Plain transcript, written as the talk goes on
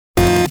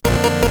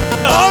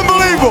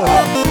Unbelievable.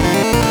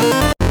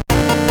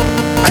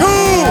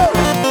 Cool.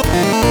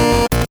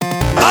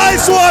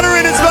 Ice water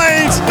in his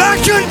veins.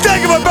 I couldn't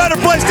think of a better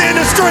place to end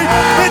the street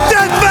in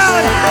Death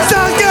Valley,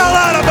 South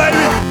Carolina, baby.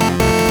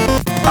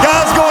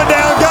 Guys going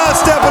down, guys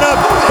stepping up.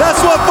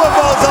 That's what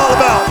football is all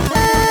about.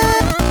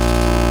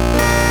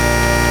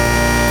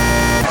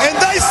 And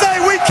they say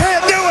we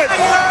can't do it.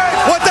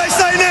 What they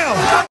say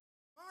now?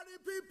 Party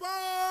people!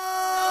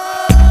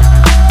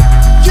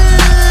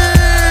 Yeah!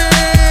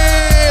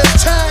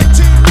 Tag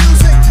team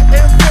music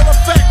in full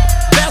effect.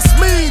 That's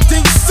me,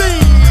 DC,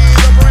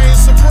 the reign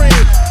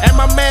supreme. And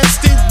my man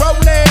Steve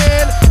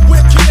Ronan.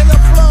 We're kicking the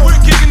flow. We're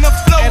kicking the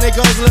flow. And it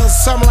goes a little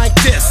something like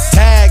this.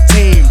 Tag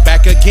team,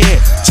 back again.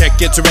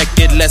 Check it, direct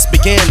it, let's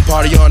begin.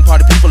 Party on,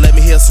 party people, let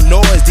me hear some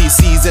noise.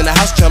 DC's in the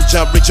house, jump,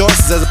 jump,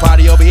 rejoices. There's a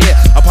party over here,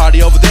 a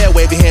party over there.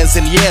 Wave your hands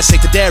in the air,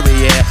 shake the dairy,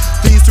 yeah.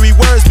 These three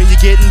words mean you're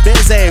getting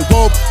busy.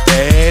 Whoop,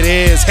 there it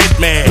is,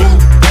 Hitman.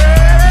 Whoop, there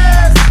it is.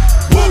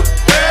 Whoop,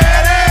 there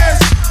it is.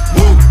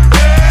 Whoop,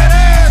 there it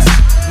is.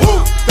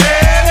 Whoop,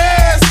 there it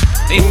is.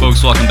 Hey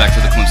folks, welcome back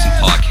to the Clemson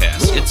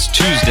Podcast. It's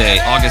Tuesday,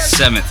 August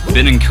 7th.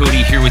 Ben and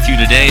Cody here with you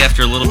today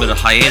after a little bit of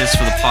hiatus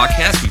for the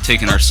podcast. We've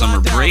taken our summer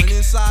break.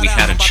 We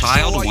had a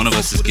child. One of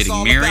us is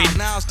getting married,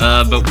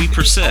 but we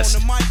persist.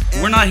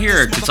 We're not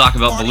here to talk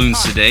about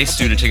balloons today,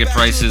 student ticket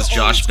prices,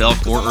 Josh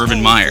Belk, or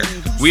Urban Meyer.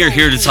 We are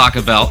here to talk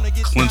about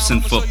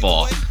Clemson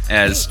football,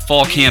 as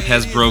fall camp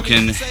has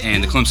broken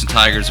and the Clemson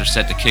Tigers are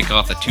set to kick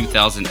off the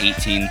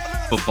 2018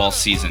 football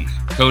season.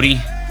 Cody,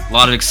 a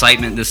lot of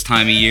excitement this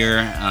time of year.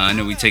 I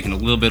know we've taken a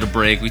little bit of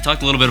break. We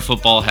talked a little bit of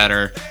football, had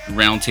our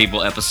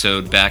roundtable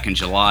episode back in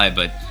July,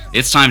 but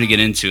it's time to get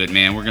into it,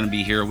 man. We're going to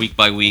be here week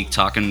by week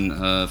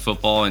talking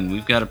football, and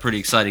we've got a pretty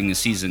exciting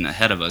season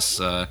ahead of us.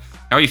 How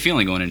are you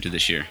feeling going into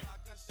this year?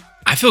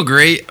 I feel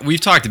great.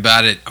 We've talked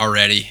about it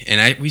already,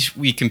 and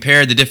we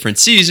compared the different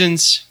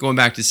seasons, going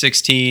back to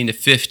 16 to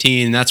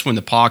 15, and that's when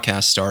the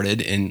podcast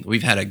started, and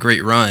we've had a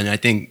great run. I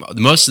think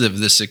most of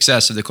the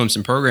success of the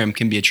Clemson program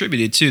can be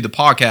attributed to the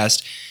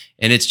podcast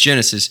and its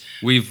genesis.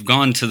 We've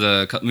made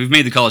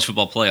the college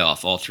football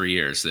playoff all 3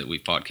 years that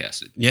we've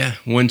podcasted. Yeah,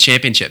 one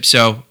championship.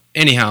 So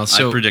anyhow,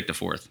 I predict a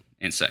fourth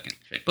and second.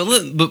 But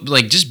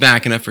like, just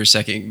backing up for a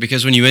second,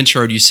 because when you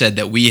introed, you said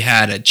that we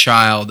had a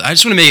child. I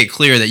just want to make it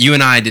clear that you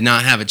and I did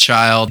not have a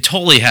child.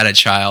 Totally had a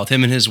child.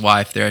 Him and his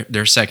wife,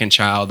 their second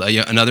child,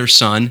 another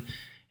son.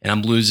 And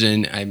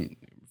I'm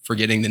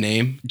forgetting the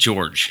name.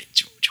 George.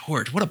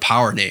 What a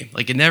power name!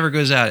 Like, it never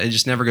goes out. It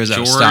just never goes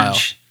out of style.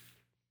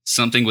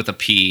 Something with a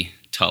P.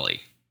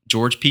 Tully.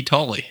 George P.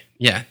 Tully.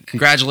 Yeah.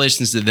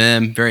 Congratulations to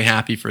them. Very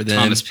happy for them.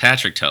 Thomas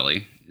Patrick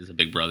Tully is a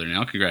big brother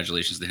now.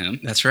 Congratulations to him.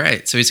 That's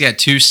right. So he's got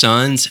two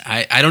sons.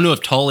 I don't know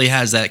if Tully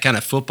has that kind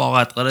of football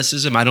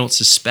athleticism. I don't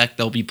suspect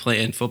they'll be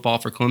playing football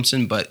for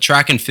Clemson, but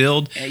track and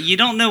field. You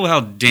don't know how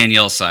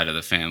Danielle's side of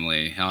the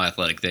family, how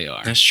athletic they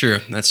are. That's true.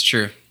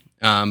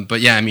 But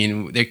yeah, I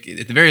mean, at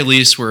the very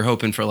least, we're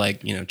hoping for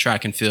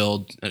track and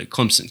field,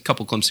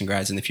 couple Clemson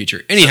grads in the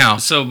future. Anyhow,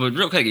 but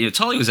real quick,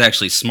 Tully was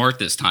actually smart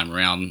this time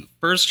around.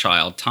 First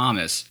child,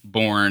 Thomas,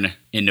 born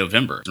in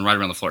November, and right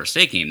around the Florida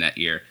State game that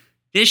year.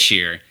 This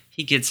year,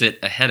 he gets it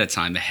ahead of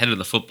time, ahead of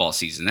the football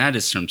season. That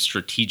is some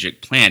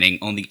strategic planning.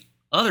 On the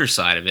other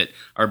side of it,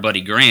 our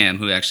buddy Graham,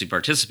 who actually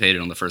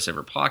participated on the first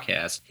ever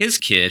podcast,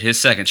 his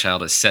second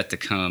child, is set to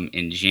come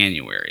in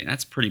January. And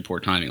that's pretty poor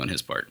timing on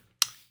his part.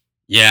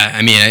 Yeah,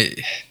 I mean, I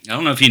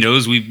don't know if he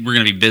knows we're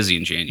going to be busy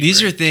in January.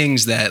 These are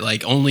things that,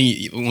 like,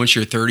 only once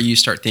you're 30 you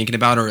start thinking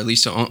about, or at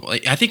least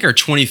I think our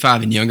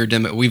 25 and younger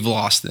demo, we've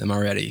lost them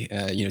already.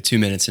 2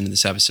 minutes into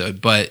this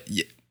episode, but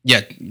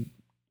yeah,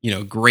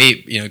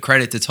 great.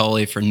 Credit to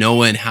Tully for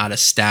knowing how to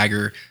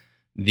stagger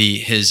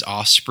his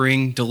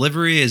offspring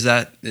delivery. Is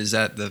that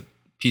the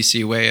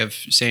PC way of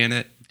saying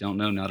it? Don't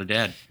know, not a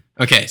dad.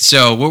 Okay,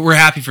 so we're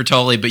happy for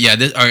Tully, but yeah,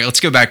 all right, let's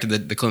go back to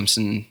the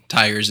Clemson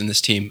Tigers and this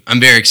team. I'm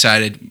very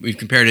excited. We've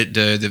compared it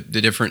to the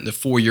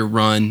 4-year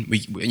run. We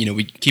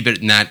keep it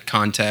in that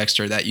context,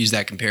 or use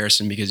that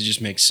comparison because it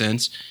just makes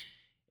sense.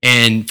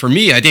 And for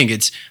me, I think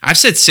I've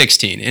said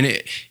 16, and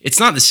it's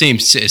not the same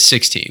as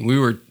 16.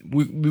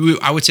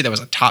 I would say that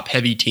was a top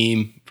heavy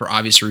team for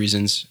obvious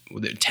reasons.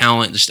 With the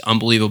talent, just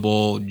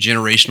unbelievable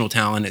generational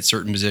talent at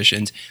certain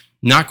positions.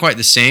 Not quite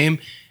the same.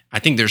 I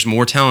think there's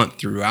more talent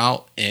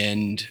throughout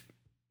and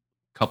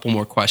a couple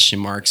more question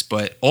marks,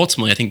 but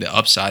ultimately I think the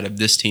upside of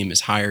this team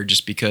is higher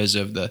just because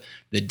of the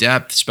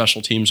depth.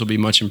 Special teams will be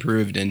much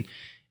improved, and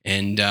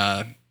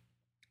that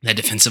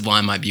defensive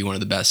line might be one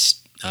of the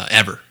best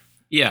ever.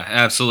 Yeah,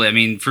 absolutely. I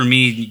mean, for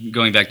me,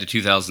 going back to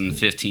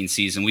 2015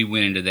 season, we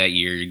went into that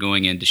year. You're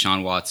going into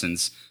Deshaun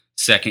Watson's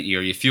second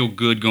year. You feel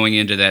good going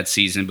into that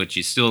season, but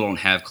you still don't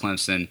have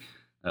Clemson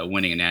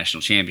winning a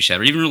national championship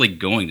or even really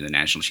going to the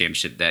national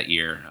championship that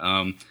year.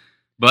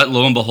 But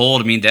lo and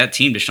behold, I mean, that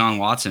team, Deshaun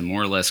Watson,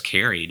 more or less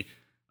carried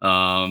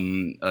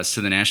us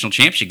to the national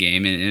championship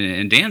game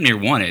and damn near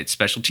won it.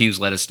 Special teams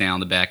let us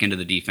down. The back end of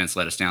the defense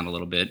let us down a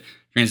little bit.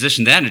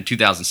 Transitioned that into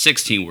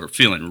 2016. We're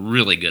feeling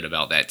really good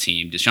about that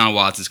team. Deshaun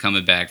Watson's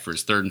coming back for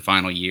his third and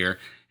final year.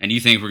 and you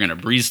think we're going to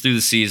breeze through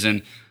the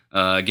season,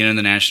 get in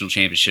the national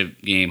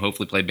championship game,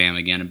 hopefully play Bama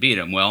again and beat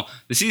them. Well,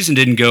 the season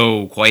didn't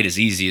go quite as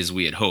easy as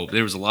we had hoped.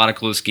 There was a lot of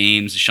close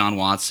games. Deshaun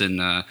Watson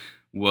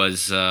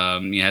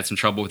had some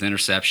trouble with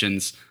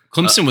interceptions.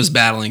 Clemson was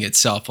battling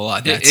itself a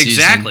lot that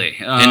exactly.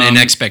 season. And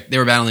they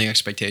were battling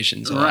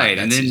expectations a lot right,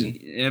 that and then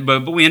season.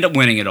 But we end up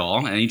winning it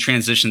all, and you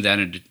transitioned that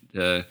into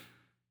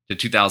to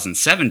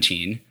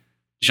 2017.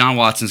 Deshaun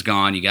Watson's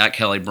gone. You got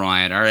Kelly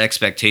Bryant. Our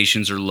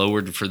expectations are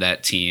lowered for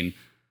that team.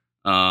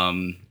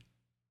 And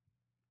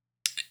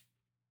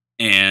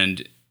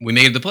we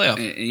made the playoff.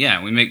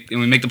 Yeah, we make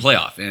the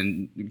playoff,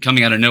 and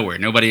coming out of nowhere,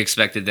 nobody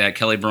expected that.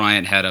 Kelly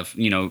Bryant had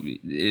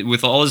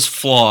with all his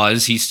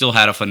flaws, he still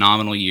had a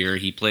phenomenal year.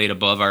 He played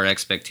above our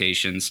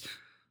expectations,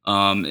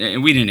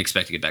 and we didn't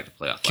expect to get back to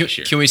playoff last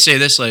year. Can we say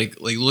this? Like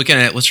looking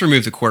at it, let's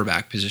remove the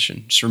quarterback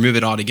position, just remove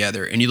it all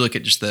together, and you look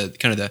at just the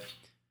kind of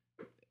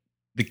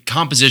the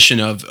composition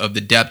of the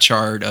depth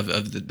chart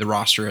of the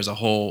roster as a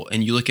whole,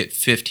 and you look at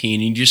 15,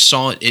 and you just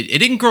saw it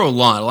didn't grow a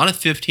lot. A lot of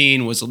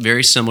 15 was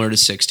very similar to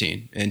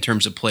 16 in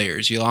terms of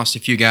players. You lost a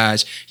few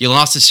guys. You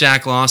lost to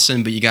Shaq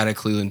Lawson, but you got a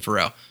Cleveland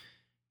Farrell.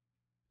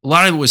 A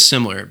lot of it was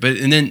similar,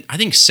 and then I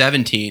think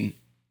 17,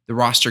 the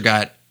roster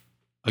got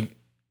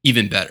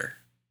even better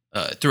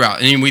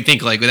throughout. And we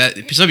think like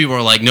that. Some people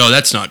are like, no,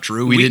 that's not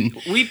true.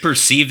 We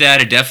perceived that.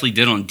 It definitely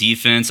did on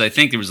defense. I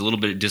think there was a little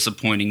bit of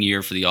disappointing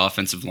year for the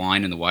offensive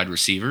line and the wide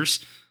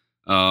receivers.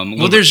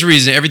 There's a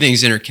reason.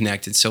 Everything's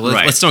interconnected. So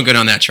Right. let's don't go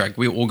down that track.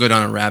 We'll go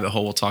down a rabbit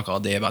hole. We'll talk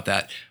all day about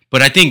that.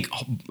 But I think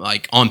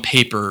like on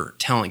paper,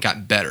 talent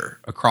got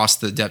better across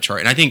the depth chart.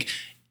 And I think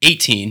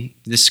 18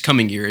 this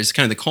coming year is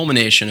kind of the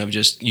culmination of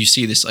just, you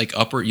see this like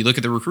upward, you look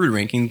at the recruiting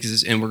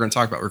rankings, and we're going to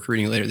talk about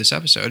recruiting later this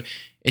episode.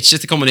 It's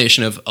just a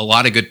culmination of a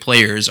lot of good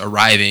players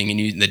arriving,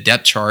 and the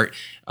depth chart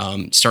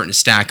starting to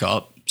stack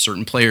up.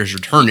 Certain players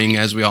returning,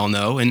 as we all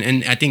know,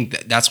 and I think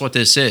that's what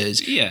this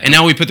is. Yeah. And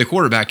now we put the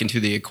quarterback into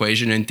the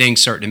equation, and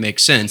things start to make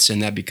sense,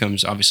 and that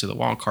becomes obviously the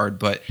wild card.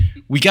 But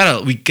we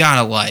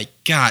gotta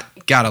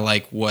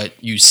like what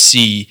you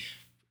see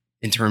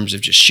in terms of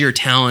just sheer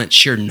talent,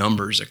 sheer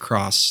numbers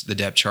across the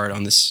depth chart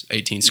on this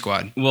 18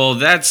 squad. Well,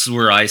 that's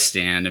where I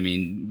stand. I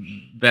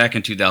mean, back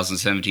in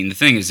 2017, the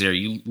thing is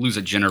you lose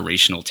a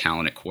generational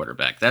talent at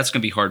quarterback. That's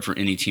going to be hard for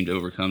any team to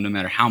overcome, no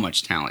matter how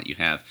much talent you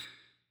have.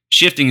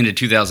 Shifting into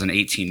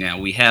 2018 now,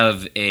 we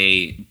have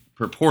a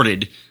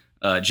purported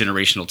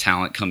generational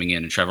talent coming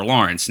in Trevor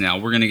Lawrence. Now,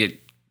 we're going to get a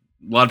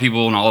lot of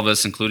people, and all of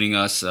us, including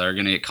us, are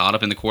going to get caught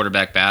up in the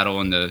quarterback battle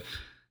and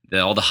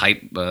all the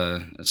hype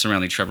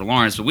surrounding Trevor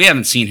Lawrence, but we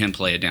haven't seen him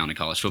play it down in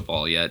college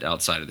football yet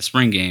outside of the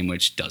spring game,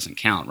 which doesn't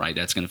count, right?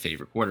 That's going to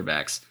favor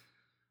quarterbacks.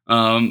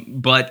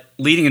 But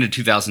leading into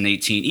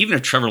 2018, even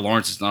if Trevor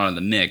Lawrence is not in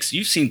the mix,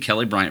 you've seen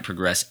Kelly Bryant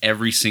progress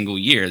every single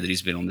year that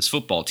he's been on this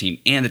football team,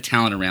 and the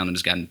talent around him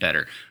has gotten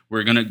better.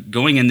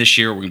 Going in this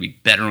year, we're going to be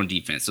better on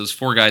defense. Those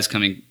four guys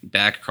coming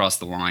back across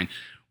the line,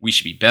 we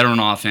should be better on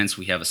offense.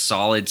 We have a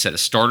solid set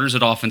of starters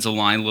at offensive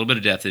line, a little bit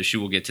of depth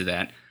issue. We'll get to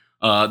that.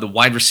 The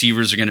wide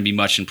receivers are going to be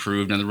much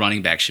improved, and the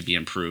running back should be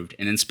improved.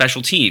 And then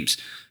special teams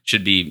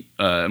should be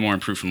more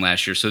improved from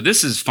last year. So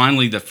this is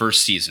finally the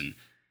first season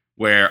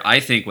where I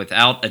think,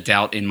 without a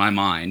doubt in my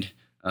mind,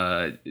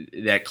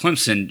 that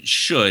Clemson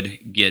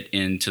should get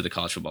into the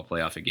college football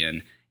playoff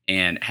again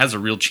and has a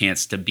real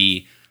chance to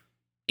be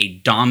a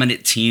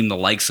dominant team, the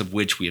likes of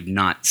which we have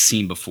not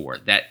seen before.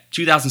 That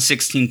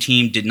 2016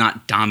 team did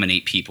not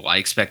dominate people. I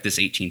expect this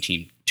 18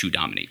 team to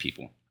dominate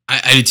people.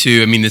 I do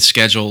too. I mean, the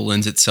schedule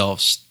lends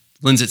itself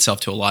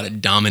to a lot of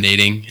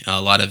dominating,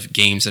 a lot of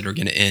games that are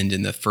going to end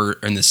in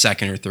the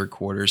second or third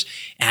quarters.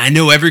 And I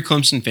know every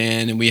Clemson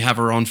fan, and we have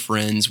our own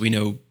friends. We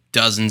know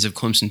dozens of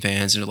Clemson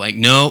fans that are like,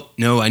 no,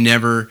 I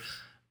never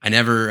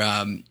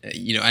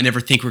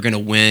think we're going to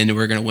win.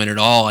 We're going to win it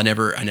all. I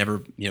never,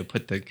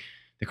 put the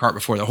cart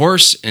before the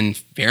horse. And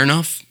fair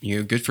enough.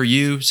 Good for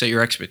you. Set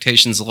your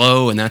expectations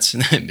low, and I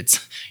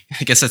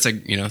guess that's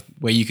a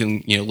way you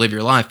can live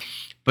your life.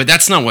 But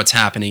that's not what's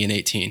happening in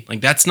 18.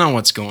 Like, that's not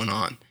what's going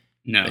on.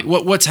 No.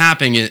 What's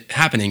happening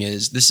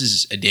is this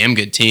is a damn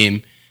good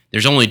team.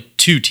 There's only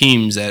two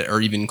teams that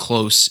are even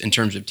close in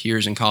terms of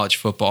tiers in college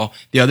football.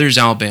 The other is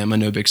Alabama.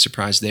 No big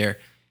surprise there.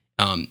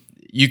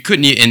 You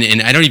couldn't,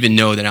 and I don't even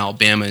know that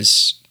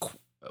Alabama's,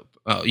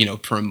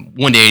 from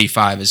 1 to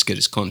 85 as good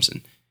as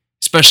Clemson,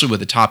 especially with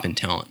the top end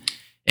talent.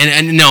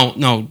 And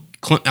no,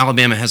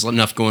 Alabama has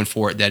enough going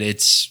for it that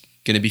it's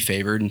going to be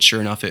favored, and sure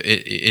enough,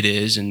 it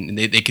is, and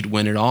they could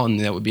win it all, and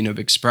that would be no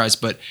big surprise.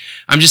 But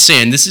I'm just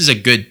saying, this is a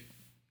good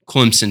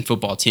Clemson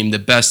football team, the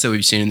best that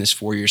we've seen in this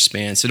 4-year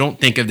span. So don't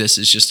think of this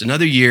as just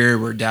another year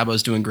where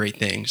Dabo's doing great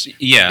things.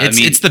 Yeah,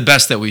 it's the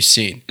best that we've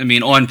seen. I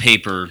mean, on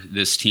paper,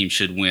 this team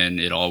should win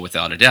it all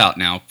without a doubt.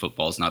 Now,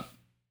 football's not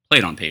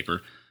played on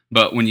paper,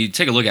 but when you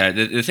take a look at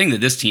it, the thing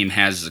that this team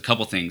has is a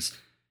couple things.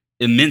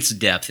 Immense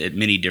depth at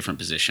many different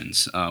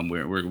positions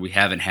where we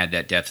haven't had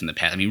that depth in the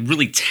past. I mean,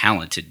 really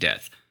talented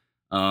depth.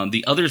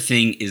 The other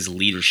thing is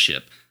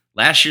leadership.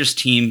 Last year's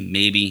team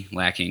maybe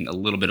lacking a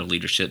little bit of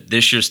leadership.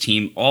 This year's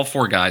team, all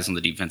 4 guys on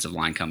the defensive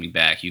line coming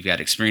back. You've got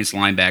experienced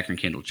linebacker in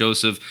Kendall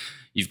Joseph.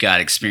 You've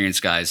got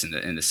experienced guys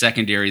in the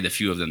secondary, the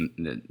few of them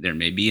that there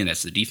may be, and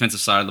that's the defensive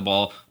side of the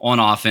ball. On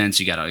offense,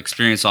 you got an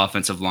experienced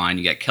offensive line.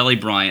 You got Kelly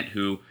Bryant,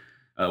 who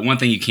one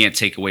thing you can't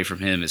take away from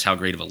him is how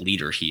great of a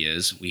leader he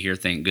is. We hear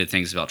good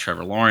things about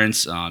Trevor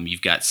Lawrence.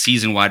 You've got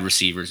seasoned wide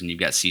receivers, and you've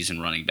got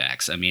seasoned running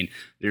backs. I mean,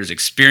 there's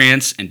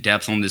experience and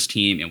depth on this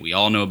team, and we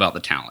all know about the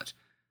talent.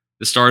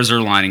 The stars are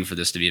aligning for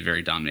this to be a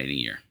very dominating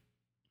year.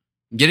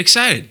 Get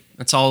excited.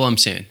 That's all I'm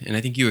saying, and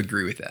I think you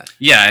agree with that.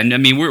 Yeah, and I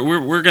mean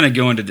we're going to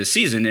go into this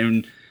season,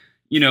 and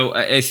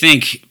I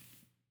think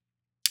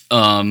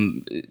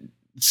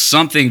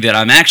something that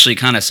I'm actually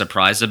kind of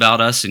surprised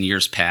about us in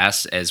years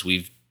past, as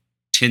we've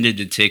tended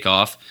to take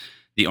off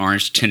the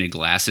orange tinted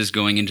glasses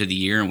going into the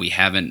year, and we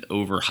haven't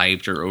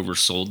overhyped or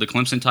oversold the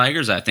Clemson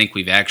Tigers. I think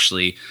we've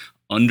actually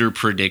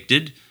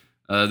underpredicted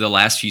the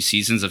last few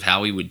seasons of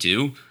how we would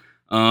do.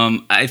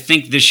 I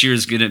think this year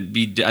is going to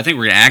be, I think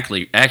we're going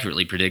to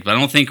accurately predict, but I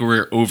don't think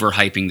we're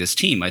overhyping this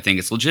team. I think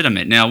it's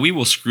legitimate. Now, we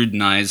will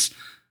scrutinize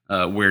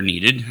where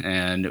needed,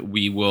 and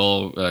we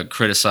will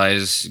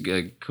criticize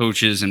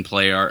coaches and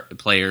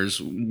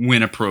players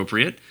when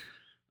appropriate.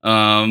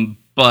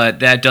 But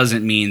that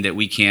doesn't mean that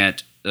we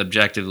can't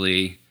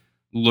objectively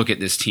look at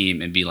this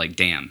team and be like,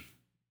 damn,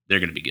 they're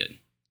going to be good.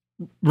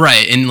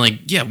 Right. And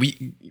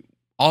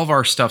all of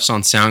our stuff's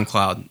on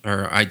SoundCloud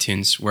or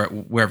iTunes,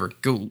 wherever.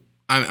 Go.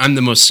 I'm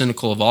the most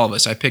cynical of all of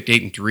us. I picked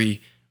 8-3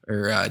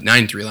 or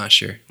 9-3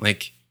 last year.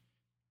 Like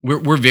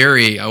we're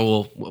very.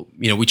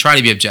 We try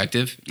to be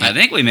objective. I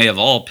think we may have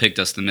all picked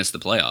us to miss the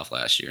playoff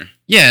last year.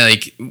 Yeah,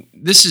 like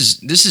this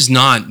is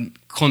not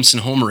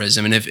Clemson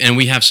homerism, and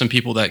we have some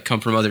people that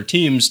come from other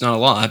teams, not a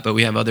lot, but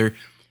we have other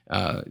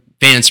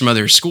fans from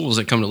other schools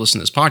that come to listen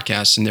to this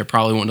podcast, and they're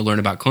probably wanting to learn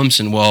about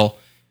Clemson. Well,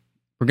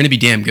 we're going to be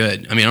damn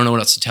good. I mean, I don't know what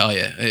else to tell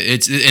you.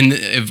 It's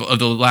of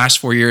the last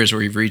 4 years where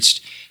we've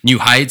reached new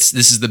heights.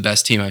 This is the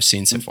best team I've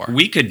seen so far.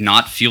 We could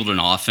not field an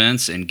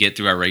offense and get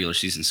through our regular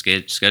season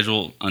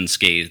schedule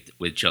unscathed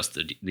with just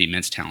the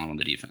immense talent on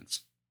the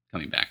defense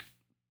coming back.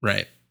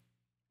 Right.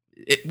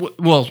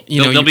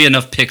 There'll be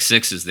enough pick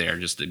sixes there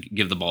just to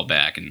give the ball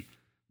back and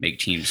make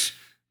teams.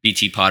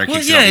 BT Potter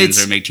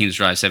kicks or make teams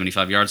drive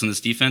 75 yards on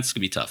this defense. It's going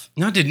to be tough.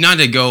 Not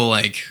to go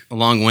like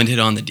long-winded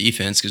on the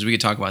defense, because we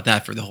could talk about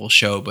that for the whole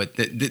show, but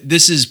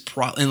this is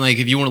and like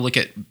if you want to look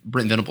at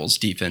Brent Venables'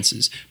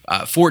 defenses,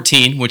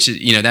 14, which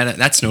is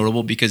that's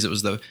notable because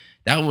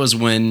that was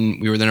when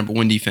we were the number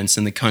 1 defense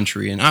in the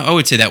country, and I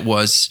would say it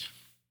was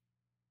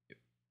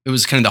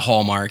kind of the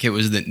hallmark. It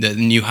was the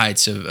new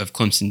heights of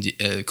Clemson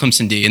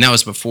D, and that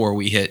was before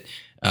we hit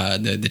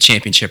the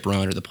championship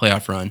run or the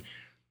playoff run.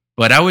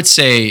 But I would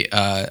say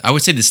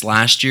this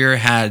last year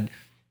had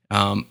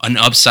an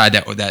upside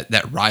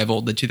that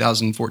rivaled the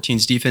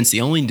 2014's defense.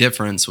 The only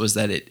difference was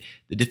that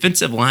the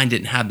defensive line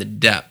didn't have the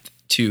depth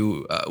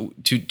to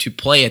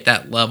play at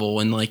that level.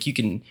 And like you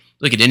can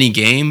look at any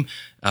game,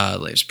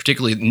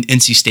 particularly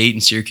NC State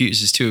and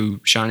Syracuse is 2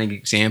 shining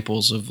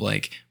examples of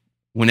like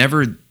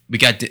whenever we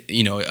got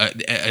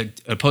an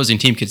opposing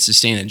team could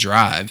sustain a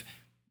drive,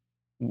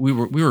 we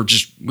were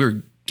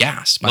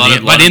gassed by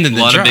the end of the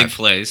drive. A lot of big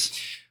plays.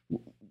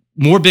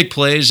 More big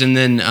plays, and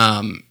then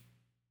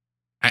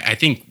I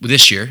think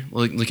this year,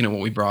 looking at what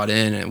we brought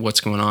in and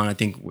what's going on, I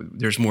think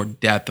there's more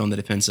depth on the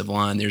defensive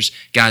line. There's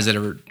guys that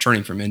are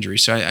returning from injury,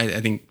 so I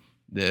think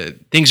the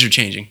things are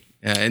changing.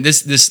 And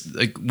this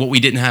like what we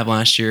didn't have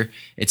last year,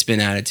 it's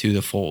been added to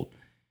the fold.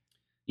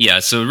 Yeah,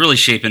 so really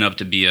shaping up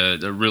to be a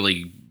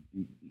really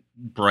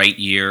bright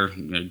year,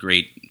 a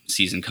great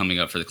season coming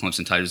up for the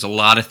Clemson Tigers. A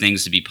lot of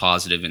things to be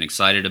positive and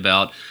excited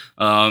about.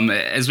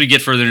 As we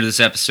get further into this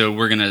episode,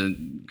 we're going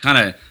to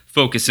kind of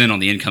focus in on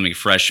the incoming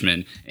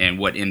freshmen and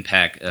what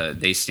impact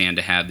they stand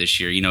to have this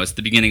year. It's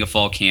the beginning of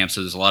fall camp,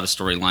 so there's a lot of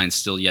storylines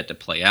still yet to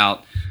play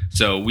out.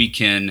 So we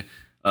can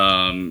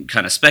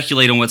kind of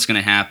speculate on what's going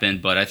to happen,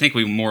 but I think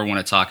we more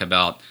want to talk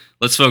about,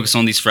 let's focus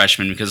on these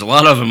freshmen, because a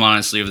lot of them,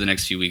 honestly, over the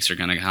next few weeks are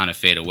going to kind of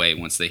fade away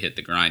once they hit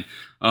the grind.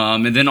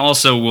 And then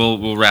also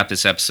we'll wrap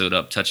this episode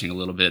up touching a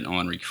little bit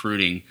on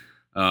recruiting.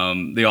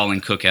 The All-In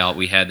Cookout,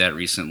 we had that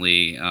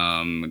recently,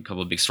 a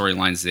couple of big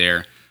storylines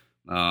there.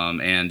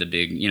 And the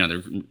big,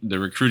 the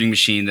recruiting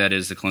machine that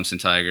is the Clemson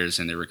Tigers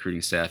and their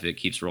recruiting staff, it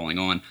keeps rolling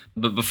on.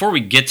 But before we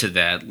get to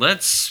that,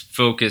 let's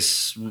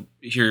focus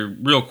here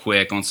real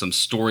quick on some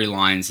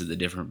storylines of the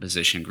different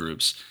position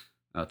groups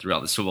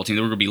throughout this football team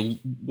that we're going to be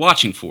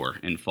watching for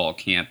in fall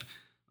camp.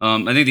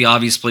 I think the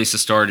obvious place to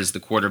start is the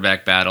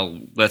quarterback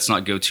battle. Let's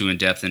not go too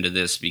in-depth into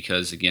this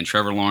because, again,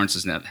 Trevor Lawrence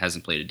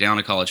hasn't played it down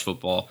in college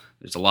football.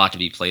 There's a lot to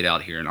be played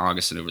out here in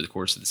August and over the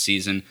course of the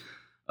season.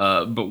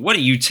 But what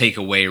do you take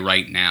away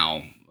right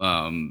now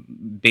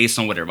based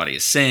on what everybody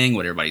is saying,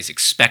 what everybody's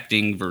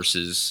expecting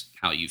versus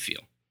how you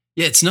feel?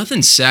 Yeah, it's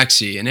nothing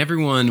sexy, and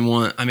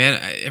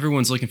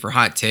everyone's looking for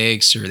hot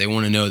takes, or they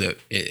want to know that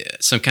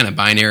some kind of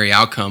binary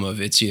outcome of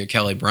it's either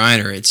Kelly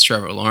Bryant or it's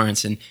Trevor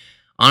Lawrence. And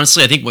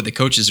honestly, I think what the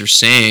coaches are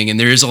saying, and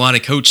there is a lot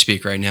of coach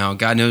speak right now.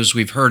 God knows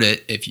we've heard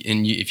it.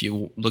 If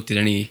you looked at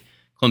any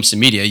Clemson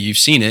media, you've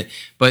seen it.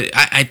 But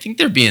I think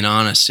they're being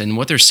honest, and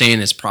what they're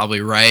saying is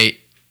probably right.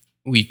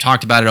 We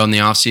talked about it on the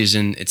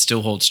offseason. It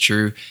still holds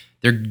true.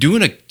 They're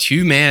doing a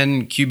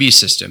 2-man QB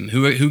system.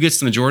 Who gets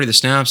the majority of the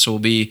snaps will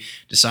be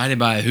decided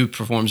by who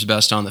performs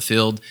best on the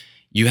field.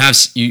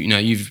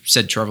 You've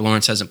said Trevor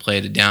Lawrence hasn't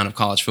played a down of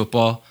college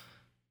football.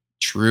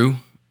 True.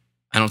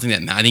 I don't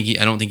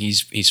think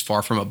he's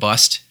far from a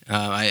bust.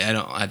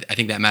 I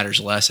think that matters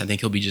less. I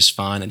think he'll be just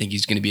fine. I think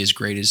he's going to be as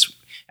great as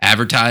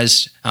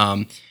advertised.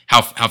 How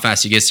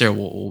fast he gets there,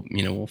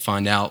 we'll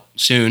find out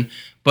soon.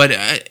 But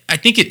I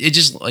think it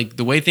just like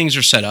the way things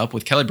are set up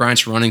with Kelly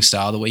Bryant's running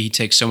style, the way he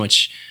takes so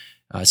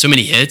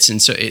many hits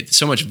and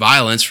so much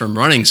violence from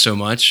running so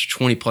much,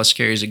 20 plus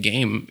carries a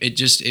game.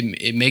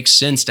 It makes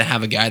sense to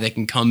have a guy that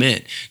can come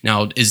in.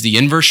 Now, is the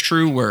inverse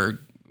true where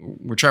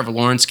Trevor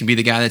Lawrence can be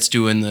the guy that's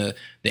doing the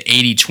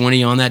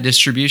 80-20 on that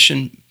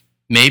distribution?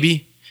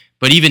 Maybe.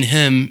 But even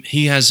him,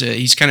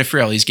 he's kind of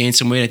frail. He's gained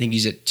some weight. I think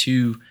he's at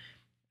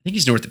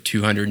he's north of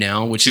 200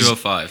 now, which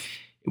 205.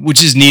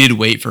 Which is needed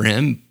weight for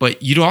him.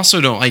 But you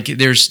also don't like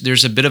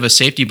there's a bit of a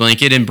safety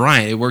blanket in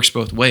Bryant. It works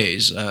both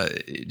ways.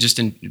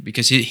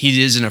 Because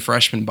he is in a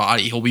freshman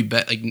body. He'll be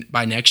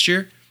by next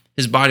year,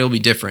 his body will be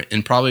different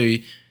and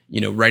probably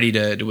ready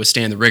to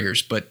withstand the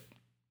rigors. But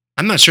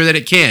I'm not sure that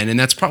it can, and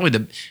that's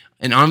probably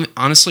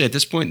honestly, at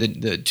this point,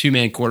 the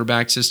 2-man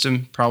quarterback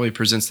system probably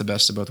presents the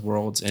best of both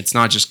worlds. And it's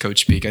not just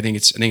coach speak. I think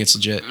it's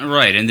legit.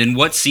 Right. And then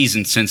what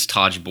season since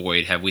Taj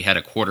Boyd have we had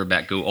a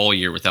quarterback go all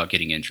year without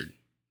getting injured,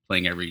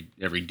 playing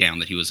every down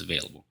that he was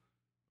available?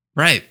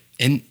 Right.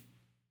 And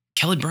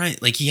Kelly Bryant,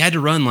 he had to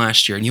run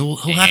last year, and he'll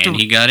have to. And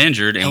he got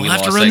injured, and he'll we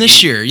have lost to run that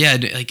this game. year. Yeah.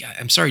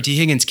 I'm sorry, T.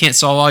 Higgins can't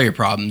solve all your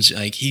problems.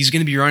 He's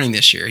going to be running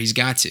this year. He's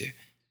got to.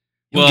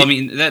 Well,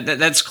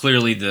 that's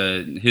clearly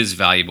his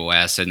valuable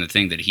asset and the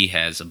thing that he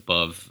has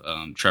above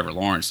Trevor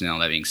Lawrence. Now,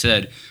 that being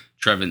said,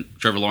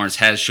 Trevor Lawrence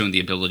has shown the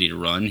ability to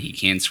run. He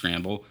can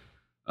scramble.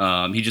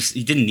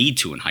 He didn't need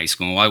to in high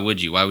school. Why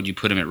would you? Why would you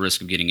put him at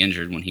risk of getting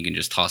injured when he can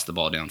just toss the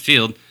ball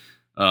downfield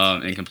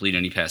and complete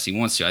any pass he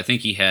wants to? I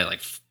think he had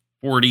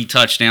 40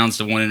 touchdowns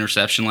to 1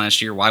 interception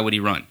last year. Why would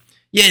he run?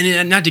 Yeah,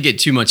 and not to get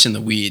too much in the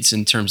weeds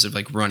in terms of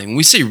running. When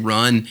we say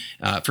run,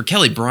 for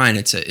Kelly Bryant,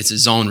 it's a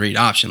zone read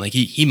option.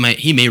 He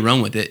may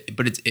run with it,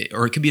 but it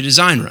could be a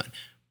design run.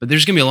 But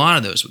there's going to be a lot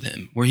of those with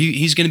him where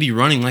he's going to be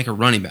running like a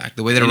running back,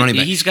 the way that a running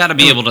back. He's got to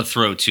be able to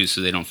throw too, so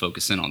they don't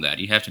focus in on that.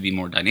 You have to be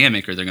more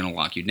dynamic, or they're going to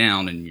lock you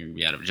down, and you're going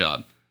to be out of a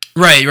job.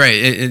 Right.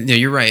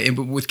 You're right.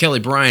 But with Kelly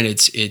Bryant,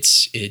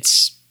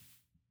 it's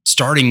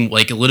starting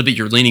a little bit,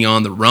 you're leaning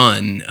on the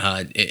run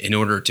in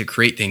order to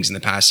create things in the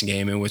passing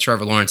game. And with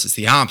Trevor Lawrence, it's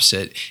the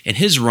opposite. And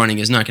his running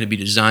is not going to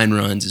be design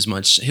runs as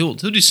much. He'll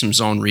do some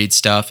zone read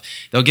stuff.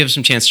 They'll give him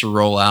some chance to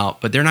roll out,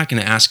 but they're not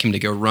going to ask him to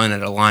go run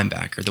at a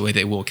linebacker the way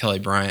they will Kelly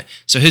Bryant.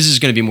 So his is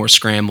going to be more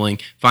scrambling,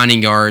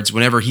 finding yards.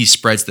 Whenever he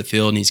spreads the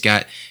field and he's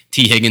got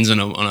T. Higgins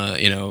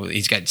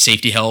he's got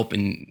safety help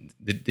and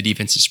the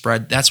defense is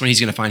spread, that's when he's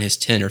going to find his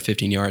 10 or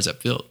 15 yards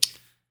upfield.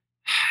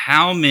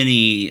 How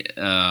many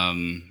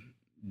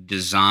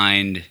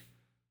designed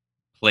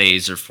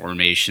plays or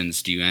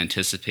formations do you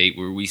anticipate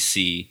where we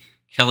see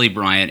Kelly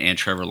Bryant and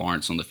Trevor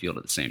Lawrence on the field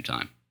at the same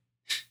time?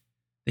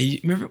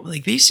 Remember,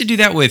 they used to do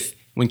that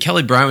when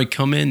Kelly Bryant would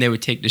come in, they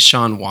would take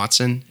Deshaun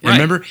Watson. Right.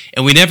 Remember?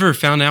 And we never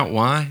found out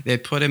why. They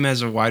put him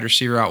as a wide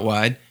receiver out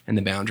wide in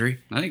the boundary.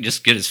 I think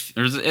just get as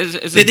a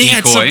They decoy.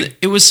 had something.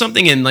 It was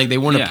something in they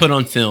wanted to put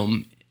on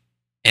film.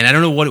 And I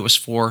don't know what it was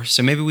for,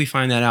 so maybe we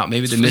find that out.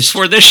 Maybe it's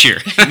for this year.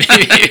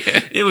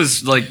 It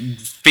was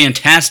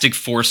fantastic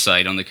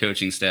foresight on the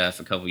coaching staff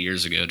a couple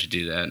years ago to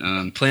do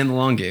that. Playing the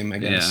long game, I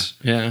guess.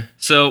 Yeah.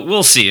 So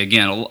we'll see.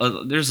 Again,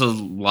 there's a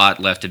lot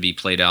left to be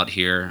played out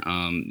here.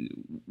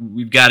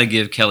 We've got to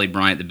give Kelly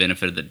Bryant the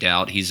benefit of the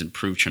doubt. He's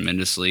improved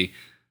tremendously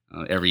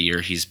every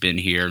year he's been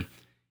here.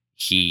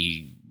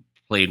 He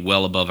played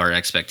well above our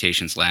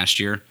expectations last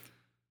year.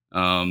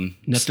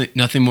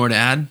 Nothing more to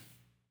add?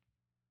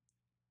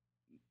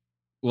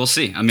 We'll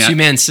see.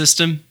 2-man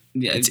system,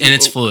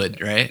 it's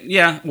fluid, right?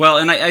 Yeah, well,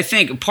 and I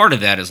think part of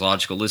that is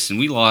logical. Listen,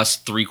 we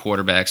lost 3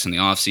 quarterbacks in the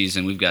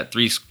offseason. We've got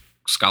 3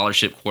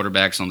 scholarship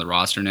quarterbacks on the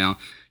roster now.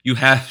 You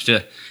have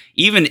to,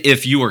 even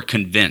if you are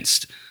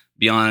convinced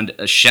beyond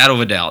a shadow of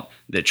a doubt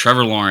that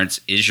Trevor Lawrence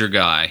is your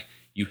guy,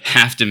 you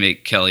have to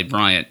make Kelly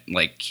Bryant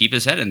keep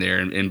his head in there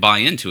and buy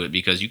into it,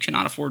 because you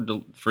cannot afford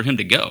for him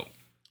to go.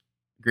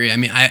 Agree.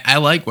 I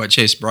like what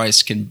Chase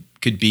Bryce could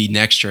be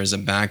next year as a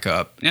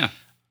backup. Yeah.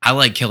 I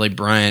like Kelly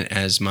Bryant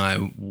as my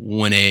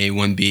 1A,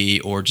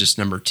 1B, or just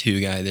number 2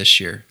 guy this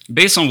year.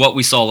 Based on what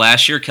we saw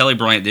last year, Kelly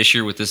Bryant this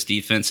year with this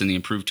defense and the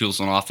improved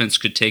tools on offense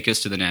could take us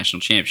to the national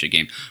championship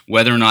game.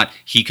 Whether or not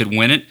he could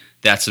win it,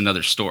 that's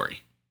another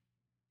story.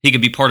 He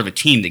could be part of a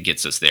team that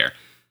gets us there.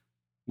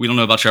 We don't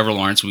know about Trevor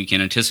Lawrence. We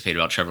can't anticipate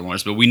about Trevor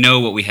Lawrence, but we know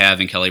what we have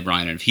in Kelly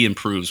Bryant, and if he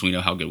improves, we know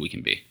how good we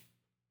can be.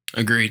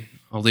 Agreed.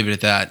 I'll leave it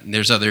at that.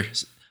 There's other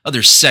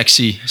other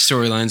sexy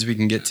storylines we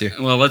can get to.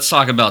 Well, let's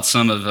talk about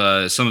some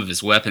of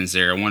his weapons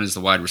there. One is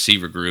the wide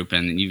receiver group,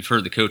 and you've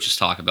heard the coaches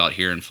talk about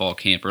here in fall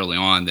camp early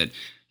on that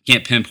you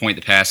can't pinpoint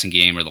the passing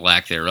game or the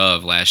lack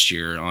thereof last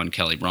year on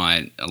Kelly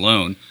Bryant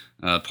alone.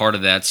 Part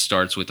of that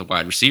starts with the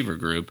wide receiver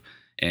group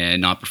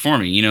and not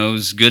performing. You know,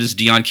 as good as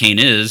Deon Cain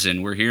is,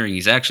 and we're hearing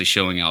he's actually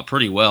showing out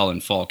pretty well in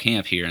fall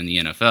camp here in the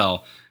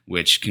NFL,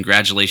 which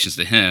congratulations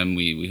to him.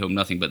 We hope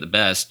nothing but the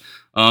best.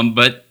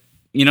 But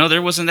you know,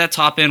 there wasn't that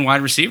top-end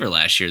wide receiver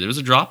last year. There was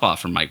a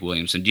drop-off from Mike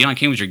Williams. And Deon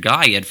Cain was your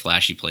guy. He had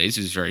flashy plays.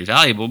 He was very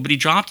valuable, but he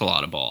dropped a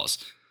lot of balls.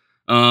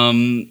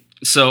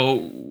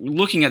 So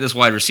looking at this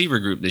wide receiver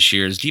group this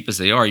year, as deep as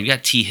they are, you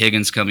got T.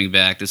 Higgins coming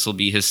back. This will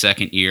be his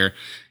second year.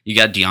 You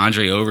got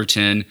DeAndre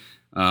Overton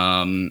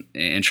and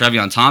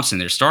Trevion Thompson.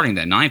 They're starting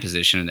that 9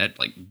 position, and that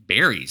like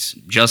buries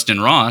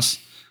Justin Ross,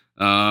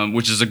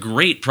 which is a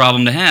great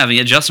problem to have. And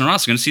yet Justin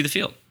Ross is going to see the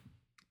field.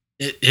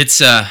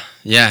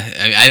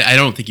 I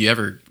don't think you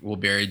ever will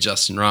bury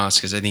Justin Ross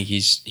because I think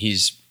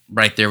he's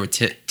right there with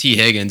T.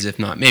 Higgins, if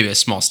not maybe a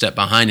small step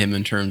behind him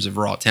in terms of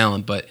raw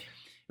talent. But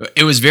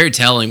it was very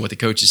telling what the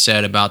coaches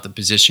said about the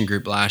position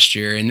group last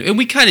year, and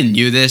we kind of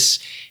knew this,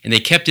 and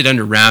they kept it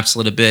under wraps a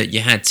little bit.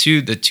 You had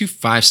the two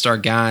 5-star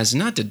guys,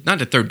 and not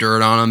to throw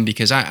dirt on them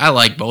because I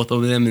like both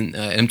of them, and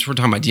we're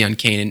talking about Deon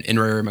Cain and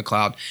Ray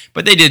McCloud,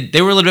 but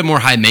they were a little bit more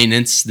high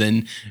maintenance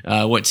than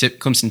what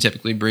Clemson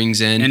typically brings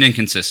in, and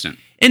inconsistent.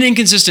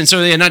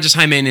 So yeah, not just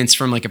high maintenance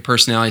from like a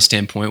personality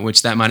standpoint,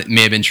 which that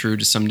may have been true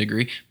to some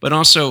degree, but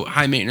also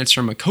high maintenance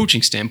from a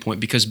coaching standpoint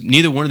because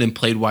neither one of them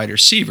played wide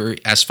receiver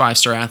as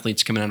 5-star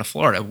athletes coming out of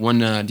Florida. One,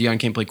 Deon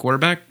Cain played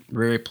quarterback,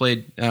 Ray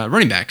played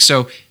running back.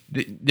 So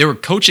they were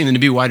coaching them to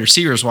be wide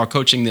receivers while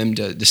coaching them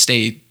to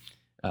stay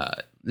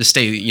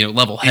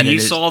level-headed. And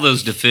you saw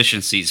those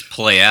deficiencies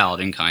play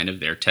out in kind of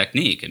their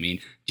technique. I mean,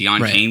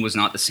 Deon Cain was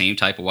not the same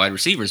type of wide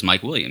receiver as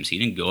Mike Williams. He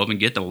didn't go up and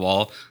get the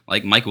ball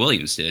like Mike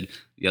Williams did.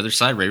 The other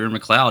side, Ray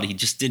McCloud, he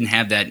just didn't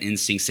have that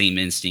same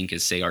instinct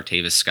as, say,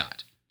 Artavis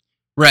Scott.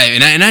 Right,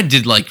 and I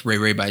did like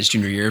Ray by his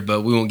junior year,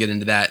 but we won't get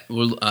into that.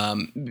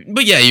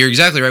 But yeah, you're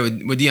exactly right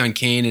with Deon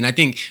Cain, and I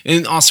think,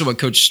 and also what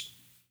Coach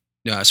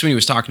Sweeney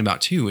was talking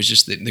about too was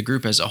just the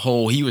group as a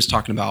whole. He was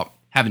talking about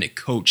having to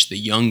coach the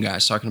young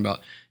guys, talking about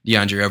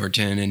DeAndre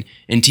Overton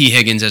and T.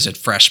 Higgins as a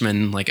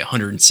freshman, like a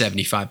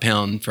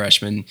 175-pound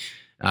freshman.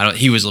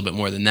 He was a little bit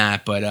more than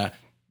that, but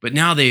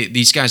now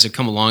these guys have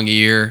come along a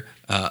year.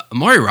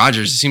 Amari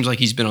Rogers, it seems like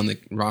he's been on the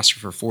roster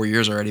for 4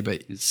 years already,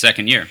 but his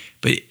second year.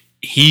 But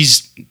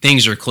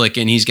things are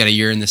clicking. He's got a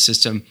year in the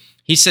system.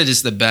 He said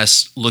it's the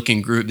best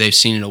looking group they've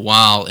seen in a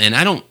while,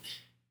 and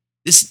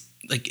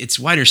it's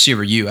wide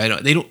receiver U.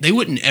 They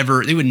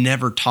would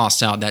never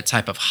toss out that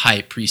type of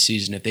hype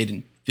preseason if they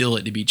didn't feel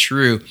it to be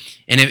true.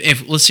 And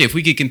if let's see if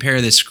we could compare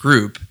this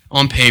group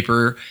on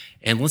paper,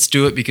 and let's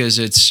do it because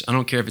I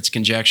don't care if it's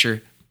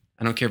conjecture,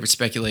 I don't care if it's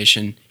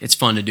speculation. It's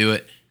fun to do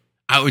it.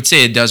 I would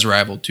say it does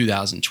rival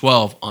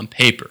 2012 on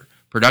paper.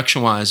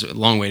 Production-wise, a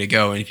long way to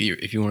go. And if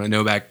you want to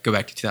go back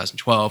to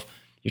 2012,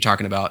 you're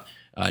talking about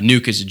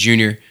Nuke as a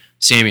junior,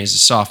 Sammy as a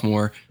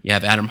sophomore. You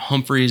have Adam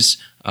Humphries,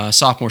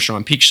 sophomore,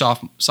 Sean Peak,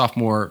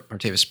 sophomore,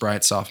 Artavis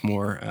Bryant,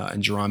 sophomore,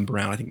 and Jerron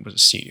Brown, I think, was a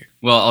senior.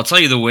 Well, I'll tell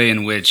you the way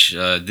in which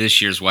this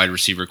year's wide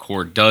receiver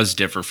core does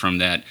differ from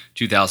that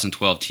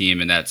 2012 team,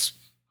 and that's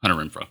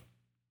Hunter Renfrow.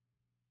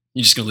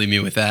 You're just going to leave me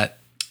with that?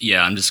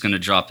 Yeah, I'm just going to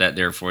drop that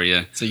there for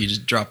you. So you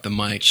just drop the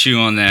mic. Chew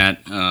on that,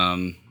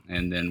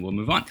 and then we'll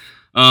move on.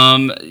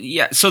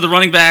 So the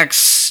running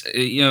backs,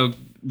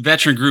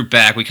 veteran group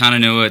back, we kind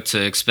of know what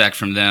to expect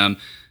from them,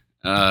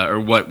 or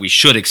what we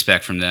should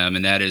expect from them,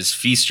 and that is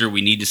Feaster.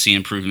 We need to see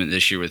improvement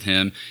this year with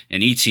him.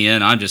 And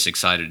Etienne, I'm just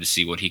excited to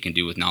see what he can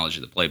do with knowledge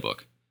of the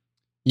playbook.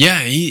 Yeah,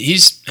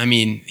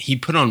 he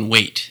put on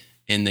weight.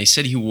 And they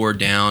said he wore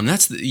down.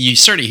 You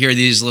start to hear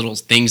these little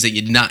things that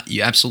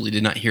you absolutely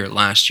did not hear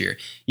last year.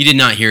 You did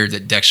not hear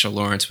that Dexter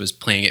Lawrence was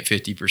playing at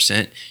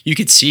 50%. You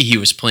could see he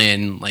was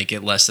playing like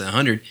at less than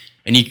 100,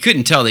 and you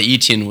couldn't tell that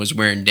Etienne was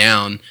wearing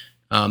down.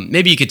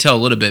 Maybe you could tell a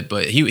little bit,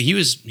 but he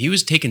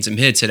was taking some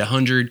hits at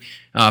 100.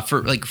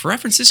 For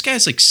reference, this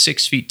guy's like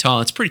 6 feet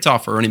tall. It's pretty tall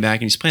for a running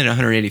back, and he's playing at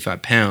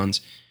 185 pounds.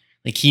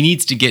 Like he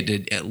needs to get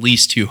to at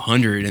least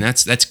 200, and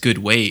that's good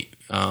weight.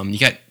 You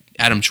got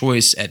Adam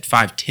Choice at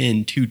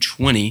 5'10",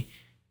 220,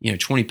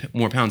 20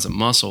 more pounds of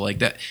muscle like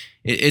that.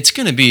 It's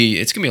gonna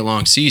be a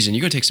long season.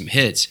 You're gonna take some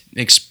hits,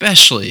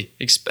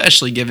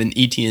 especially given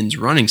Etienne's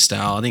running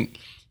style. I think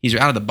he's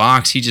out of the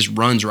box. He just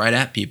runs right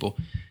at people.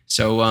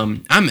 So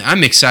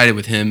I'm excited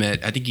with him.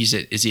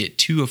 Is he at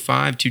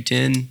 205,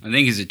 210? I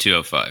think he's at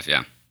 205.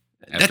 Yeah.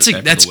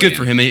 That's good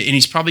for him, and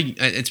it's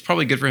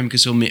probably good for him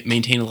because he'll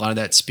maintain a lot of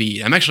that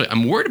speed.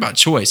 I'm worried about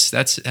Choice.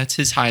 That's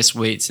his highest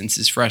weight since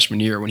his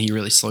freshman year when he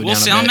really slowed down.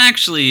 I'm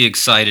actually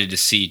excited to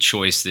see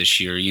Choice this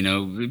year.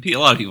 A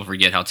lot of people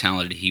forget how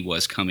talented he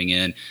was coming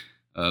in.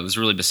 Was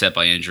really beset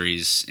by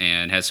injuries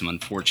and had some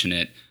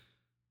unfortunate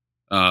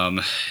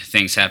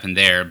things happen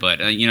there.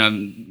 But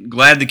I'm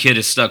glad the kid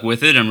has stuck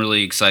with it. I'm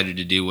really excited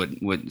to do what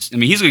I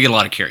mean. He's going to get a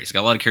lot of carries.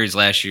 Got a lot of carries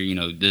last year.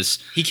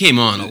 He came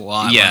on a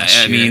lot. Yeah,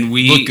 last year. I mean,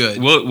 we look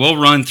good. We'll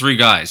run 3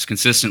 guys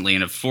consistently,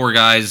 and if 4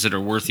 guys that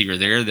are worthy are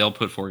there, they'll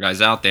put 4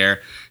 guys out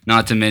there.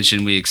 Not to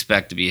mention, we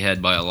expect to be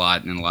ahead by a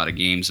lot in a lot of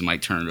games and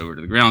might turn it over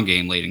to the ground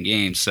game late in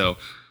games. So,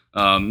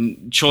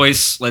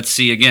 choice. Let's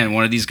see again.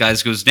 One of these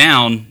guys goes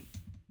down.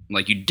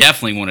 Like, you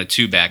definitely want a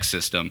 2-back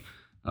system.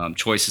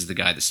 Choice is the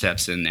guy that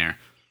steps in there.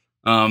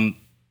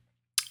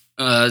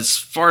 As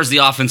far as the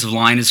offensive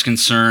line is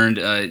concerned,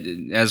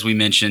 as we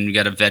mentioned, we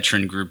got a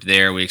veteran group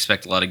there. We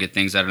expect a lot of good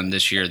things out of them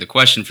this year. The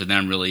question for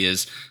them really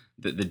is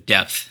the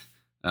depth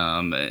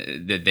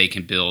that they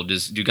can build.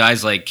 Do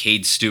guys like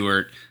Cade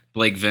Stewart,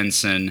 Blake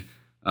Vinson,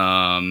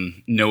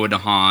 Noah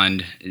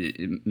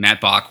DeHaan, Matt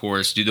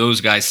Bockhorst, do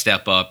those guys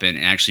step up and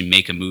actually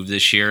make a move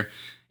this year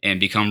and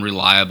become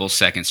reliable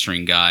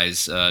second-string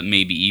guys,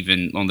 maybe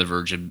even on the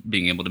verge of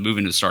being able to move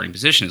into the starting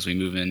position as we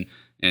move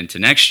into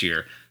next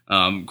year?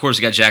 Of course,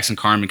 we got Jackson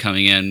Carman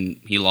coming in.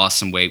 He lost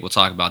some weight. We'll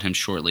talk about him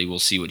shortly. We'll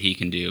see what he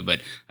can do.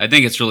 But I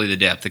think it's really the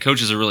depth. The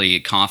coaches are really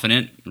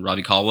confident.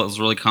 Robbie Caldwell is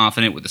really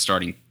confident with the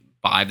starting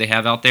 5 they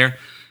have out there.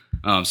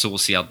 So we'll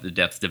see how the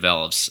depth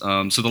develops.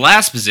 So the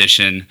last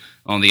position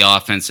on the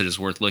offense that is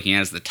worth looking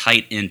at is the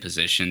tight end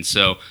position.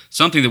 So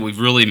something that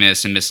we've really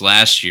missed and missed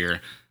last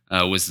year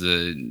was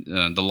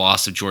the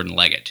loss of Jordan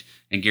Leggett.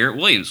 And Garrett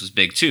Williams was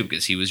big too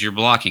because he was your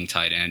blocking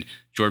tight end.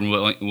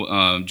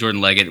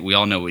 Jordan Leggett, we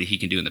all know what he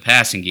can do in the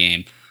passing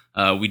game.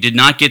 We did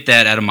not get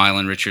that out of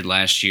Mylan Richard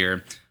last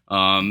year.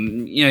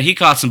 He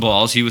caught some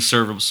balls. He was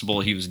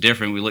serviceable. He was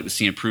different. We look to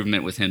see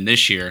improvement with him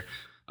this year.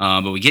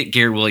 But we get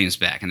Garrett Williams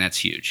back, and that's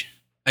huge.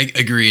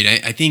 Agreed.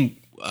 I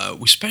think,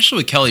 especially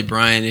with Kelly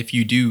Bryant, if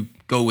you do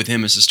go with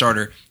him as a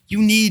starter,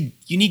 you need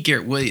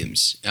Garrett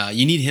Williams.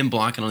 You need him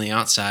blocking on the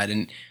outside,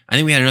 and I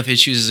think we had enough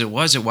issues as it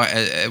was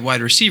at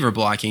wide receiver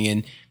blocking,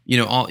 and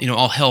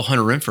all hell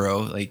Hunter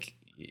Renfrow. Like,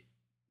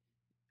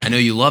 I know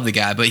you love the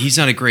guy, but he's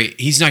not going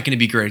to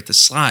be great at the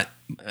slot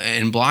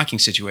and blocking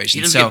situations.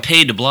 He doesn't get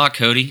paid to block,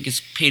 Cody. He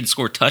gets paid to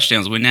score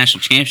touchdowns, win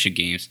national championship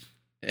games.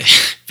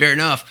 Fair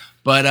enough.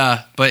 But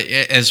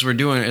as we're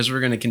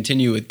going to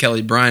continue with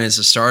Kelly Bryant as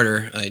a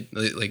starter,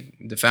 like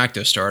de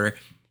facto starter,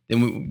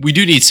 then we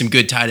do need some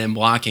good tight end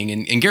blocking,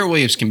 and Garrett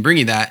Williams can bring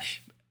you that.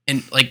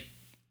 And like,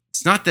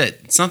 it's not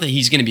that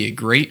he's going to be a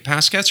great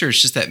pass catcher.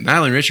 It's just that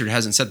Mylan Richard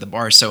hasn't set the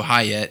bar so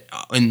high yet.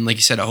 And like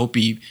you said, I hope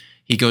he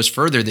goes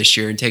further this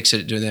year and takes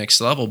it to the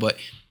next level. But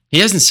he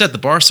hasn't set the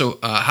bar so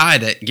high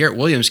that Garrett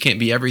Williams can't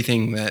be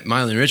everything that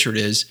Mylan Richard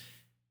is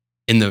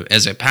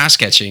as a pass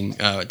catching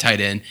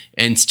tight end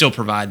and still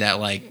provide that,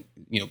 like,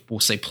 we'll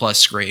say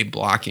plus grade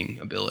blocking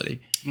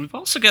ability. We've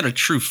also got a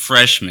true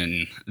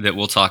freshman that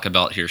we'll talk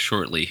about here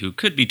shortly who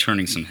could be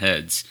turning some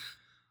heads.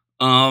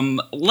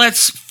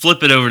 Let's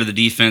flip it over to the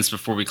defense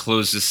before we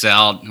close this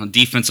out.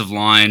 Defensive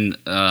line,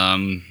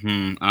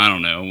 I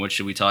don't know. What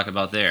should we talk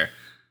about there?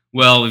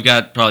 Well, we've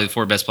got probably the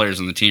 4 best players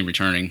on the team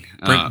returning.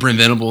 Brent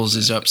Venables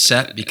is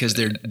upset because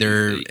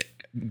they're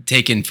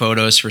taking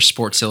photos for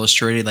Sports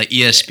Illustrated. Like,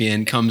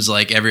 ESPN comes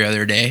like every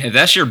other day. If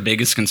that's your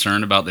biggest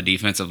concern about the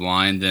defensive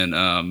line, then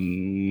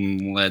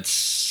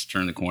let's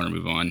turn the corner,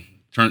 move on.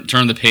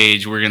 Turn the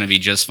page. We're going to be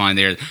just fine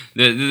there.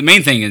 The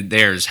main thing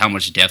there is how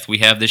much depth we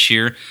have this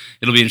year.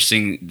 It'll be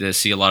interesting to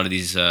see a lot of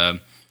these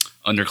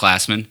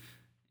underclassmen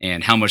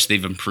and how much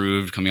they've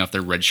improved coming off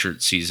their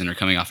redshirt season or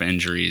coming off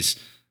injuries.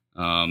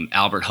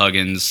 Albert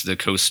Huggins, the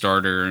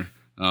co-starter.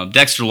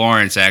 Dexter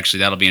Lawrence, actually,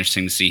 that'll be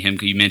interesting to see him.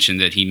 You mentioned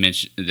that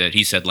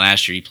he said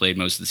last year he played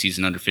most of the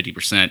season under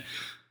 50%.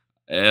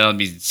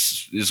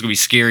 It's going to be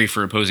scary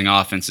for opposing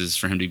offenses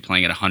for him to be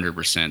playing at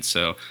 100%.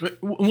 So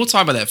we'll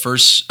talk about that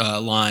first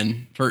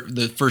line for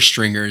the first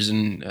stringers,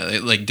 and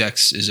like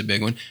Dex is a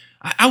big one.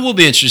 I will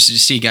be interested to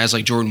see guys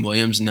like Jordan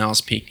Williams and Dallas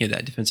peaking at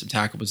that defensive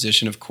tackle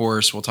position. Of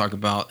course, we'll talk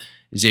about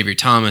Xavier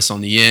Thomas on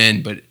the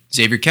end, but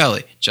Xavier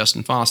Kelly,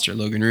 Justin Foster,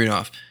 Logan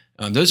Rudolph.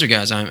 Those are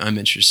guys I'm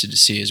interested to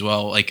see as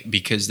well, like,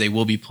 because they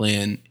will be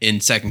playing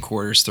in second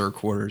quarters, third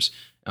quarters,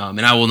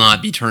 and I will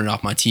not be turning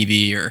off my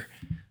TV or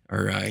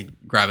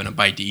grabbing a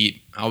bite to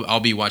eat. I'll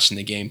be watching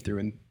the game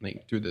through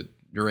the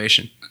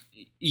duration.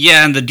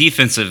 Yeah, and the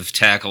defensive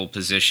tackle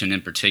position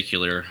in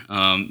particular,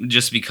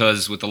 just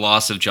because with the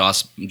loss of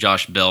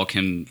Josh Belk,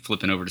 him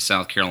flipping over to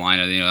South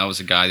Carolina, that was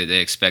a guy that they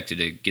expected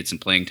to get some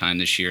playing time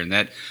this year, and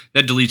that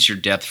deletes your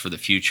depth for the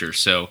future.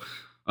 So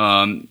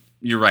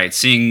you're right,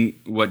 seeing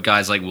what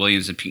guys like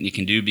Williams and Pinckney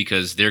can do,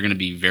 because they're going to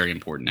be very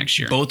important next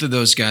year. Both of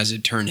those guys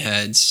have turned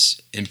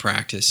heads in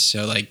practice,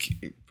 so like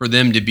for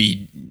them to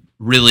be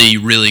really,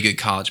 really good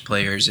college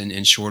players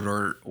in short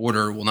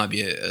order will not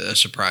be a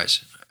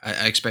surprise.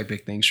 I expect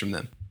big things from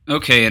them.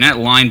 Okay, and at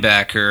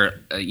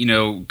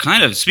linebacker,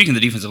 kind of speaking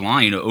of the defensive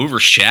line,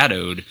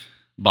 overshadowed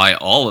by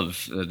all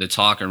of the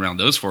talk around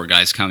those 4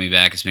 guys coming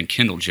back has been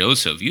Kendall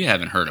Joseph. You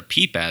haven't heard a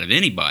peep out of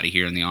anybody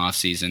here in the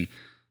offseason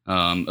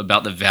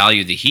about the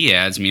value that he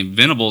adds. I mean,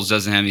 Venables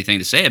doesn't have anything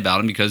to say about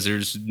him because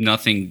there's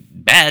nothing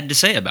bad to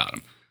say about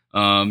him.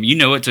 You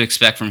know what to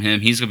expect from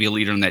him. He's going to be a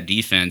leader in that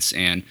defense,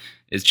 and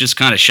it's just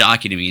kind of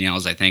shocking to me now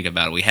as I think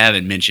about it. We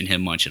haven't mentioned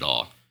him much at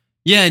all.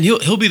 Yeah, and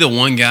he'll be the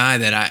one guy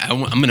that I'm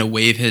going to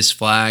wave his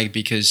flag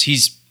because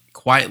he's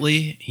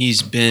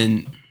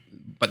been,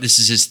 but this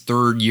is his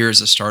third year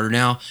as a starter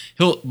now.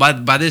 He'll by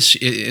this,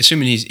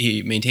 assuming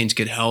he maintains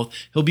good health,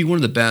 he'll be one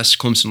of the best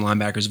Clemson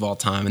linebackers of all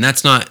time, and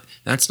that's not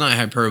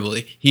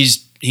hyperbole.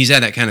 He's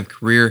had that kind of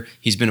career.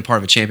 He's been a part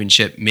of a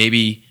championship,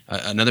 maybe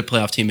another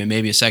playoff team, and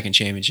maybe a second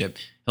championship.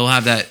 He'll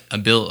have that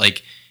ability.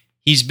 Like,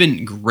 he's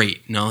been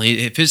great. Now,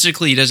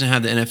 physically, he doesn't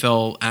have the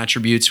NFL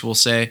attributes, we'll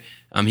say.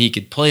 He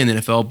could play in the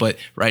NFL, but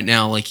right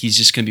now, like, he's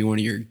just going to be one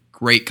of your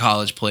great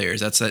college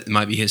players. That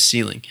might be his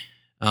ceiling.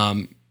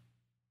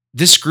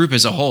 This group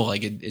as a whole,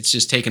 like, it's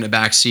just taking a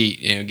back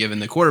seat, given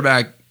the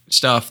quarterback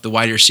stuff, the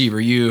wide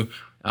receiver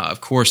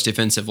of course,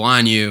 defensive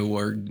line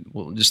or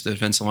just the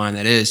defensive line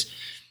that is.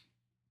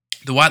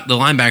 The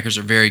linebackers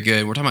are very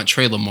good. We're talking about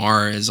Trey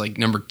Lamar as like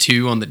number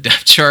 2 on the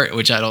depth chart,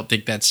 which I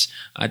think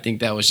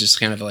that was just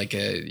kind of like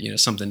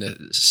something to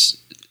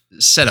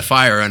set a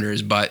fire under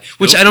his butt,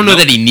 which I don't know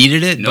that he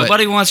needed it.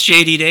 Nobody wants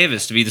J.D.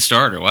 Davis to be the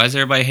starter. Why is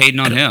everybody hating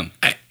on him?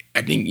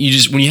 I think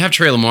when you have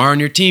Trey Lamar on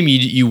your team,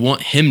 you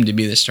want him to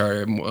be the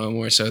starter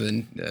more so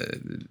than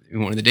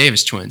one of the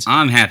Davis twins.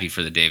 I'm happy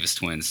for the Davis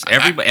twins.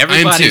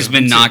 Everybody's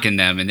been knocking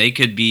them, and they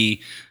could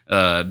be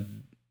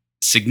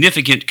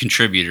significant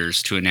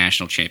contributors to a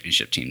national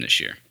championship team this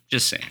year.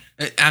 Just saying.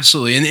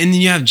 Absolutely. And then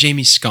you have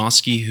Jamie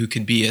Skoski, who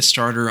could be a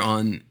starter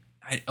on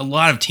a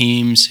lot of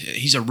teams.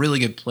 He's a really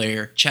good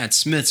player. Chad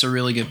Smith's a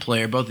really good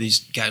player. Both of these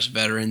guys are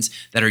veterans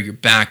that are your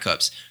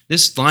backups.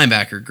 This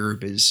linebacker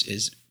group is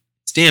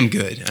it's damn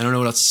good. I don't know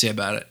what else to say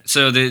about it.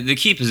 So the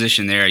key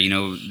position there,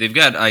 they've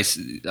got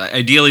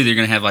ideally they're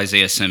going to have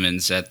Isaiah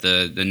Simmons at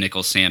the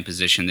nickel Sam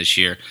position this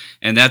year,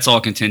 and that's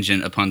all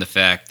contingent upon the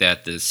fact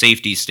that the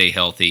safeties stay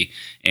healthy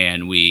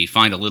and we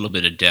find a little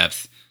bit of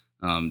depth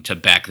to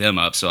back them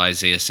up, so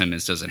Isaiah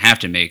Simmons doesn't have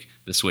to make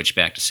the switch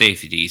back to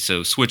safety.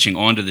 So switching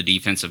on to the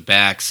defensive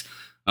backs,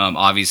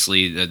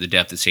 obviously the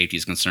depth of safety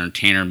is concerned.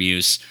 Tanner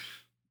Muse,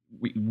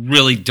 we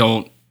really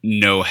don't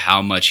know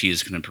how much he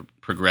is going to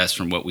progress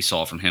from what we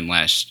saw from him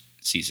last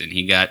season.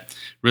 He got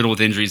riddled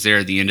with injuries there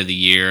at the end of the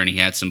year, and he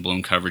had some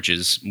blown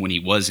coverages when he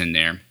was in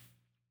there.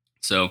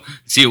 So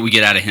see what we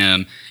get out of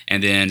him.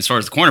 And then as far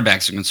as the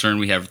cornerbacks are concerned,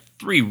 we have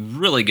 3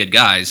 really good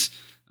guys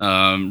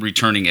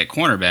returning at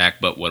cornerback,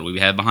 but what do we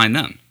have behind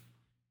them?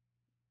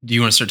 Do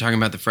you want to start talking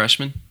about the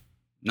freshmen?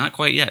 Not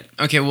quite yet.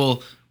 Okay,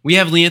 well, we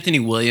have Lee Anthony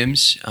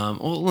Williams.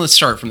 Let's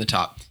start from the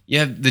top. You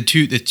have the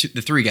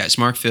 3 guys,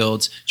 Mark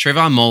Fields,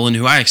 Trayvon Mullen,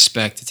 who I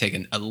expect to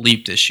take a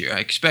leap this year. I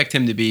expect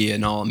him to be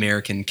an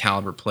All-American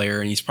caliber player,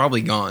 and he's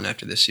probably gone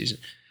after this season.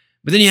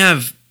 But then you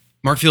have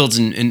Mark Fields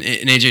and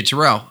A.J.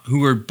 Terrell,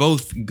 who are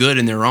both good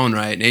in their own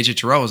right. And A.J.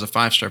 Terrell was a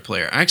 5-star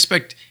player. I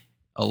expect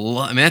a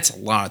lot. I mean, that's a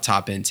lot of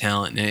top-end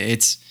talent.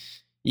 And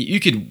you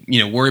could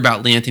worry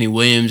about Lee Anthony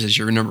Williams as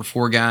your number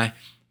 4 guy.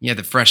 You have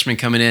the freshman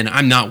coming in.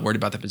 I'm not worried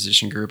about the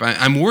position group.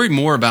 I'm worried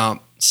more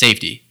about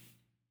safety.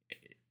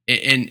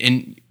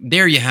 And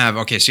there you have,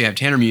 so you have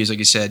Tanner Muse, like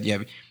you said. You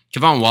have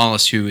Kevon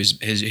Wallace, who has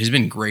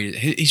been great.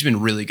 He's been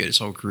really good his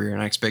whole career,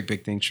 and I expect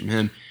big things from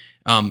him.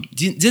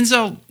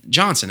 Denzel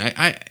Johnson,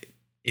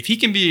 if he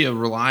can be a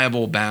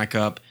reliable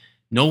backup,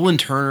 Nolan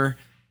Turner,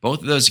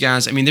 both of those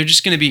guys, I mean, they're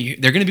going to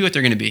be what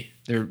they're going to be.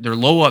 They're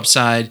low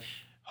upside,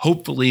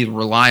 hopefully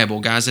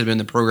reliable guys that have been in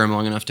the program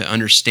long enough to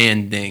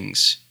understand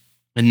things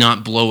and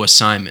not blow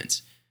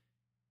assignments.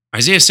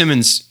 Isaiah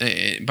Simmons,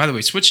 by the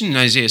way, switching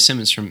Isaiah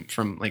Simmons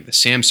from like the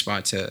Sam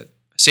spot to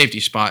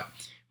safety spot,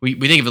 we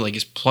think of it like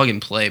as plug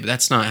and play, but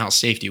that's not how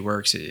safety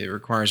works. It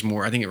requires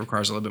more. I think it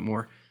requires a little bit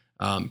more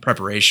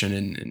preparation,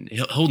 and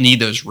he'll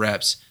need those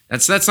reps.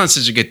 That's not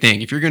such a good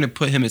thing. If you're going to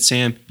put him at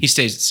Sam, he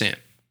stays at Sam.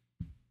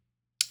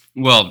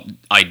 Well,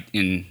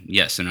 in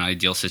an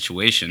ideal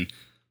situation.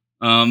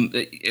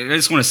 I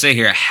just want to say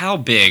here how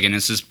big, and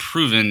this is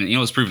proven. It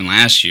was proven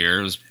last year.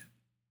 It was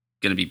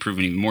going to be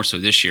proven even more so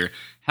this year.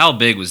 How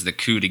big was the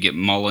coup to get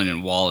Mullen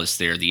and Wallace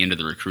there at the end of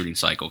the recruiting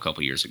cycle a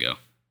couple years ago?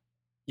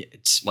 Yeah,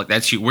 it's like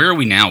that's where are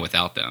we now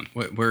without them?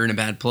 We're in a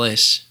bad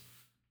place.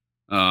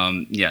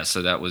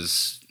 So that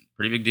was a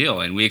pretty big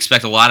deal, and we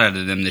expect a lot out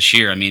of them this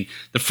year. I mean,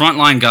 the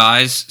frontline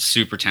guys,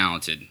 super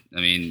talented.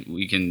 I mean,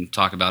 we can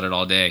talk about it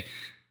all day,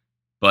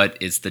 but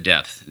it's the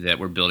depth that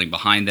we're building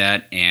behind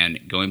that. And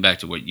going back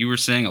to what you were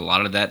saying, a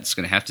lot of that is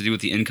going to have to do with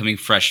the incoming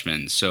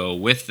freshmen. So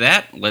with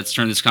that, let's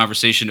turn this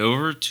conversation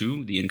over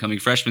to the incoming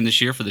freshmen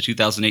this year for the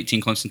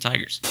 2018 Clemson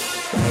Tigers.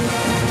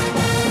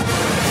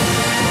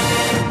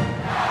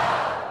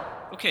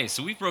 Okay,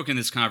 so we've broken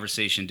this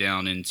conversation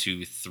down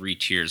into 3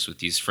 tiers with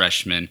these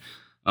freshmen.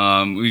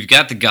 We've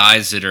got the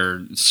guys that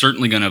are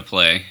certainly going to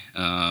play,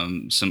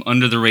 some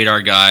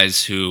under-the-radar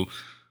guys who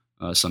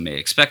some may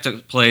expect to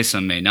play,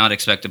 some may not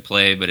expect to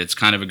play, but it's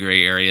kind of a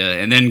gray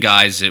area. And then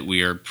guys that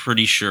we are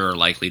pretty sure are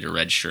likely to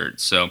redshirt.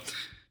 So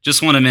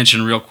just want to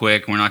mention real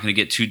quick, we're not going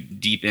to get too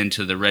deep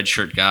into the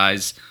redshirt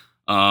guys.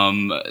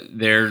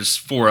 There's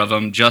 4 of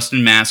them.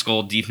 Justin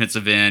Maskell,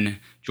 defensive end.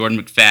 Jordan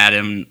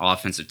McFadden,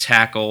 offensive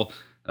tackle,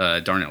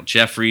 Darnell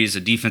Jeffries, a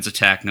defensive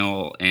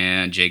tackle,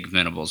 and Jake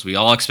Venables. We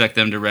all expect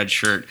them to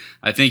redshirt.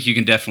 I think you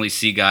can definitely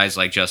see guys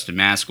like Justin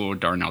Maskell,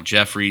 Darnell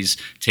Jeffries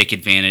take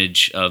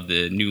advantage of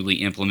the newly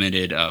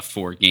implemented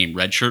 4-game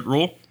redshirt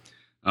rule.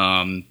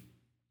 And,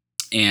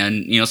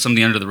 some of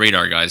the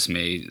under-the-radar guys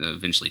may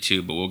eventually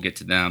too, but we'll get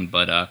to them.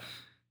 But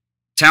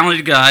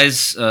talented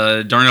guys,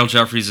 Darnell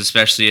Jeffries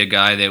especially, a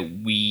guy that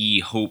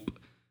we hope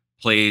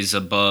plays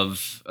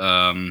above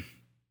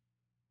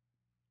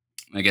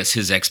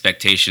his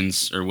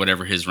expectations or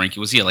whatever his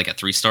ranking was. He had like a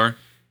 3-star.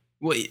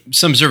 Well,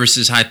 some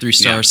services high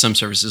 3-star, some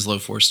services low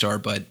 4-star,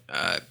 but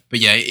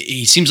yeah,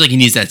 he seems like he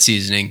needs that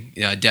seasoning.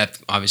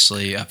 Depth,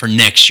 obviously, for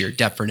next year.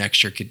 Depth for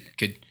next year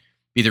could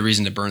be the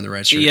reason to burn the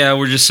red shirt. Yeah,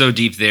 we're just so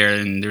deep there,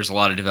 and there's a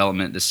lot of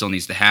development that still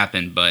needs to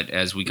happen. But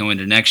as we go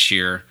into next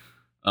year,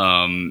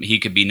 he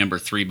could be number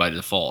 3 by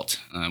default.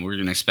 We're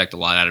going to expect a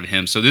lot out of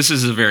him. So this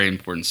is a very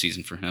important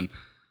season for him.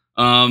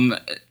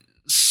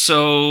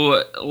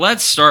 So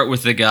let's start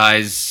with the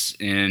guys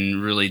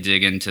and really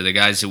dig into the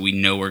guys that we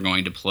know are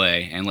going to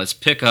play. And let's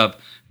pick up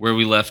where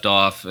we left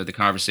off at the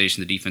conversation,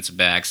 the defensive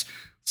backs.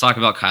 Let's talk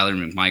about Kyler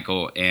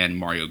McMichael and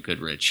Mario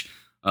Goodrich.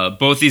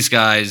 Both these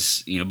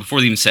guys, before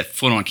they even set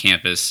foot on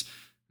campus,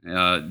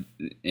 and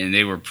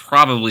they were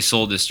probably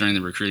sold this during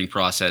the recruiting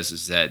process,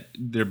 is that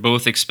they're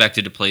both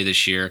expected to play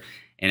this year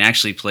and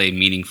actually play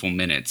meaningful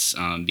minutes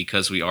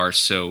because we are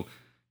so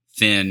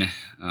thin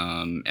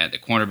at the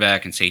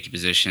cornerback and safety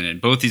position,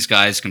 and both these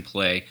guys can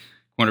play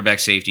cornerback,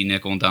 safety,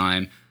 nickel, and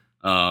dime.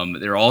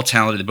 They're all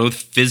talented. They're both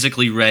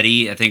physically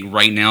ready. I think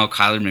right now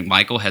Kyler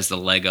McMichael has the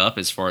leg up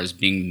as far as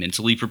being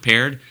mentally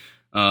prepared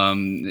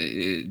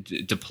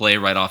to play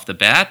right off the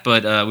bat.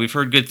 But we've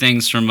heard good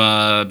things from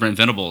Brent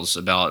Venables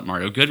about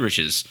Mario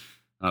Goodrich's,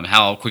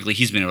 how quickly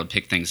he's been able to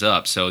pick things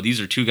up. So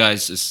these are two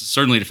guys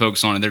certainly to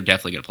focus on, and they're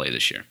definitely going to play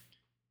this year.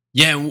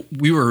 Yeah,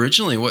 we were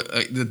originally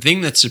the thing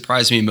that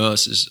surprised me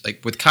most is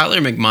like with Kyler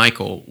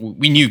McMichael,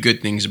 we knew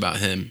good things about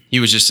him. He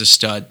was just a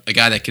stud, a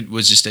guy that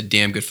was just a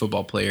damn good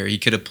football player. He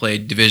could have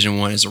played Division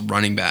I as a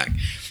running back.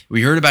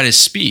 We heard about his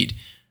speed,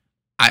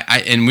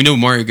 and we know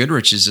Mario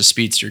Goodrich is a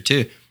speedster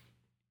too.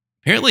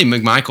 Apparently,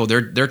 McMichael,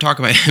 they're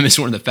talking about him as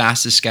one of the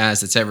fastest guys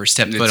that's ever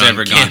stepped foot on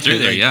ever gone through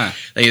there. Yeah,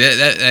 like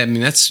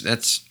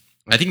that's.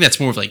 I think that's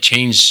more of like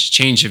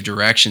change of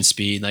direction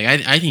speed. Like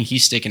I think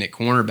he's sticking at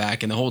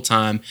cornerback, and the whole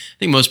time I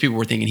think most people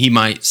were thinking he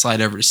might slide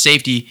over to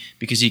safety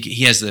because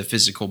he has the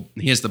physical,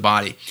 he has the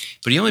body,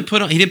 but he didn't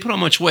put on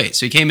much weight.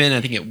 So he came in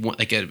I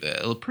think at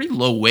a pretty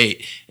low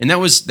weight, and that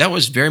was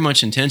very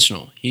much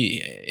intentional.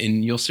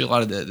 And you'll see a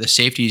lot of the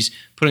safeties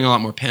putting a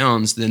lot more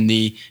pounds than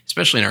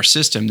especially in our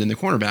system than the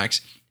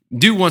cornerbacks.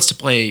 Dude wants to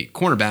play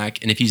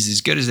cornerback, and if he's as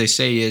good as they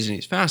say he is and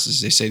as fast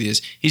as they say he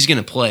is, he's going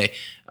to play.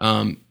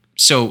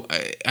 So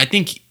I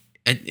think,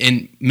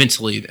 and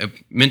mentally,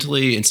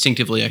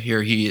 instinctively, I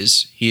hear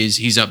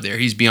he's up there.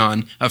 He's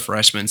beyond a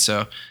freshman.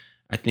 So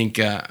I think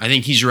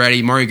he's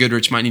ready. Mario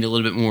Goodrich might need a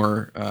little bit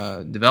more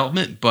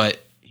development, but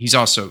he's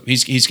going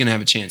to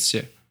have a chance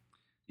too.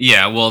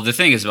 Yeah, well, the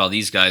thing is about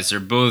these guys, they're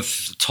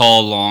both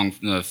tall, long,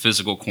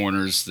 physical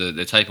corners,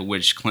 the type of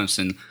which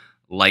Clemson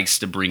likes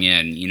to bring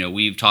in.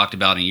 We've talked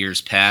about in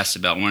years past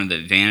about one of the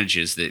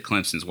advantages that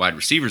Clemson's wide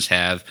receivers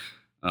have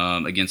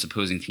against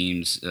opposing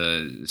teams'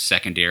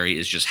 secondary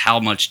is just how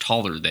much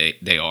taller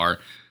they are.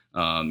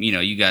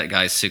 You got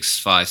guys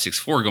 6'5",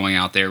 6'4" going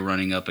out there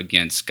running up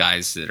against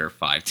guys that are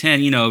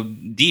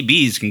 5'10".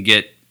 DBs can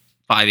get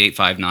 5'8",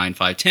 5'9",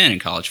 5'10" in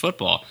college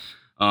football.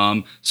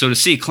 So to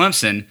see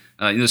Clemson,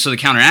 so the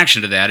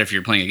counteraction to that, if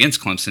you're playing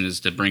against Clemson, is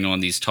to bring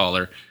on these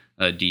taller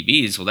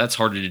DBs. Well, that's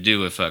harder to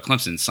do if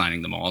Clemson's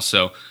signing them all.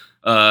 So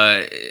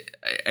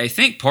I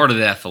think part of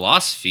that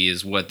philosophy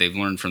is what they've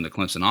learned from the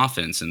Clemson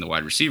offense and the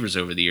wide receivers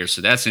over the years.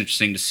 So that's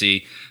interesting to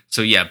see.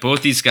 So yeah,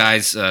 both these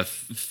guys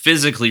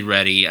physically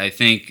ready. I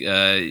think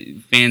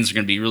fans are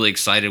going to be really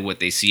excited what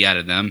they see out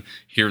of them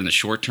here in the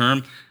short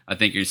term. I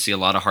think you're going to see a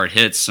lot of hard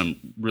hits, some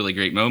really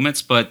great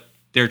moments, but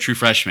they're true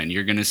freshmen.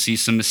 You're going to see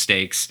some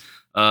mistakes.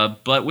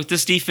 But with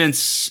this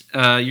defense,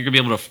 you're going to be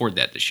able to afford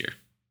that this year.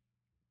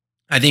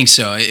 I think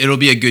so. It'll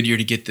be a good year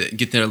to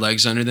get their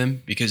legs under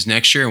them because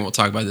next year, and we'll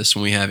talk about this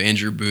when we have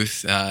Andrew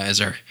Booth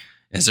as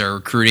our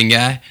recruiting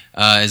guy,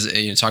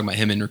 talking about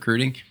him in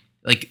recruiting.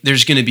 Like they're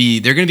going to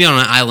be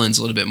on islands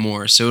a little bit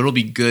more, so it'll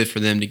be good for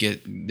them to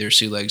get their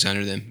sea legs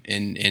under them,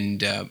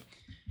 and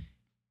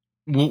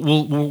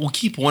we'll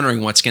keep wondering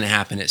what's going to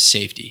happen at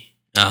safety,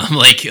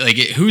 like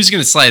who's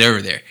going to slide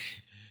over there,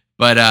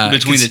 but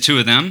between the two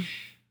of them.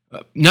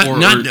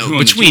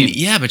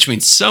 Between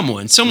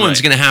someone's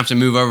right. Going to have to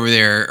move over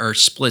there or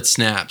split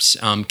snaps.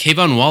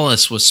 Kayvon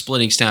Wallace was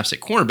splitting snaps at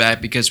cornerback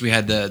because we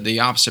had the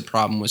opposite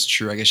problem was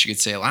true, I guess you could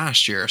say,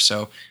 last year.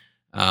 So,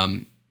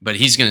 but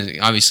he's going to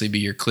obviously be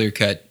your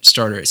clear-cut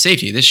starter at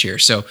safety this year.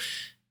 So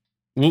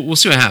we'll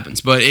see what happens.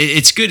 But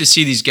it's good to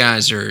see these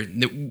guys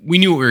we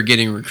knew what we were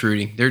getting in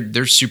recruiting.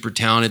 They're super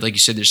talented. Like you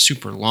said, they're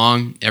super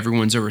long.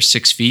 Everyone's over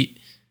 6 feet.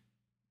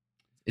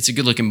 it's a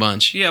good looking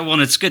bunch. Yeah, well,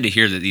 and it's good to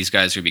hear that these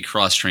guys are going to be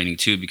cross-training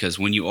too, because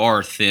when you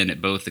are thin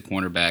at both the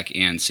cornerback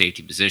and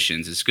safety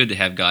positions, it's good to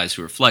have guys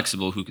who are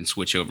flexible, who can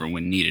switch over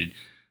when needed.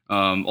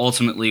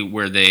 Ultimately,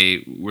 where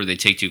they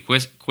take to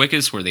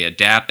quickest, where they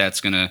adapt,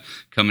 that's going to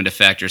come into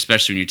factor,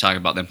 especially when you talk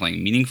about them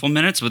playing meaningful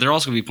minutes, but they're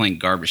also going to be playing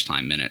garbage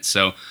time minutes.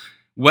 So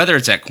whether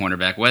it's at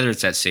cornerback, whether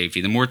it's at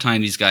safety, the more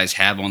time these guys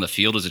have on the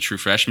field as a true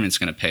freshman, it's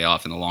going to pay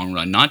off in the long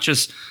run, not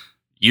just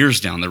years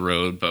down the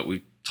road, but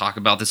we talk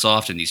about this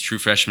often, these true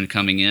freshmen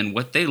coming in,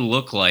 what they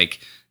look like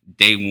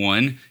day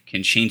one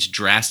can change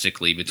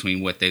drastically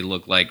between what they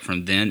look like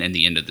from then and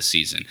the end of the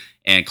season.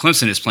 And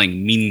Clemson is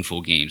playing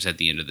meaningful games at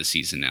the end of the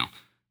season now,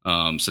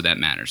 so that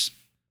matters.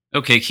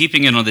 Okay,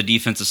 keeping it on the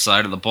defensive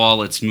side of the ball,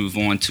 let's move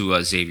on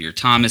to Xavier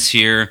Thomas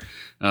here.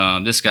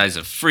 This guy's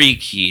a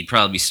freak. He'd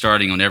probably be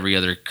starting on every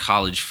other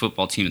college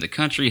football team in the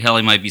country. Hell,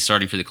 he might be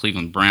starting for the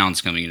Cleveland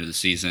Browns coming into the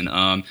season.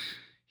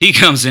 He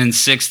comes in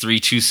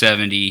 6'3",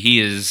 270. He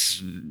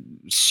is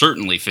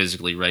certainly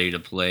physically ready to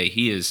play.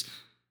 He's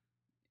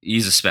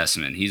a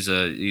specimen. He's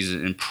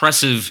an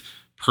impressive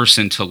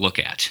person to look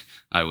at,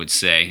 I would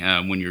say,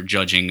 when you're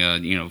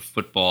judging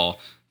football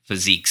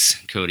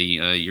physiques. Cody,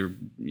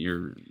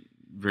 you're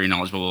very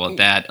knowledgeable about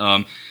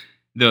that.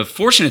 The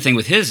fortunate thing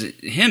with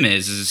him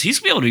is he's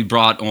going to be able to be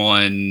brought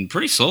on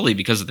pretty slowly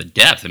because of the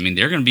depth. I mean,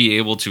 they're going to be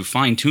able to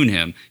fine-tune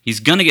him. He's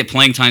going to get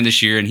playing time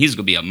this year, and he's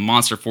going to be a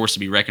monster force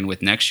to be reckoned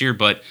with next year,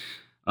 but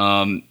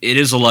it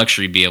is a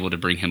luxury to be able to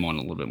bring him on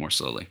a little bit more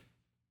slowly.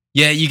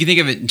 Yeah, you can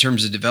think of it in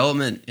terms of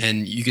development,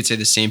 and you could say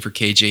the same for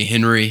KJ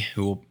Henry,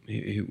 who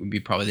would be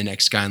probably the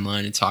next guy in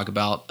line to talk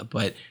about.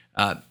 But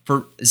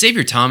for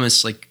Xavier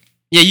Thomas,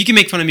 you can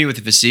make fun of me with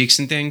the physiques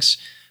and things,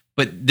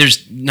 but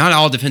there's not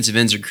all defensive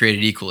ends are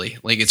created equally.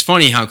 It's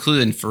funny how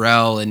Clelin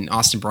Ferrell and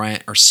Austin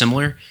Bryant are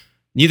similar.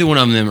 Neither one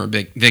of them are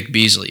Vic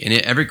Beasley, and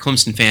every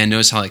Clemson fan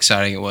knows how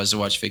exciting it was to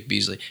watch Vic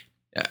Beasley.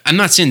 I'm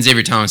not saying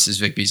Xavier Thomas is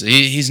Vic Beasley.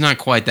 He's not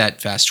quite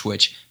that fast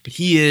twitch, but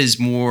he is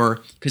more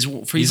because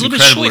he's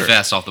incredibly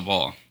fast off the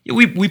ball. Yeah,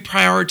 we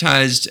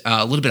prioritized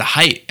a little bit of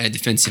height at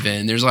defensive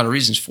end. There's a lot of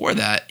reasons for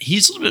that.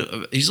 He's a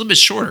little bit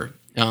shorter.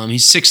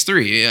 He's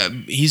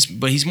 6'3".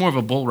 He's more of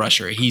a bull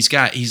rusher.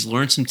 He's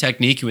learned some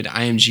technique. He went to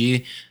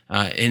IMG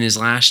in his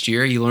last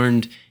year.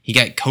 He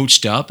got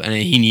coached up, and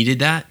he needed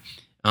that.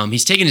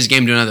 He's taken his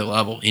game to another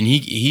level, and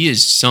he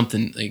is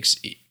something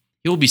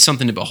he will be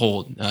something to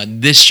behold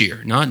this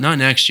year, not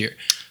next year.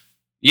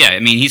 Yeah, I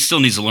mean, he still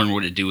needs to learn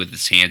what to do with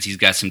his hands. He's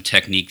got some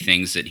technique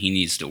things that he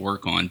needs to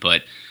work on,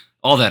 but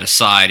all that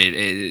aside,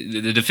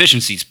 the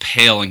deficiencies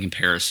pale in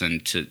comparison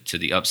to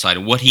the upside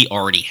of what he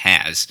already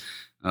has,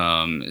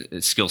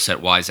 skill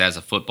set wise as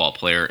a football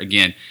player.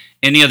 Again,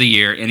 any other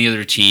year, any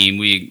other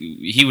team,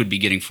 he would be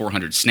getting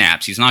 400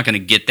 snaps. He's not going to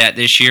get that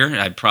this year.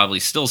 I'd probably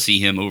still see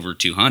him over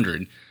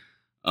 200.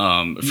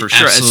 For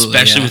sure,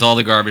 especially with all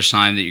the garbage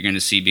time that you're going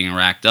to see being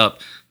racked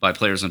up by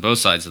players on both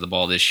sides of the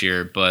ball this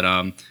year. But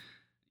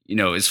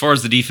as far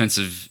as the defense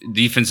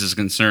is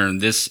concerned,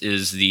 this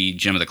is the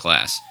gem of the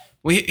class.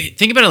 Well,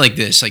 think about it like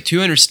this: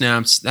 200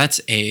 snaps.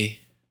 That's a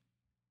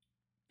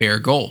fair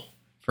goal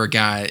for a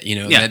guy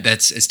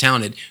that's as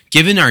talented.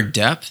 Given our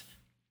depth,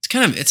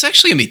 it's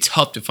actually going to be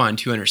tough to find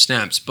 200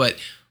 snaps. But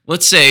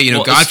let's say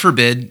God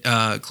forbid,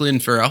 Clelin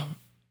Ferrell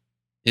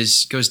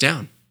goes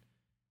down.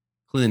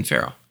 Clelin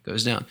Ferrell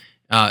goes down.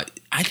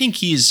 I think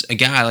he's a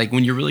guy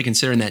when you're really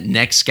considering that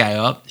next guy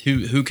up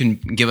who can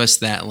give us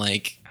that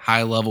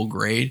high level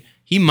grade.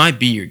 He might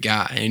be your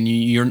guy, and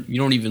you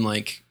don't even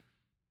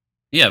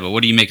Yeah, but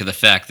what do you make of the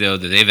fact though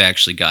that they've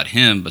actually got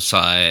him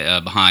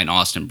behind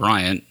Austin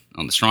Bryant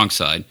on the strong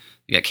side?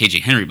 You got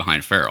KJ Henry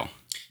behind Ferrell.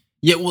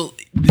 Yeah, well,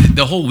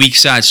 the whole weak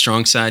side,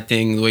 strong side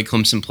thing, the way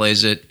Clemson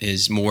plays it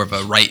is more of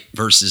a right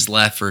versus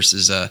left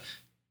versus a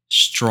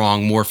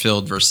strong, more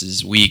field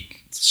versus weak,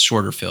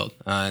 shorter field.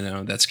 I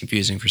know that's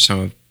confusing for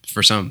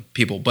some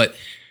people, but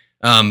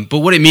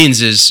what it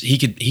means is he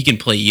can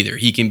play either.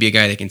 He can be a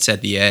guy that can set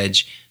the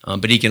edge,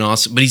 but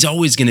he's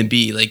always going to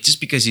be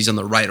just because he's on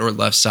the right or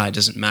left side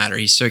doesn't matter.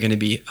 He's still going to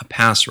be a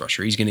pass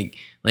rusher. He's going to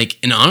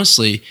and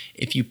honestly,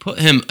 if you put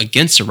him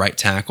against a right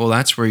tackle,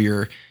 that's where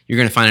you're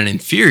going to find an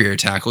inferior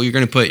tackle. You're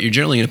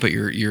generally going to put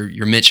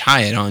your Mitch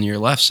Hyatt on your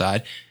left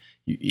side.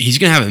 He's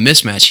going to have a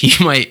mismatch.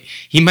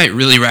 He might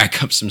really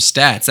rack up some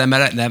stats. That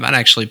might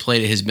actually play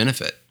to his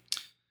benefit.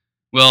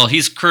 Well,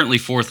 he's currently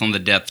fourth on the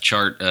depth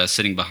chart,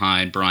 sitting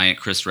behind Bryant,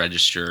 Chris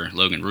Register,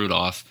 Logan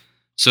Rudolph.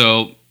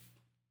 So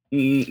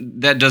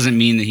that doesn't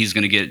mean that he's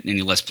going to get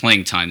any less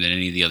playing time than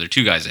any of the other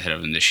two guys ahead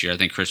of him this year. I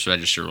think Chris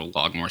Register will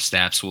log more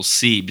snaps. We'll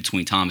see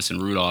between Thomas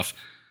and Rudolph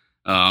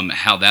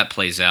how that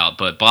plays out.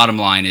 But bottom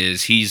line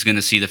is he's going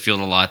to see the field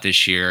a lot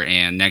this year,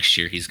 and next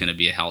year he's going to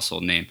be a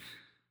household name.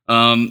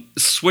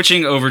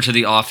 Switching over to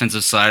the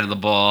offensive side of the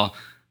ball,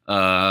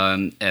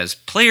 as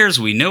players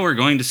we know are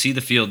going to see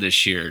the field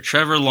this year.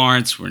 Trevor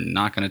Lawrence, we're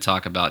not going to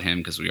talk about him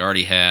because we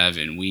already have,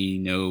 and we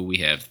know we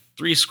have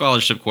 3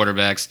 scholarship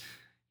quarterbacks.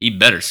 He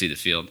better see the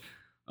field.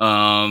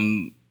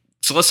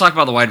 So let's talk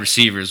about the wide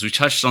receivers. We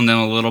touched on them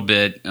a little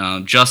bit.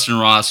 Justin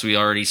Ross, we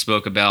already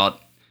spoke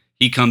about.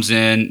 He comes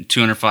in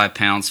 205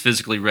 pounds,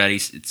 physically ready,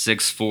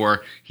 6'4".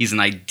 He's an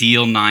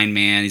ideal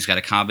 9-man. He's got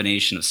a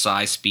combination of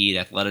size, speed,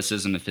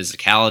 athleticism, and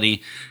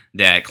physicality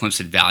that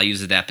Clemson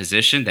values at that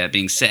position. That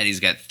being said,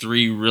 he's got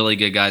 3 really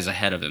good guys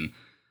ahead of him.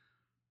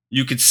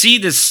 You could see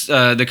this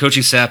the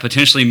coaching staff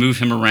potentially move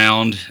him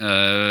around,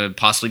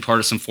 possibly part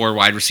of some 4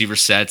 wide receiver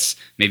sets,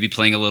 maybe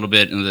playing a little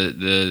bit in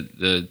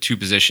the 2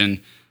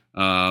 position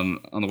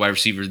on the wide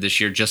receiver this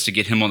year just to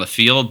get him on the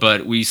field.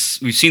 But we've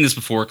seen this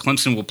before.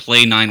 Clemson will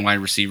play 9 wide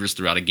receivers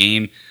throughout a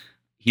game.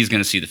 He's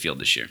going to see the field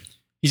this year.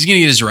 He's going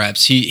to get his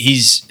reps.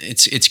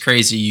 It's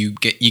crazy. You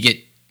get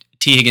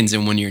T. Higgins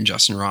in one year and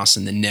Justin Ross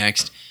in the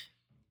next.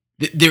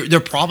 They're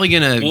probably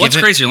going to. Well, what's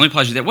crazier? Let me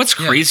pause you there. What's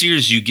crazier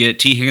is you get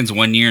T. Higgins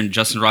one year and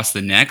Justin Ross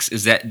the next.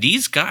 Is that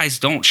these guys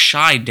don't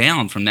shy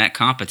down from that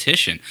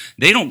competition.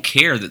 They don't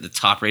care that the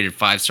top-rated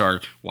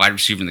 5-star wide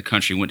receiver in the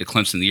country went to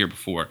Clemson the year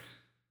before.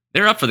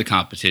 They're up for the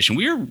competition.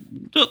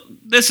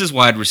 This is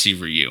wide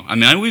receiver U. I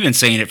mean, we've been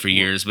saying it for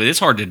years, but it's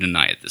hard to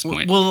deny at this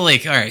point. Well, all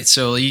right,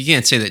 so you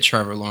can't say that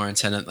Trevor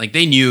Lawrence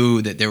they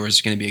knew that there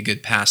was going to be a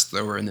good pass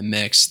thrower in the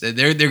mix. That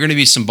there are going to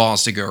be some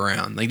balls to go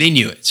around. They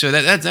knew it. So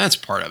that's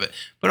part of it.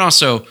 But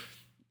also,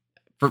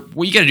 for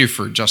what you got to do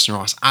for Justin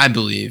Ross, I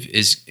believe,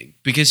 is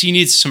because he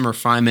needs some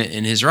refinement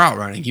in his route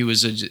running. He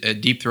was a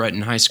deep threat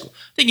in high school.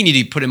 I think you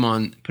need to put him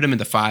in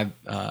the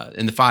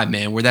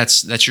 5-man, where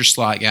that's your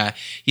slot guy.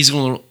 He's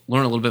going to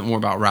learn a little bit more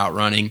about route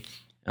running.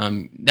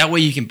 That way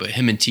you can put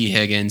him and T.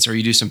 Higgins, or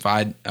you do some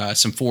 4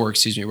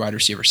 wide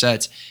receiver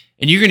sets,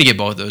 and you're going to get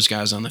both those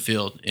guys on the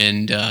field.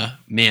 And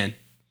man,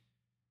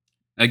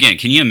 again,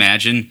 can you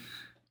imagine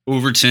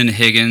Overton,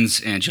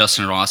 Higgins, and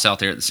Justin Ross out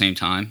there at the same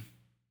time?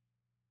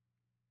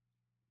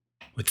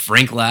 With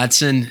Frank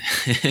Ladson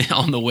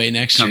on the way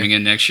coming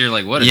in next year,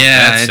 what does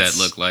that set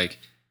look like?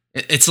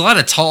 It's a lot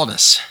of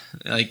tallness.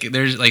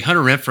 There's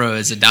Hunter Renfrow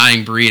is a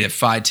dying breed of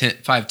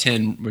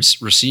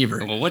 5'10"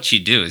 receiver. Well, what you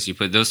do is you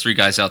put those 3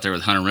 guys out there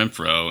with Hunter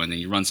Renfrow, and then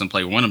you run some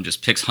play. One of them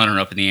just picks Hunter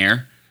up in the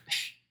air.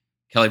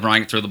 Kelly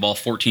Bryant can throw the ball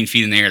 14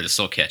 feet in the air to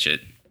still catch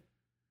it.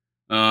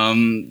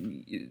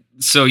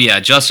 So yeah,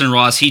 Justin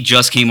Ross, he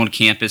just came on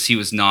campus. He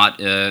was not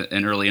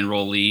an early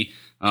enrollee.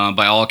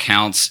 By all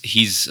accounts,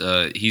 he's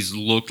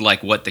looked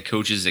like what the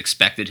coaches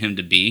expected him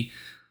to be.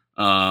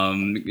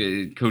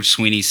 Coach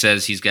Sweeney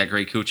says he's got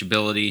great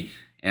coachability.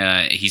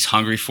 He's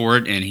hungry for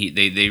it, and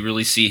they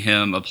really see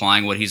him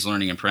applying what he's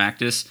learning in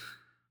practice.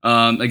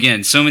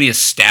 Again, so many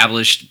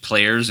established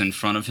players in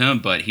front of him,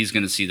 but he's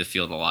going to see the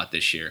field a lot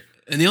this year.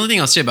 And the only thing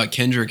I'll say about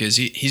Kendrick is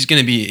he's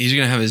going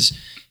to have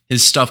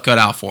his stuff cut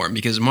out for him,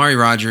 because Amari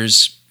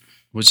Rodgers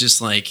was just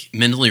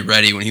mentally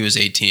ready when he was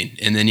 18,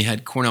 and then you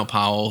had Cornell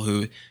Powell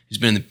who's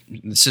been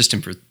in the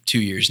system for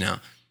 2 years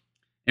now.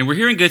 And we're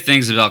hearing good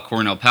things about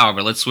Cornell Powell,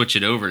 but let's switch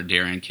it over to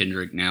Darian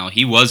Kendrick now.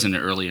 He was an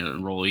early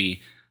enrollee,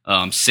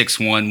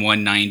 6'1",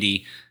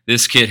 190.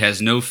 This kid has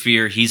no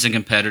fear. He's a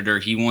competitor.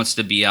 He wants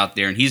to be out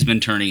there, and he's been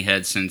turning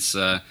heads since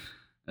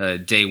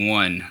day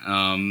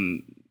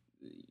one.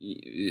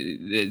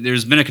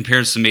 There's been a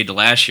comparison made to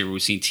last year where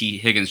we've seen T.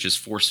 Higgins just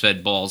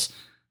force-fed balls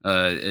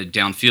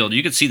downfield.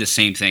 You could see the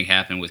same thing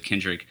happen with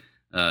Kendrick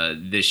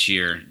this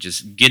year.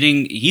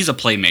 He's a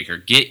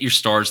playmaker. Get your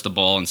stars the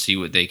ball and see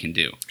what they can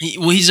do.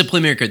 He's a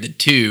playmaker at the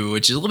 2,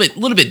 which is a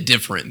little bit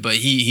different, but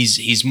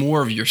he's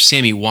more of your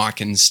Sammy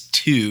Watkins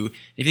 2.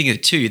 If you think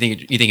of 2, you think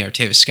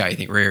Artavis Scott, you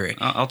think Ray.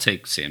 I'll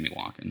take Sammy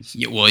Watkins.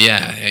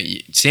 Yeah,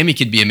 Sammy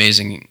could be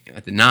amazing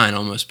at the 9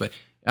 almost, but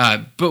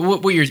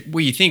what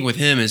you think with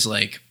him is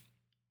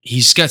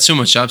he's got so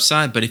much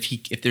upside, but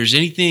if there's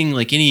anything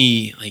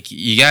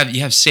you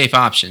have safe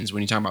options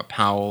when you talk about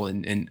Powell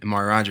and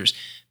Amari Rodgers.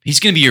 He's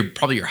going to be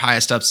probably your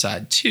highest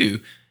upside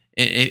too.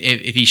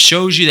 If he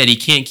shows you that he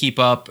can't keep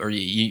up, or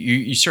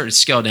you start to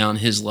scale down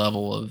his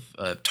level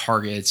of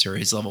targets or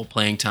his level of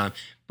playing time,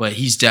 but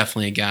he's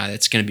definitely a guy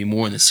that's going to be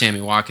more in the Sammy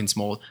Watkins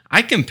mold.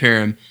 I compare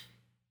him,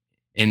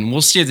 and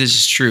we'll see if this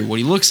is true. What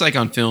he looks like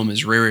on film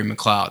is Ray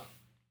McCloud,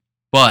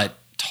 but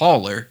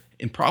taller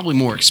and probably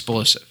more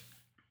explosive.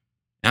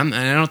 And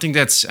I don't think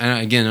that's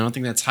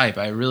hype.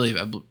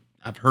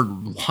 I've heard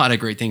a lot of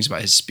great things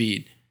about his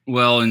speed.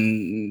 Well,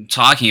 in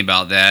talking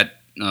about that,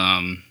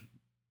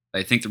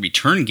 I think the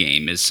return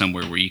game is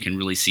somewhere where you can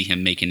really see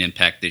him make an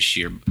impact this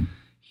year.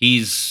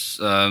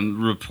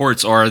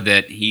 Reports are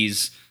that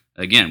he's,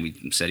 again,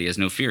 we said he has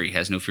no fear. He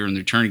has no fear in the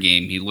return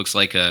game. He looks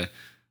like a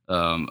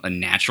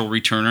natural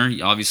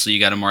returner. Obviously, you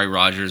got Amari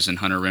Rodgers and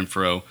Hunter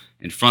Renfrow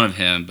in front of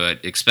him,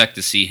 but expect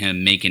to see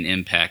him make an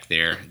impact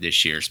there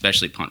this year,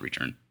 especially punt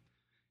return.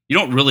 You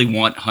don't really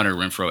want Hunter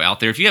Renfrow out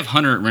there. If you have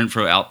Hunter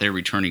Renfrow out there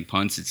returning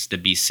punts, it's to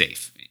be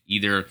safe.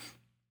 Either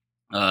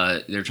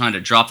they're trying to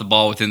drop the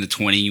ball within the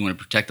 20, you want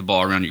to protect the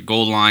ball around your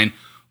goal line,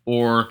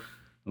 or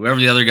whoever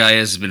the other guy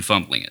is has been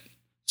fumbling it.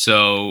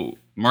 So,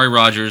 Amari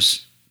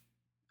Rodgers,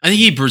 I think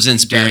he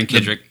presents Darian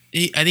Kendrick.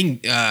 I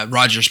think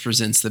Rodgers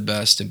presents the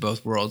best in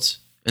both worlds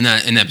in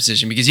that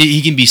position, because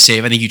he can be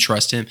safe. I think you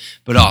trust him,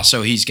 but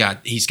also he's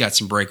got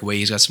some breakaway,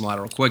 he's got some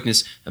lateral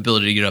quickness,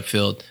 ability to get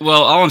upfield.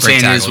 Well, all I'm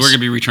saying is we're going to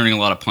be returning a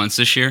lot of punts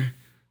this year.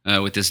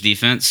 with this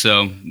defense.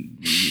 So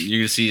you're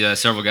going to see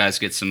several guys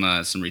get some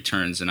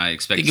returns, and I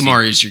expect. I think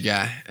Amari is your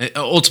guy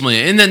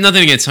ultimately, and then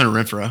nothing against Hunter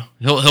Renfrow.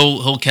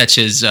 He'll catch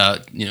his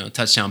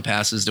touchdown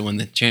passes to win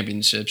the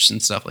championships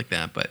and stuff like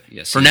that. But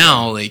for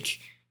now,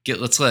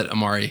 let's let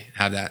Amari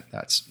have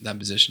that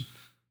position.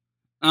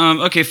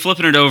 Okay,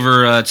 flipping it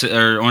over onto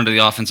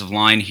the offensive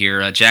line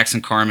here.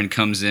 Jackson Carman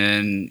comes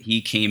in.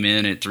 He came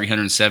in at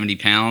 370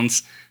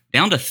 pounds,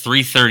 down to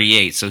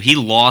 338. So he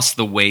lost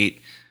the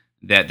weight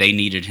that they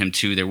needed him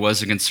to. There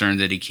was a concern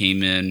that he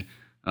came in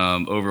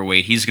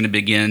overweight. He's going to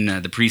begin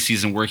the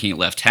preseason working at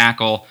left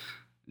tackle.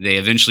 They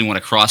eventually want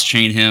to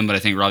cross-train him, but I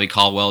think Robbie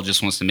Caldwell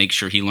just wants to make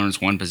sure he learns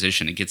one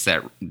position and gets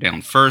that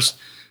down first.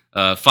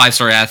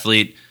 5-star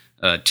athlete,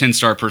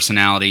 10-star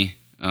personality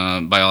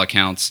by all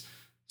accounts.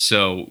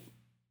 So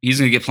he's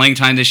going to get playing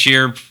time this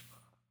year.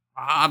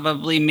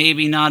 Probably,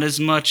 maybe not as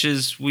much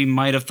as we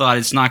might have thought.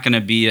 It's not going to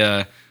be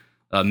a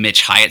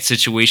Mitch Hyatt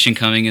situation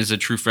coming as a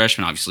true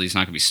freshman. Obviously, he's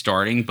not going to be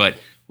starting, but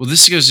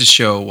this goes to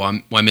show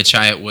why Mitch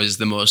Hyatt was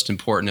the most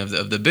important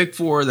of the big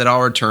four that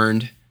all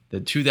returned. The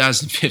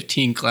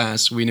 2015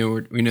 class, we know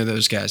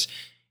those guys,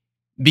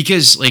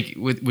 because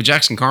with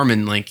Jackson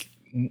Carman,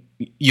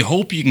 you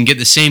hope you can get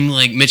the same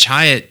Mitch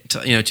Hyatt,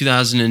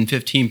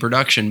 2015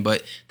 production,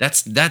 but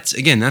that's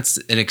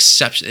an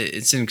exception.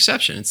 It's an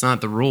exception. It's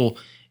not the rule.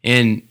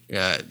 And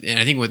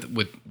I think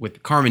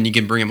with Carman, you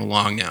can bring him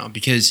along now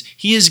because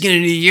he is going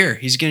to need a year.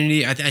 He's going to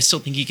need. I still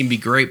think he can be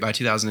great by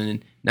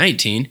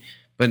 2019,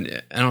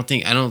 but I don't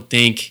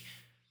think.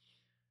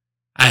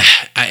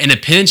 In a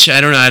pinch,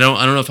 I don't know. I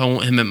don't know if I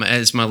want him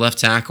as my left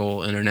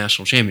tackle in our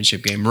national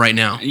championship game right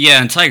now. Yeah,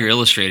 and Tiger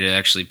Illustrated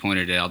actually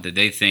pointed out that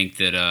they think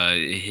that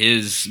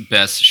his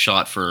best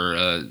shot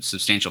for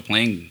substantial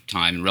playing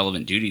time and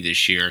relevant duty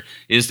this year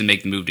is to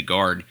make the move to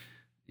guard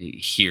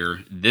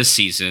here this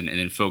season and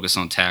then focus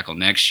on tackle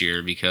next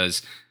year,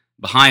 because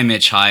behind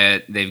Mitch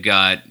Hyatt, they've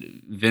got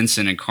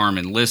Vincent and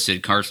Carman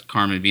listed,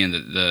 Carman being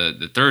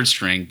the third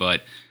string,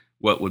 but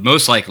what would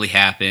most likely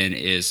happen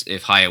is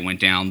if Hyatt went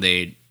down,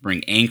 they'd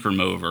bring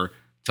Ankrum over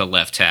to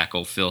left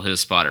tackle, fill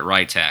his spot at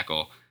right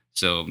tackle.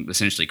 So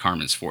essentially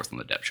Carman's fourth on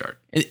the depth chart.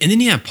 And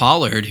then you have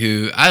Pollard,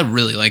 who I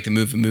really like the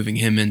move of moving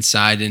him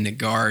inside into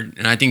guard.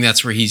 And I think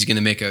that's where he's going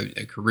to make a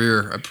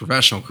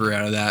professional career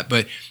out of that.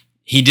 But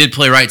he did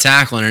play right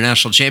tackle in a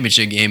national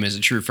championship game as a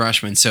true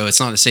freshman. So it's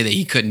not to say that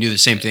he couldn't do the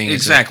same thing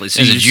exactly. as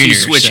a junior. You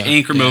switch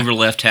Ankrum over to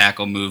left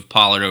tackle, move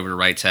Pollard over to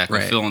right tackle,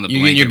 fill in the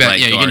blank at right guard.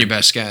 You're getting your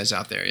best guys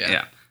out there,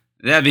 yeah.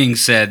 That being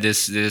said,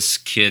 this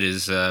kid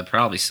is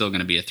probably still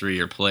going to be a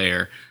 3-year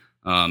player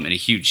and a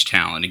huge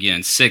talent.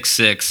 Again,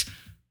 6'6",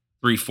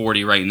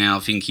 340 right now.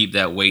 If he can keep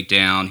that weight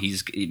down,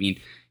 he's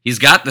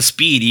got the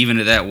speed even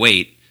at that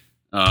weight.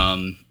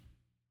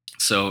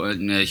 So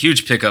a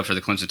huge pickup for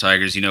the Clemson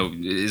Tigers.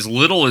 As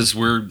little as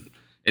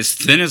as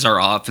thin as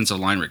our offensive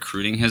line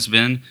recruiting has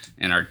been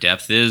and our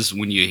depth is,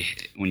 when you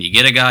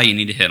get a guy, you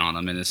need to hit on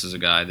him, and this is a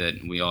guy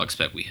that we all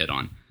expect we hit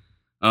on.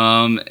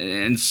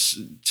 And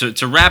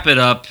to wrap it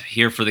up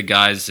here for the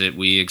guys that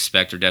we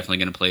expect are definitely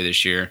going to play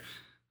this year,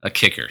 a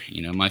kicker.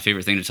 My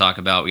favorite thing to talk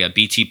about. We got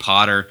BT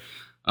Potter.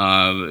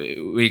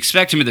 We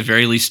expect him at the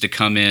very least to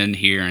come in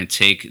here and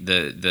take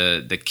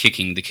the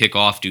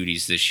kickoff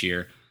duties this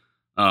year.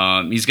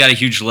 He's got a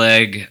huge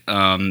leg,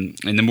 and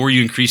the more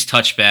you increase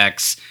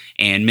touchbacks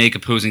and make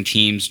opposing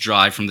teams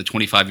drive from the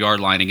 25-yard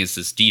line against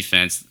this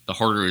defense, the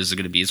harder it is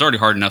going to be. It's already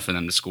hard enough for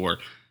them to score,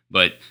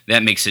 but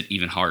that makes it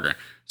even harder.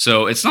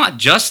 So it's not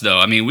just, though.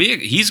 I mean,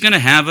 he's going to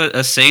have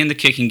a say in the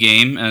kicking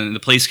game, the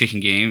place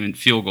kicking game, and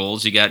field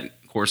goals. You got,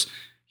 of course,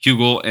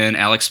 Hugel and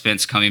Alex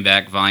Spence coming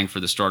back vying for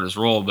the starter's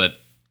role, but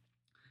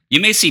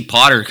you may see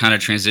Potter kind of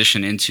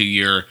transition into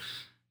your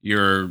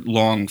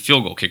long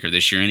field goal kicker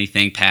this year,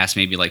 anything past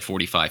maybe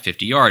 45,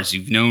 50 yards.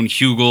 You've known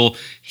Hugel,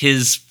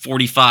 his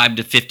 45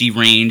 to 50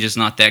 range is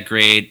not that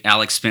great.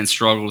 Alex Spence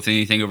struggled with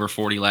anything over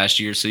 40 last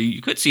year, so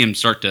you could see him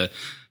start to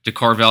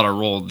carve out a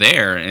role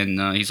there,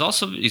 and he's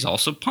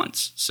also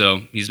punts,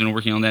 so he's been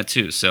working on that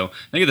too. So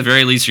I think at the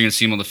very least you're going to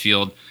see him on the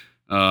field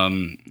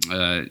in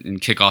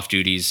kickoff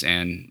duties,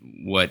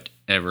 and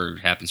whatever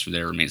happens from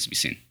there remains to be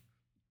seen.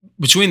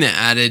 Between the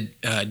added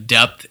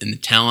depth and the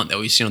talent that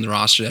we see on the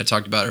roster that I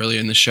talked about earlier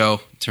in the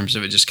show, in terms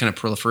of it just kind of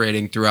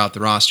proliferating throughout the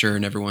roster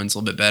and everyone's a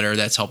little bit better,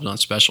 that's helping on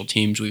special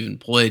teams. We've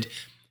employed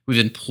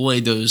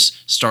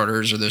those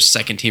starters or those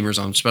second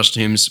teamers on special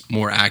teams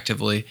more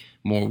actively,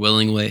 more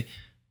willingly.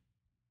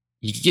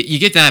 You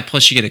get that,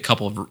 plus you get a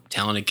couple of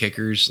talented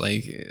kickers.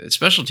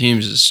 Special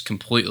teams is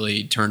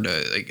completely turned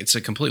it's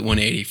a complete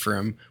 180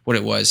 from what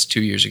it was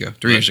 2 years ago,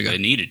 3 years ago. They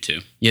needed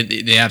to. Yeah,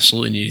 they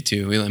absolutely needed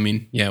to.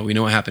 We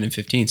know what happened in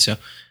 15. So,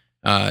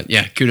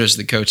 kudos to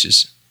the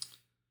coaches.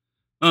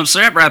 So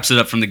that wraps it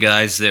up from the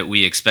guys that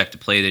we expect to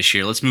play this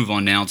year. Let's move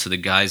on now to the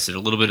guys that are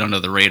a little bit under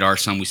the radar.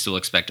 Some we still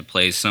expect to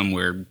play. Some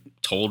we're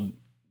told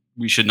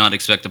we should not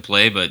expect to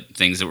play, but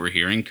things that we're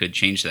hearing could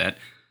change that.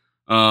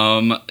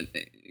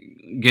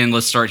 Again,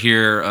 let's start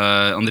here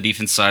on the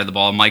defense side of the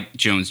ball. Mike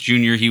Jones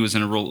Jr., he was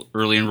an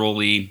early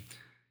enrollee.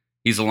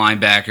 He's a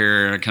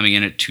linebacker coming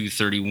in at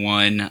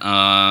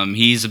 231.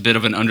 He's a bit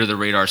of an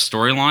under-the-radar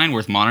storyline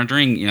worth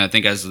monitoring. I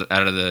think as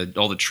out of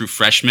all the true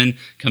freshmen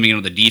coming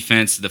into the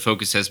defense, the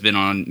focus has been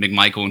on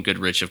McMichael and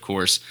Goodrich, of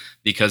course,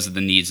 because of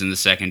the needs in the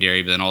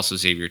secondary, but then also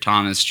Xavier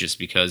Thomas just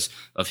because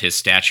of his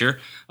stature.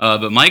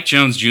 But Mike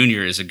Jones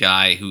Jr. is a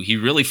guy who he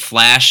really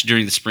flashed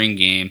during the spring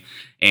game,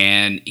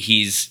 and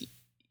he's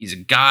a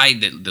guy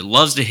that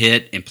loves to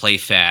hit and play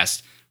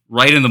fast,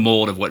 right in the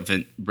mold of what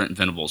Brent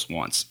Venables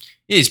wants.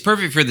 Yeah, he's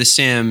perfect for the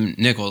Sam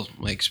Nickel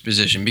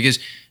position because,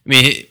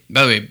 by the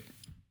way,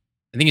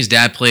 I think his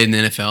dad played in the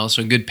NFL,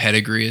 so a good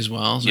pedigree as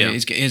well. So he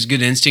has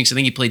good instincts. I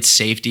think he played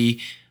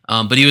safety,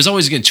 but he was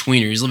always a good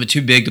tweener. He was a little bit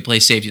too big to play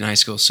safety in high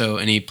school,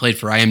 and he played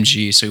for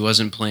IMG, so he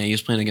wasn't playing. He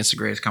was playing against the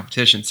greatest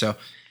competition. So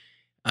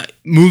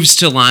moves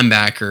to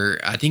linebacker.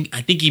 I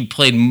think he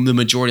played the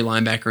majority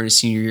linebacker in his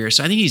senior year.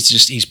 So I think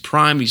he's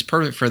primed. He's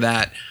perfect for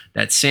that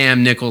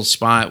Sam Nichols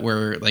spot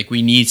where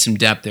we need some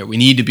depth there. We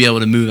need to be able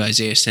to move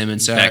Isaiah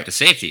Simmons. So back to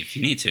safety if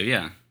you need to,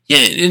 yeah.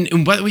 Yeah,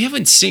 but we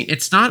haven't seen.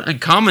 It's not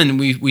uncommon.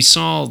 We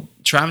saw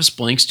Travis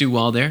Blanks do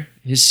well there.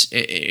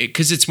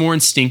 Because it's more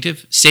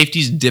instinctive.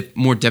 Safety's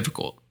more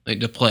difficult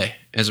to play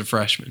as a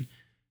freshman.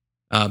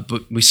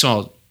 But we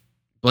saw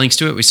Blanks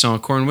do it. We saw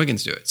Corin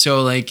Wiggins do it.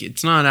 So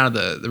it's not out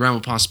of the realm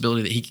of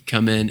possibility that he could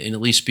come in and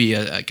at least be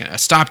a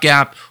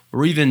stopgap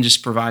or even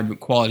just provide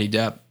quality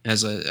depth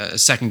as a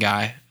second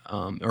guy.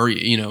 Or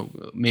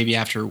maybe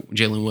after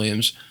Jalen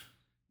Williams.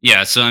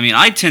 Yeah, so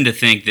I tend to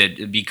think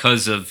that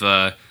because of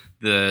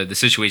the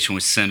situation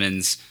with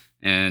Simmons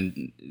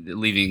and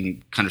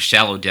leaving kind of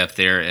shallow depth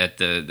there at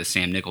the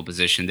Sam Nickel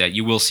position, that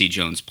you will see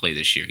Jones play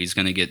this year. He's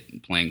going to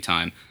get playing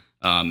time,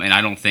 and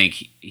I don't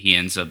think he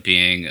ends up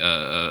being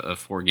a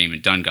 4-game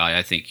and done guy.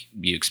 I think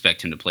you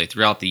expect him to play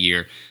throughout the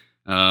year,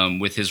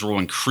 with his role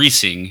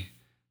increasing.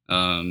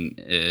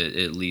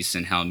 At least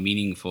in how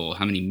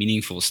many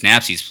meaningful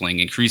snaps he's playing,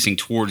 increasing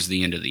towards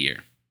the end of the year.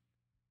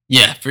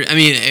 Yeah,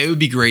 it would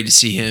be great to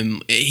see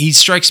him. He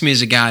strikes me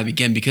as a guy,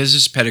 again, because of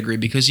his pedigree,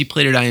 because he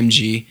played at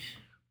IMG,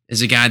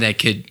 as a guy that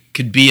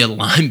could be a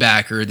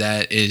linebacker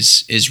that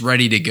is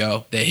ready to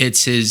go, that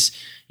hits it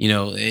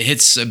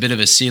hits a bit of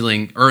a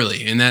ceiling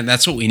early, and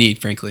that's what we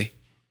need, frankly.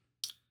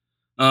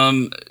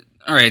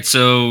 All right,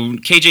 so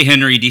KJ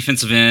Henry,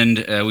 defensive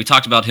end. We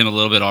talked about him a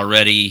little bit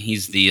already.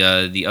 He's the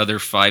other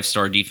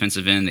 5-star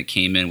defensive end that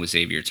came in with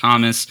Xavier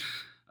Thomas.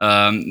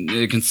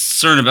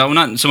 Concern about, well,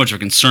 not so much of a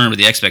concern, but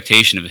the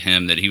expectation of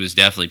him that he was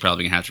definitely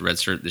probably going to have to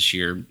redshirt this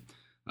year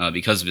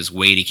because of his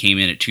weight. He came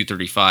in at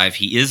 235.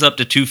 He is up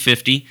to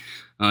 250.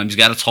 He's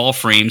got a tall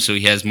frame, so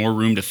he has more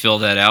room to fill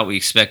that out. We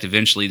expect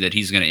eventually that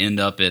he's going to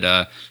end up at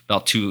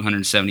about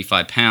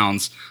 275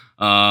 pounds.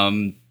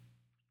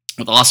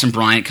 With Austin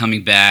Bryant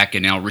coming back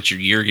and now Richard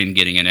Yergin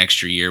getting an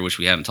extra year, which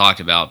we haven't talked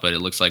about, but it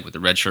looks like with the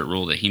redshirt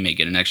rule that he may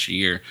get an extra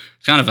year.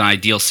 It's kind of an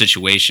ideal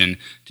situation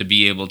to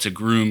be able to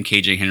groom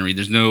KJ Henry.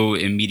 There's no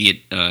immediate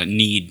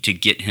need to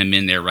get him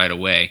in there right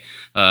away.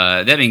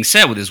 That being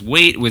said, with his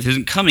weight, with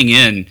his coming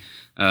in,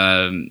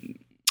 having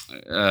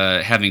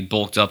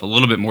bulked up a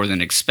little bit more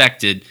than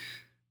expected,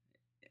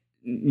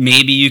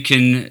 maybe you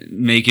can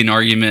make an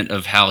argument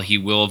of how he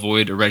will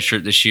avoid a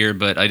redshirt this year,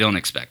 but I don't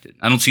expect it.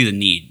 I don't see the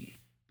need.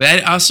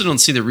 But I also don't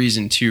see the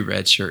reason to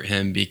redshirt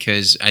him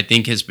because I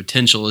think his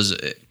potential is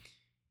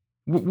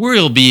where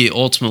he'll be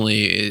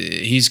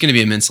ultimately. He's going to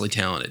be immensely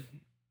talented,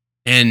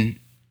 and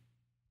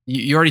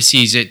you already see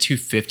he's at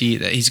 250.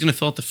 That he's going to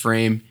fill out the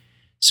frame.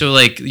 So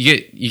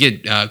you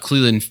get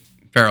Cleveland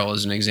Farrell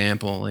as an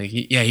example.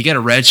 He got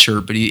a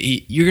redshirt, but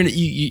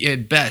you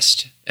at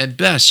best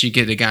you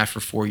get a guy for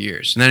 4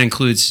 years, and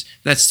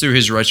that's through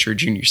his redshirt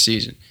junior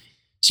season.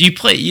 So you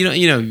play,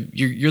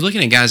 you're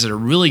looking at guys that are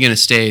really going to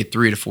stay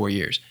 3 to 4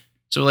 years.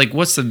 So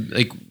what's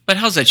But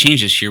how's that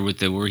change this year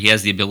with where he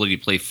has the ability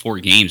to play 4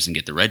 games and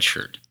get the red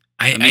shirt?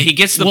 He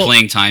gets the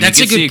playing time. That's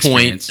a good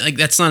point. That's a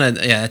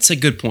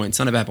good point. It's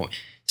not a bad point.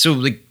 So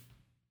and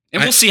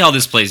we'll see how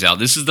this plays out.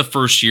 This is the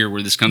first year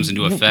where this comes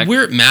into effect.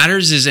 Where it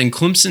matters is, and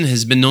Clemson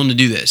has been known to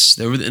do this.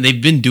 They've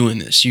been doing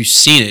this. You've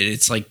seen it.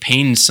 It's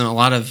pain a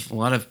lot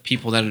of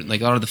people that a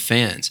lot of the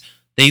fans.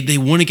 They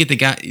want to get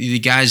the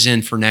guys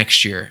in for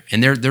next year,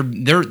 and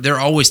they're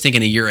always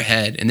thinking a year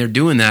ahead, and they're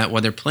doing that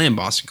while they're playing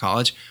Boston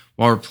College,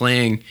 while we're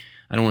playing.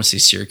 I don't want to say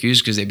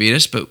Syracuse because they beat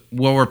us, but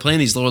while we're playing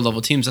these lower level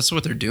teams, that's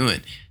what they're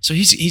doing. So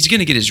he's going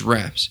to get his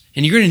reps,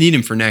 and you're going to need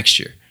him for next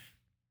year,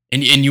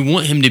 and you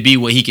want him to be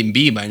what he can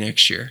be by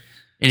next year.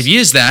 And if he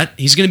is that,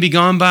 he's going to be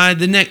gone by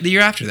the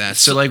year after that.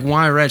 So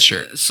why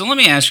redshirt? So let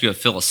me ask you a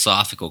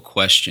philosophical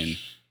question.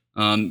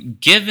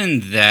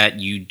 Given that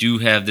you do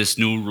have this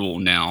new rule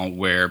now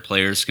where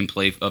players can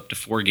play up to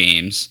 4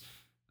 games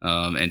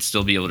and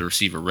still be able to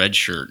receive a red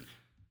shirt,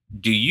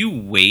 do you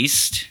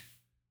waste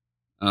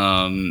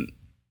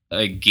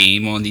a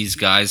game on these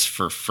guys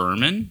for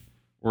Furman,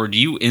 or do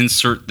you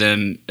insert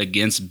them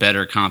against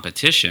better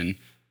competition?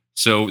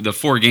 So the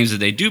 4 games that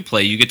they do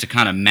play, you get to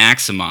kind of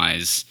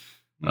maximize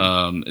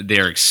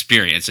their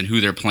experience and who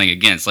they're playing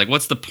against.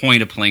 What's the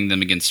point of playing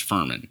them against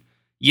Furman?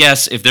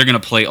 Yes, if they're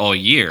going to play all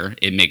year,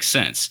 it makes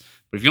sense.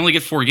 But if you only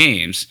get 4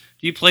 games,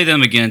 do you play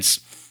them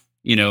against,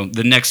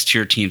 the next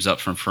tier teams up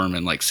from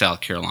Furman like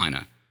South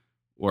Carolina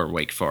or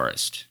Wake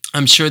Forest?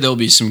 I'm sure there'll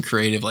be some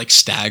creative like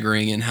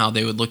staggering in how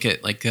they would look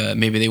at like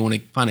maybe they want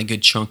to find a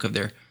good chunk of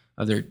their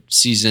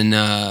season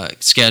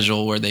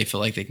schedule where they feel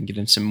like they can get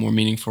in some more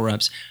meaningful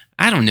reps.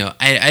 I don't know.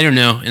 I don't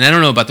know, and I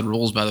don't know about the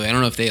rules, by the way. I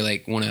don't know if they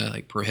like want to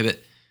like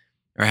prohibit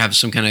or have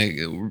some kind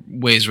of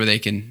ways where they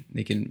can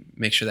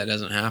make sure that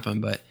doesn't happen.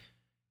 But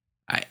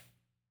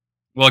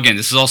well, again,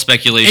 this is all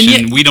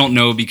speculation. We don't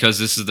know because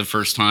this is the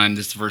first time,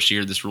 this is the first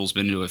year this rule's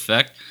been into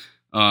effect.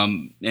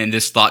 And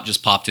this thought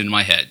just popped into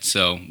my head,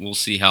 so we'll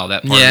see how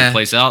that part of it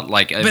plays out.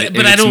 Like,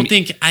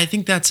 I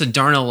think that's a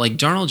Darnell. Like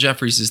Darnell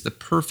Jeffries is the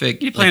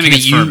perfect. You play him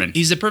against Furman.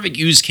 He's the perfect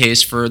use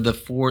case for the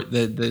four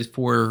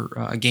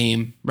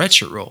game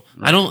redshirt rule.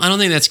 Right. I don't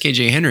think that's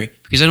KJ Henry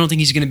because I don't think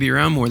he's going to be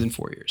around more than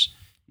 4 years.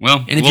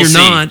 Well, and if you're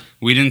not,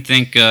 we didn't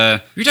think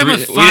you're talking about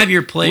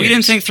 5-year players. We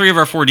didn't think 3 of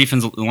our 4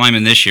 defensive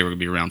linemen this year would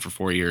be around for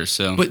 4 years.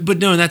 So, but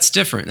no, that's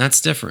different.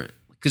 That's different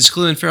because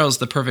Clelin Ferrell is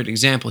the perfect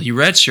example. He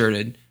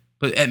redshirted.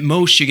 But at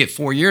most, you get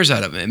 4 years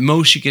out of it. At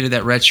most, you get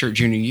that redshirt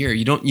junior year.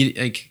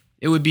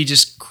 It would be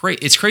just crazy.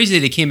 It's crazy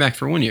that he came back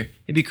for 1 year.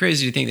 It'd be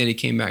crazy to think that he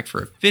came back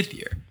for a 5th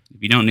year.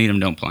 If you don't need him,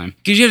 don't play him.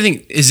 Because you have to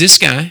think, is this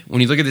guy,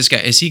 when you look at this guy,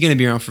 is he going to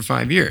be around for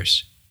 5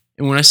 years?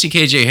 And when I see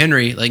KJ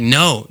Henry, like,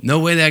 no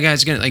way that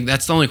guy's going to, like,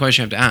 that's the only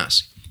question you have to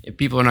ask. If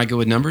people are not good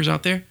with numbers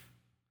out there.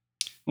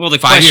 Well, the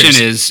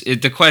question is,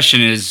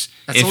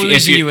 that's the only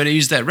reason you would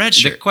use that red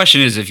shirt. The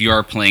question is, if you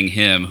are playing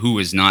him, who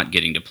is not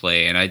getting to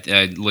play? And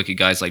I look at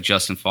guys like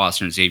Justin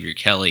Foster and Xavier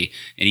Kelly,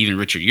 and even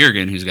Richard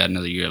Yergin, who's got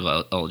another year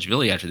of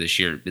eligibility after this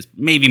year. It's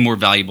maybe more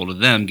valuable to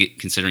them,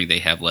 considering they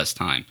have less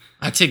time.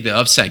 I take the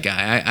upside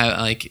guy. I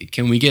like.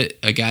 Can we get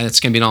a guy that's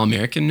going to be an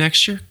All-American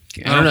next year?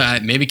 I don't know.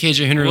 Maybe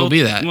KJ Henry will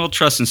be that. We'll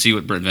trust and see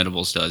what Brent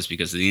Venables does,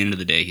 because at the end of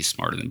the day, he's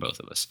smarter than both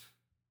of us.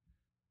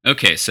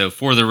 Okay, so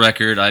for the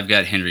record, I've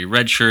got Henry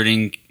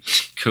redshirting.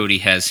 Cody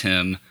has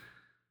him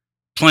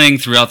playing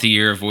throughout the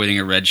year, avoiding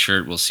a red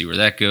shirt. We'll see where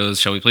that goes.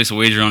 Shall we place a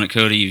wager on it,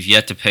 Cody? You've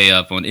yet to pay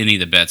up on any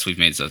of the bets we've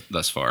made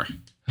thus far.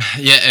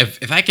 Yeah,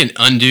 if I can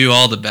undo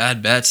all the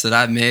bad bets that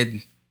I've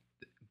made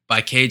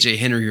by KJ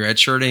Henry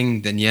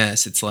redshirting, then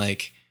yes, it's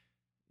like,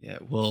 yeah,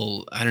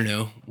 well, I don't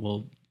know.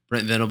 Will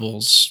Brent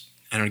Venables,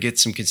 get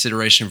some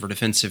consideration for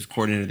defensive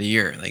coordinator of the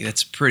year? Like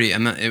that's pretty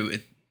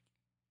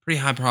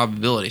high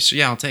probability. So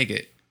yeah, I'll take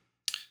it.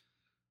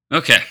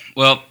 Okay,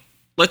 well,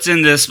 let's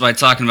end this by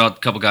talking about a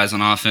couple guys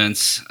on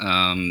offense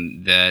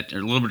that are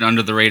a little bit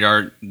under the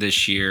radar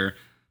this year,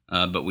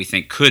 but we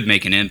think could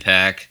make an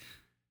impact.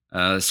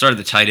 Started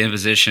the tight end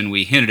position.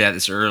 We hinted at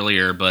this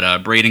earlier,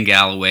 but Braden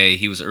Galloway,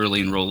 he was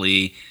early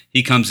enrollee.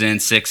 He comes in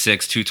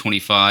 6'6",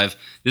 225.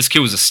 This kid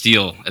was a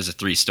steal as a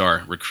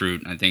 3-star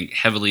recruit. I think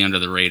heavily under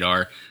the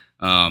radar.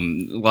 A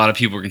lot of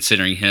people are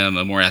considering him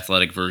a more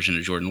athletic version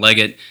of Jordan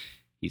Leggett.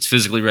 He's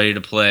physically ready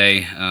to play.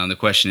 The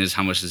question is,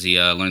 how much does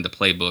he learn the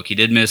playbook? He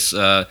did miss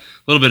a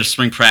little bit of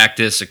spring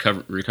practice,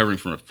 recovering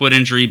from a foot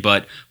injury,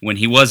 but when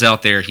he was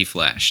out there, he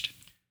flashed.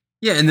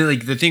 Yeah, and then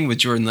the thing with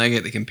Jordan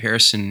Leggett, the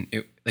comparison,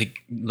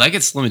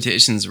 Leggett's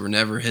limitations were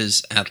never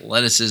his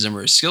athleticism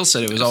or his skill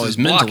set. It was always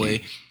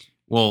mentally.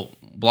 Well,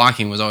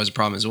 blocking was always a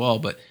problem as well,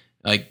 but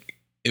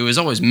it was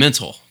always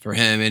mental for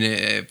him.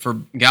 And for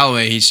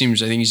Galloway, I think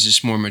he's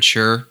just more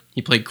mature.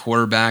 He played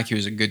quarterback. He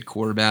was a good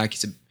quarterback.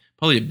 He's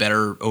probably a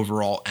better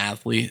overall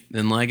athlete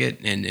than Leggett,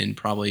 and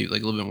probably a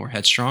little bit more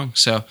headstrong.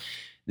 So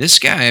this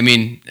guy,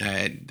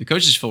 the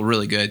coaches feel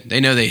really good. They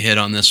know they hit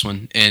on this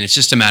one, and it's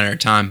just a matter of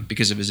time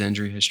because of his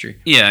injury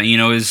history. Yeah,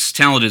 as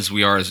talented as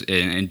we are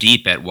and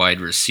deep at wide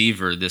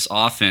receiver, this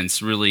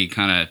offense really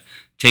kind of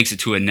takes it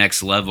to a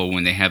next level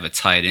when they have a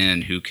tight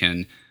end who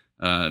can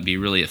be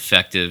really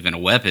effective and a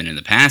weapon in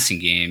the passing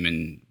game,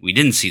 and we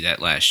didn't see that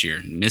last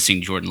year.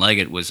 Missing Jordan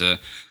Leggett was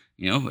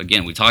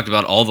again, we talked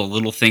about all the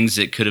little things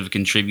that could have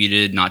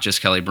contributed, not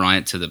just Kelly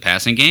Bryant, to the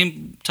passing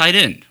game. Tight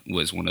end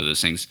was one of those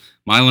things.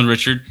 Mylan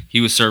Richard,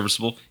 he was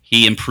serviceable.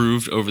 He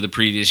improved over the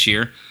previous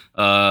year.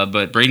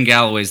 But Braden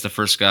Galloway is the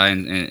first guy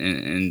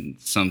in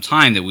some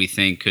time that we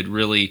think could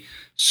really,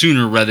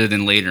 sooner rather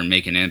than later,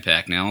 make an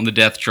impact. Now, on the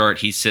depth chart,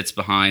 he sits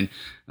behind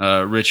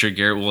Richard,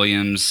 Garrett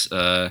Williams,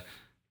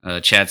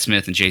 Chad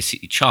Smith, and J.C.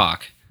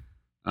 Chalk.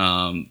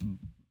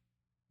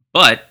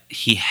 But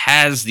he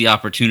has the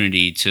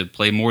opportunity to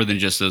play more than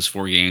just those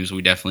 4 games.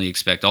 We definitely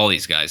expect all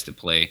these guys to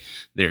play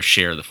their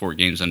share of the 4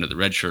 games under the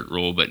redshirt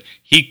rule, but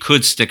he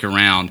could stick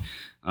around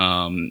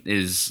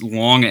as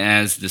long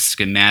as the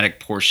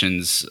schematic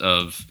portions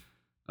of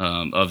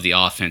the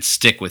offense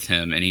stick with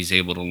him and he's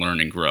able to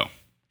learn and grow.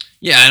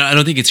 Yeah, I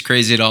don't think it's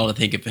crazy at all to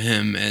think of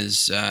him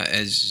as a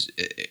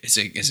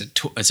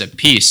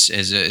piece,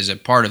 as a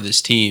part of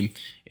this team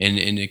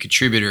and a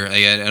contributor.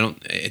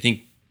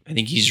 I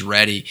think he's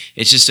ready.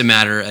 It's just a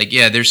matter,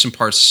 there's some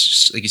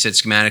parts, like you said,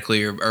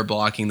 schematically or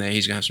blocking that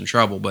he's going to have some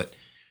trouble, but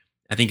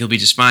I think he'll be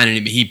just fine.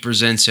 And he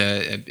presents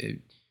a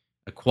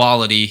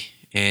quality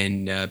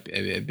and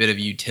a bit of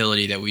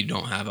utility that we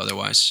don't have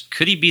otherwise.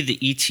 Could he be the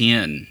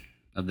ETN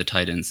of the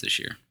tight ends this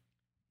year?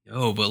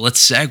 Oh, but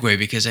let's segue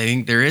because I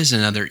think there is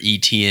another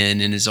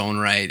ETN in his own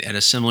right at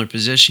a similar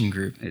position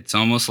group. It's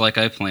almost like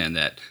I planned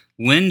that.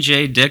 Lynn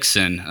J.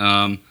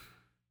 Dixon,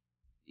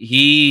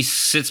 he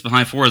sits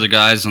behind 4 other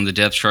guys on the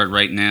depth chart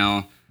right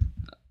now.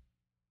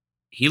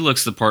 He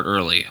looks the part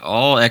early.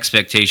 All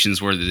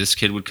expectations were that this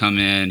kid would come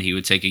in, he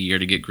would take a year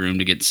to get groomed,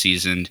 to get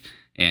seasoned,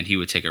 and he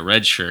would take a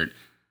red shirt.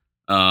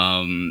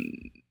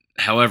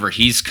 However,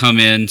 he's come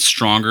in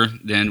stronger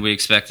than we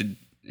expected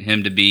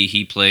him to be.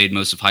 He played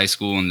most of high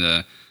school in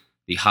the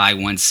high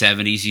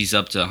 170s. He's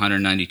up to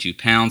 192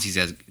 pounds. He's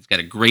got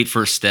a great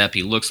first step.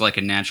 He looks like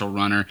a natural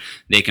runner.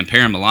 They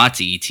compare him a lot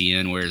to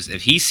ETN, whereas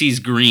if he sees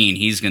green,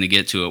 he's going to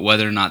get to it,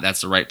 whether or not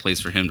that's the right place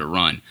for him to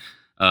run.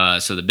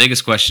 So the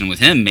biggest question with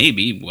him may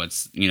be,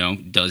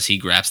 does he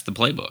grasp the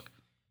playbook?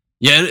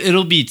 Yeah,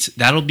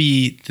 that'll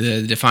be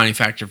the defining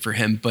factor for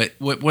him. But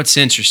what's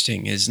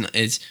interesting is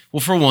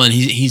well, for one,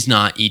 he's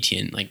not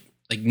Etienne. Like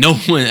no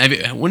one.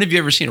 When have you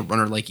ever seen a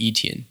runner like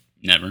Etienne?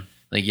 Never.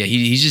 Like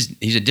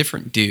he's a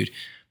different dude.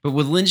 But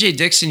with Lynn J.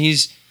 Dixon,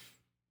 he's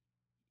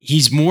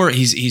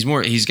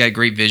got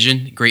great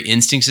vision, great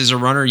instincts as a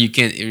runner.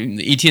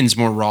 Etienne's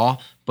more raw,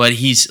 but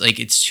he's like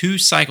it's 2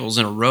 cycles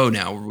in a row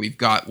now where we've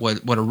got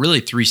what are really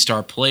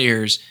 3-star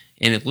players.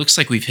 And it looks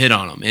like we've hit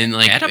on them. And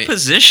like at a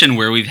position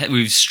where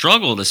we've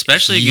struggled,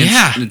 especially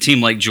against a team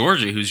like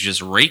Georgia, who's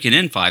just raking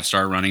in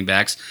 5-star running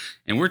backs,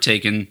 and we're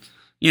taking,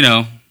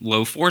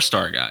 low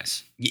 4-star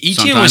guys. Etienne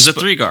sometimes a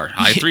 3-guard,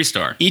 high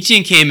 3-star.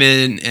 Etienne came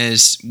in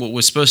as what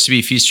was supposed to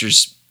be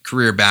Feaster's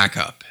career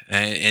backup,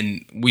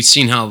 and we've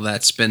seen how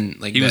that's been.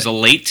 Like he was a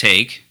late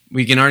take.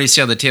 We can already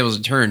see how the tables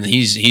have turned.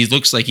 He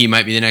looks like he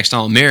might be the next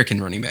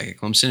All-American running back at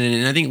Clemson,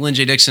 and I think Lynn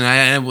J. Dixon.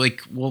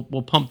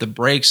 We'll pump the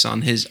brakes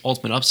on his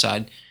ultimate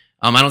upside.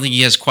 I don't think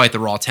he has quite the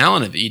raw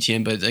talent of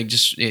Etienne, but like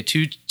just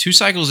two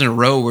cycles in a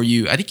row where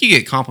I think you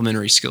get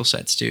complementary skill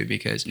sets too,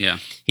 because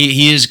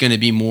he is going to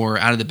be more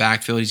out of the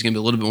backfield. He's going to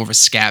be a little bit more of a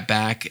scat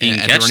back. He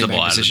can catch the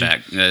ball out of the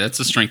back. That's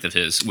a strength of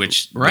his,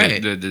 which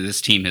this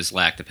team has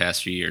lacked the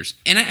past few years.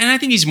 And I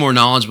think he's more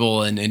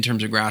knowledgeable in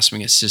terms of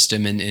grasping a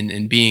system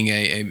and being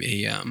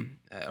a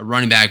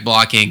running back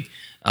blocking,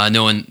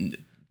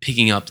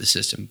 picking up the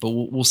system, but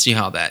we'll see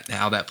how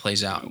that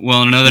plays out.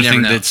 Well, another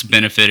thing that's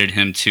benefited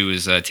him too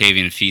is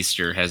Tavian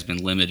Feaster has been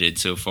limited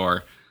so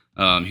far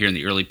here in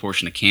the early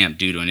portion of camp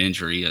due to an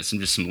injury,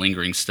 some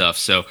lingering stuff.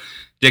 So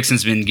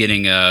Dixon's been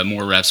getting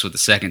more reps with the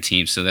second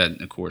team, so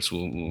that of course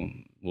will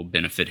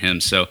benefit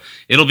him. So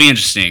it'll be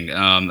interesting.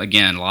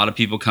 Again, a lot of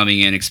people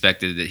coming in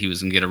expected that he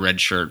was going to get a red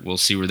shirt. We'll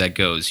see where that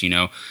goes.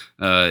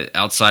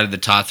 Outside of the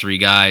top 3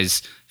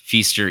 guys,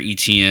 Feaster,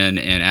 Etienne,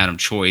 and Adam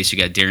Choice. You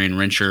got Darian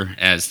Rencher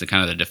as the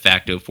kind of the de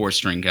facto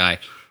 4-string guy.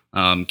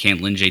 Can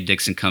Lynn J.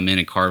 Dixon come in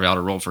and carve out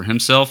a role for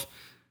himself?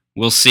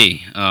 We'll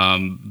see.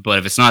 But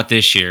if it's not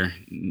this year,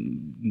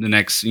 the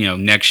next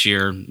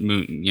year,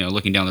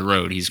 looking down the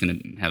road, he's going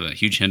to have a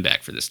huge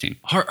back for this team.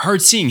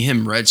 Hard seeing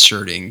him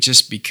redshirting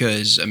just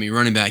because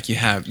running back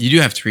you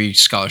do have 3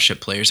 scholarship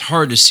players.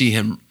 Hard to see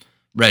him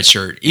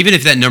redshirt. Even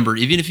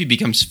if he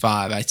becomes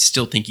 5, I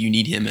still think you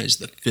need him as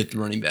the 5th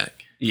running back.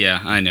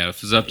 Yeah, I know. If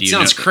it was up to you,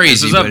 sounds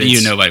crazy. If it was up to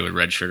you, nobody would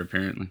redshirt.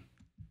 Apparently,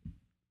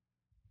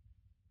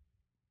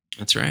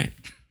 that's right.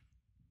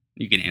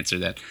 You can answer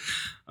that.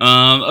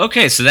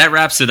 Okay, so that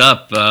wraps it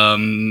up.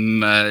 One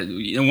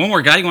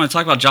more guy you want to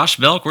talk about, Josh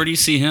Belk. Where do you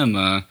see him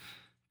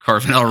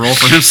carving out a role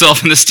for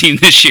himself in this team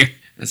this year?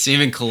 That's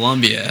even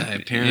Columbia.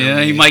 Apparently,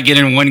 yeah, he might get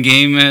in one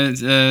game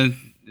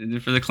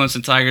for the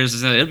Clemson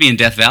Tigers. It'll be in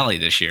Death Valley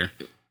this year.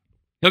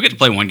 He'll get to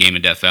play one game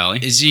in Death Valley.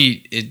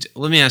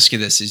 Let me ask you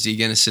this. Is he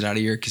going to sit out a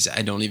year? Because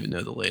I don't even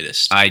know the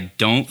latest. I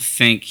don't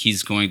think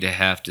he's going to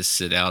have to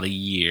sit out a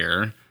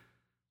year.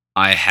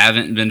 I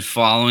haven't been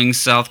following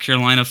South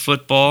Carolina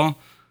football,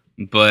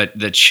 but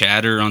the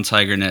chatter on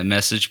TigerNet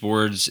message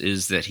boards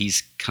is that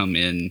he's come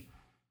in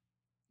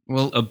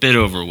a bit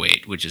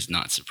overweight, which is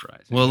not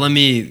surprising. Well, let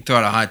me throw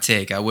out a hot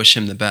take. I wish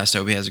him the best. I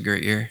hope he has a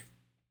great year.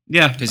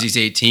 Yeah. Because he's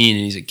 18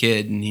 and he's a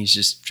kid and he's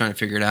just trying to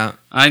figure it out.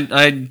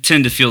 I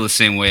tend to feel the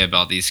same way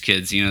about these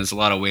kids. There's a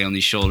lot of weight on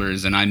these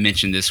shoulders, and I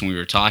mentioned this when we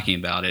were talking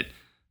about it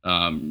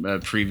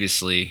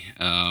previously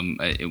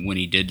when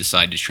he did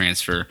decide to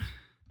transfer,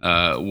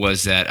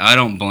 was that I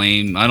don't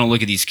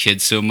look at these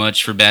kids so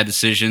much for bad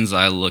decisions.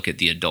 I look at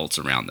the adults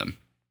around them.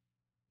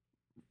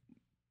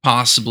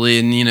 Possibly,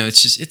 and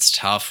it's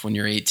tough when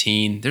you're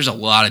 18. There's a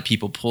lot of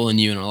people pulling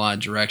you in a lot of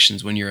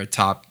directions when you're a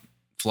top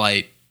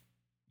flight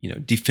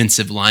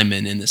defensive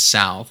lineman in the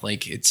South.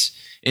 Like it's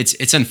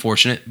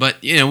unfortunate, but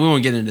we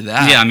won't get into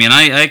that. Yeah,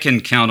 I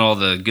can count all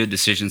the good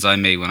decisions I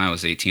made when I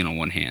was 18 on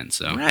one hand.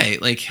 So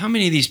right, like how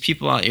many of these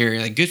people out here?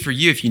 Like, good for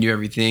you if you knew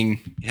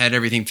everything, had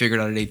everything figured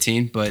out at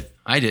 18, but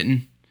I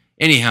didn't.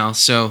 Anyhow,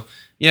 so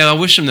I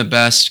wish them the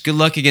best. Good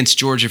luck against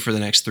Georgia for the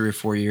next 3 or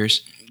 4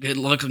 years. Good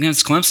luck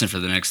against Clemson for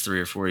the next 3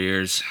 or 4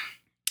 years.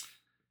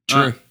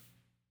 True.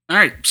 All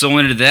right, so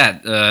into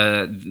that.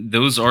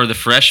 Those are the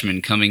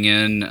freshmen coming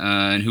in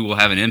and who will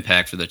have an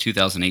impact for the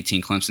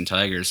 2018 Clemson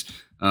Tigers,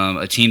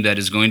 a team that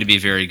is going to be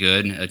very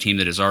good, a team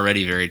that is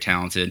already very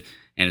talented,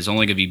 and is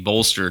only going to be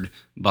bolstered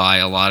by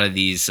a lot of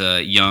these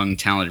young,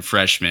 talented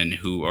freshmen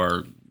who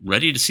are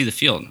ready to see the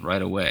field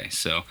right away.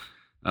 So,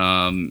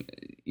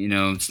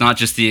 it's not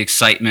just the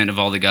excitement of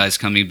all the guys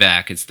coming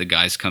back, it's the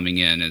guys coming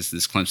in as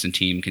this Clemson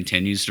team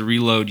continues to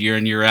reload year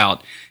in, year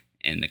out,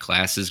 and the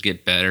classes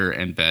get better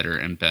and better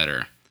and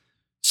better.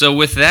 So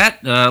with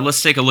that,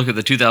 let's take a look at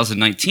the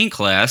 2019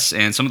 class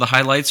and some of the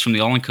highlights from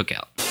the All-In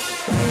Cookout.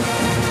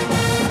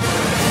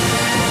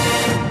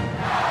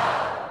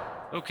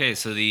 Okay,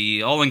 so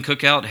the All-In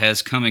Cookout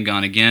has come and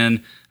gone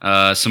again.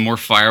 Some more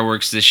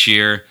fireworks this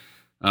year.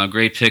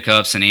 Great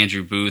pickups, and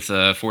Andrew Booth,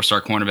 a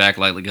 4-star cornerback,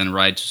 likely going to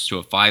rise to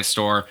a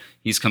 5-star.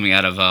 He's coming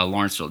out of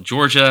Lawrenceville,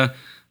 Georgia.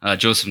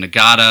 Joseph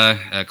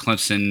Nagata,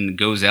 Clemson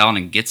goes out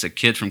and gets a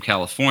kid from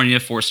California,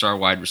 4-star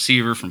wide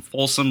receiver from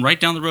Folsom, right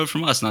down the road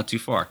from us, not too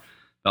far,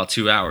 about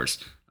 2 hours.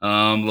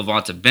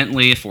 Levanta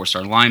Bentley, a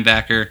 4-star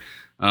linebacker,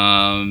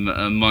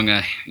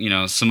 among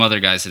some other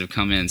guys that have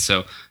come in.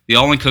 So the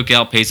All-In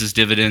Cookout pays its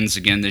dividends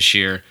again this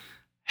year.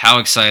 How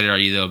excited are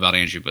you, though, about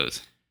Andrew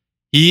Booth?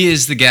 He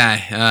is the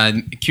guy.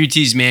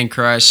 QT's man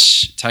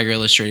crush, Tiger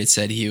Illustrated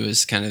said he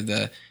was kind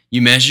of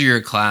you measure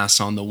your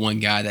class on the one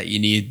guy that you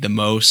need the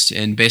most,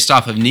 and based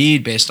off of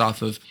need, based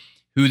off of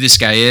who this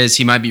guy is,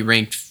 he might be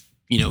ranked,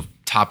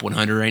 top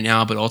 100 right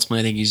now, but ultimately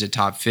I think he's a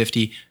top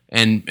 50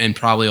 and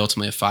probably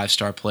ultimately a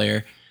 5-star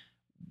player.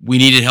 We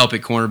needed help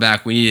at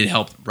cornerback. We needed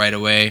help right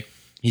away.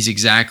 He's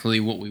exactly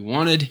what we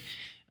wanted.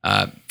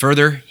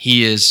 Further,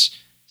 he is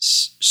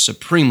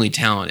supremely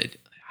talented.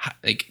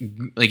 Like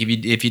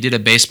if you did a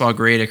baseball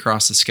grade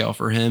across the scale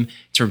for him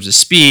in terms of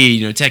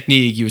speed,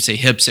 technique, you would say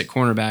hips at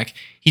cornerback.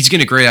 He's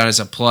going to grade out as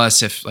a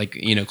plus if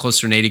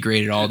closer to an 80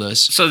 grade at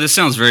Aldous. So this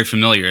sounds very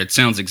familiar. It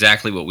sounds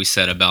exactly what we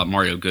said about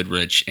Mario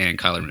Goodrich and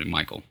Kyler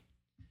McMichael.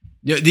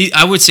 Yeah,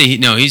 I would say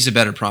he's a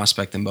better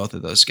prospect than both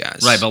of those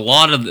guys. Right, but a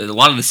lot of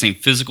the same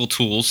physical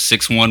tools.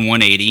 6'1",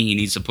 180. He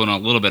needs to put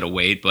on a little bit of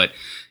weight, but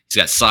he's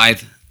got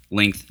size,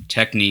 length,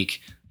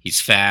 technique.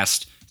 He's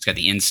fast. He's got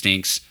the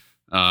instincts.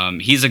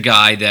 He's a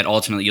guy that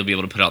ultimately you'll be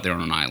able to put out there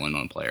on an island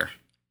on a player.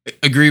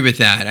 Agree with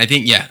that. I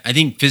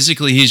think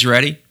physically he's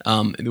ready.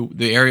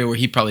 The area where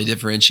he probably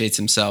differentiates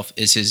himself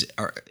is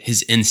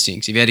his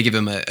instincts. If you had to give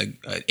him a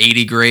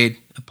 80 grade,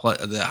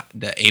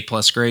 the A+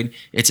 grade,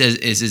 it's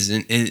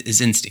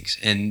his instincts.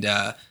 And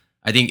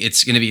I think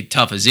it's going to be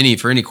tough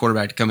for any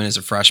quarterback to come in as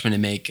a freshman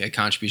and make a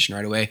contribution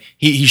right away.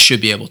 He should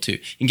be able to.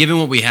 And given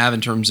what we have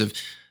in terms of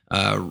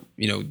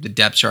the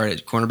depth chart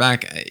at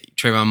cornerback,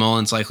 Trayvon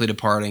Mullen's likely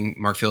departing.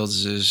 Mark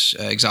Fields is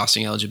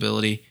exhausting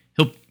eligibility.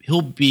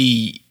 He'll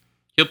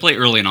play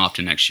early and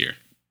often next year.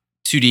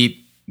 Too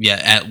deep,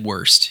 at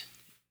worst,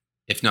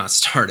 if not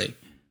starting.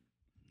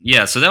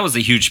 Yeah, so that was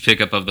the huge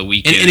pickup of the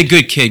weekend. And a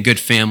good kid, good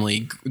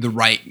family, the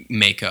right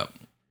makeup.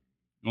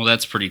 Well,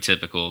 that's pretty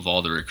typical of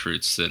all the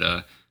recruits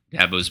that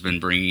Dabo's been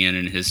bringing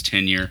in his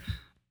tenure.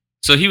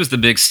 So he was the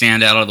big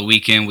standout of the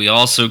weekend. We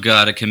also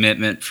got a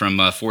commitment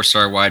from a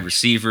 4-star wide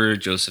receiver,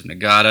 Joseph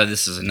Nagata.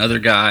 This is another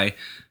guy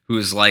who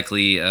is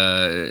likely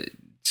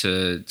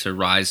to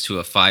rise to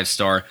a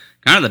 5-star.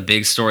 Kind of the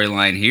big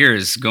storyline here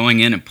is going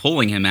in and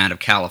pulling him out of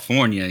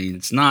California.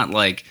 It's not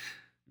like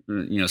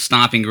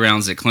stomping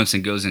grounds that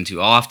Clemson goes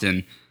into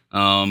often.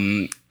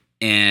 And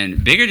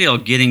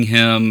Biggerdale getting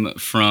him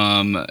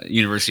from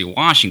University of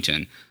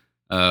Washington.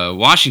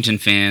 Washington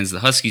fans,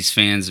 the Huskies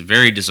fans,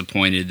 very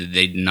disappointed that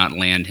they did not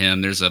land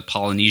him. There's a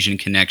Polynesian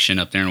connection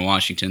up there in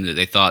Washington that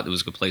they thought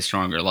was going to play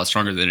stronger, a lot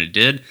stronger than it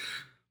did.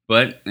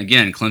 But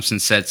again, Clemson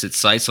sets its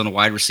sights on a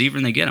wide receiver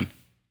and they get him.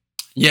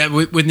 Yeah,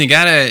 with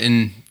Nagata,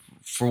 and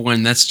for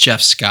one, that's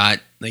Jeff Scott.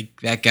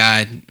 Like that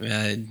guy,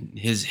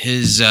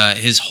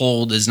 his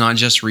hold is not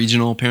just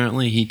regional.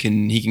 Apparently, he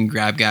can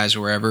grab guys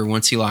wherever.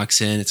 Once he locks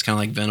in, it's kind of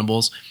like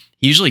Venables.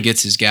 He usually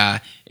gets his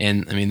guy,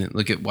 and I mean,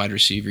 look at wide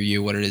receiver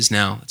what it is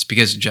now. It's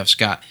because of Jeff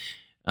Scott.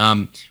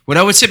 What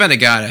I would say about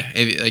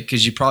Nagata,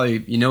 because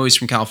he's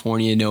from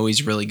California,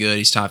 he's really good.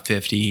 He's top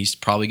 50. He's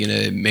probably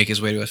going to make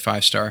his way to a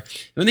 5-star.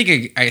 The only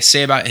thing I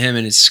say about him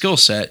and his skill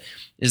set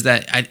is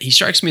that he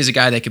strikes me as a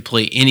guy that could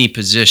play any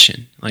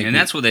position. And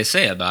that's what they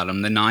say about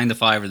him: the 9, the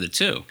 5, or the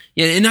 2.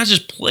 Yeah, and not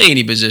just play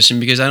any position,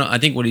 because I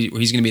think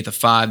he's going to be at the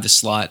 5, the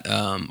slot,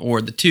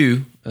 or the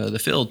 2, the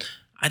field.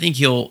 I think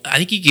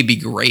he could be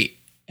great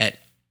at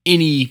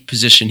any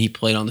position he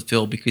played on the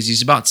field, because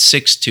he's about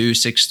 6'2",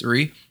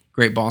 6'3",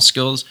 great ball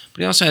skills,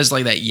 but he also has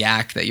like that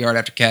yak, that yard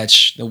after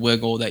catch, the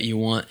wiggle that you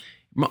want.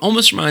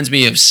 Almost reminds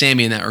me of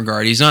Sammy in that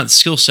regard. He's not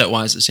skill set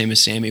wise the same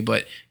as Sammy,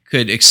 but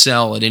could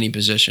excel at any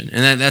position,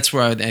 and that's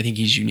where I think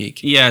he's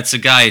unique. Yeah, it's a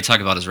guy you talk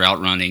about his route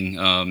running.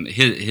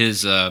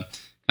 His kind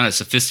of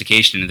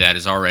sophistication in that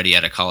is already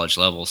at a college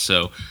level.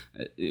 So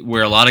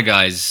where a lot of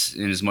guys,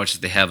 in as much as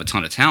they have a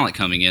ton of talent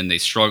coming in, they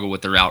struggle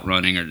with the route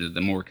running or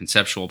the more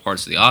conceptual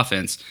parts of the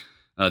offense,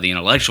 the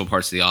intellectual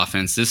parts of the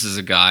offense. This is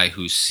a guy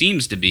who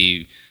seems to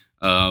be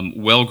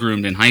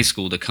well-groomed in high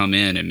school to come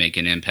in and make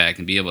an impact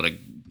and be able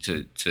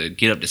to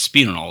get up to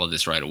speed on all of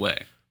this right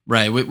away.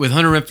 Right. With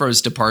Hunter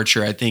Renfrow's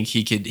departure, I think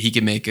he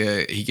could make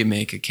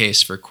a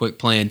case for quick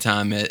playing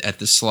time at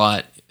the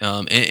slot.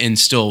 and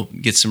still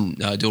get some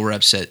dual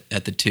reps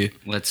at the 2.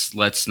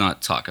 Let's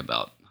not talk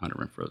about Hunter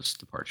Renfro's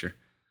departure.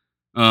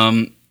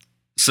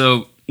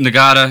 So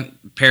Nagata,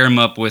 pair him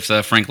up with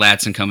Frank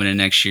Ladson coming in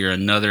next year.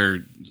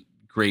 Another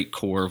great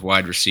core of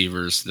wide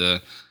receivers.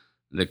 The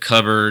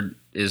cupboard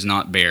is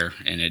not bare,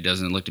 and it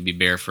doesn't look to be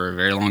bare for a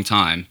very long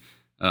time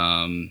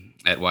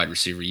at wide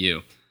receiver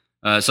U.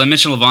 So I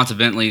mentioned Levonta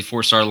Bentley,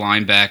 4-star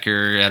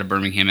linebacker out of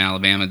Birmingham,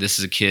 Alabama. This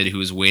is a kid who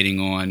was waiting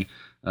on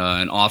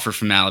an offer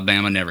from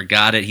Alabama, never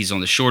got it. He's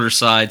on the shorter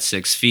side,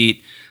 6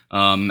 feet.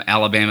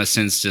 Alabama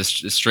tends to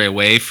stray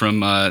away from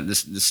the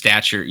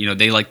stature.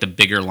 They like the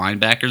bigger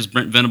linebackers.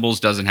 Brent Venables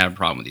doesn't have a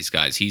problem with these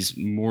guys. He's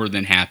more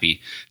than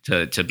happy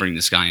to bring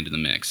this guy into the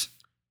mix.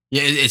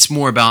 Yeah, it's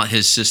more about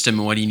his system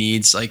and what he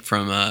needs, like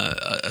from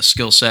a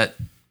skill set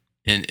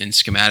and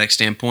schematic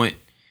standpoint.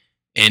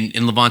 And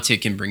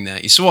Levonta can bring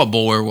that. You saw what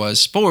Bowler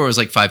was. Bowler was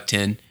like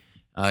 5'10".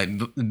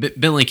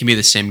 Bentley can be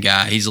the same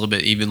guy. He's a little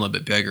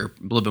bit bigger,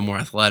 a little bit more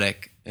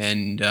athletic,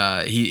 and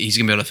he's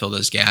gonna be able to fill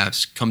those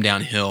gaps, come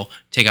downhill,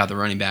 take out the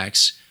running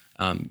backs,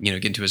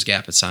 get into his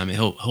gap assignment.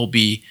 He'll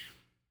be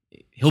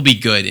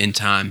good in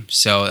time.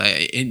 So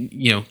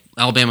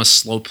Alabama's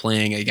slow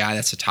playing a guy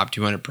that's a top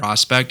 200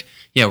 prospect.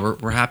 Yeah,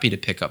 we're happy to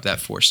pick up that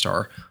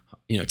 4-star,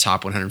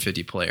 top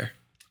 150 player.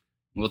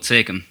 We'll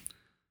take him.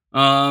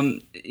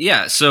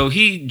 So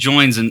he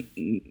joins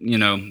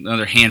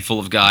another handful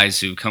of guys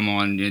who come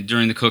on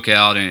during the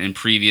cookout and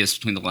previous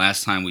between the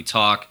last time we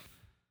talk.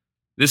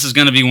 This is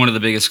going to be one of the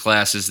biggest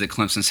classes that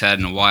Clemson's had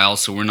in a while,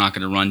 so we're not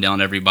going to run down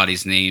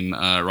everybody's name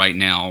right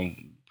now.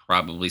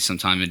 Probably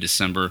sometime in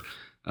December,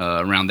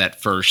 around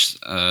that first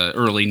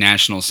early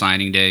national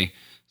signing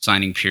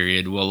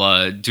period,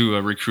 we'll do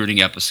a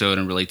recruiting episode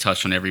and really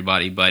touch on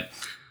everybody. But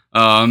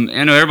I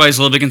know everybody's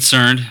a little bit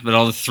concerned about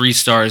all the 3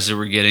 stars that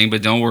we're getting,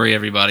 but don't worry,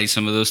 everybody.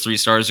 Some of those 3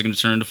 stars are going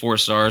to turn to 4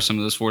 stars. Some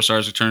of those 4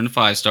 stars are turn to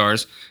 5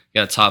 stars.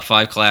 Got a top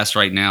 5 class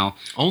right now.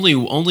 Only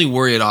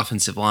worry at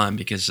offensive line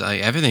because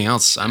everything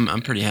else I'm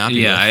pretty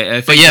happy with.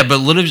 I think but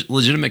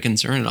legitimate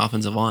concern at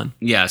offensive line.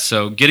 Yeah,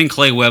 so getting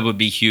Clay Webb would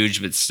be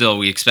huge, but still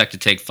we expect to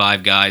take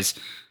 5 guys.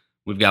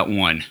 We've got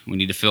 1. We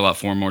need to fill out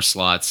 4 more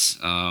slots.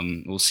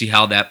 We'll see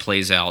how that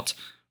plays out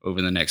over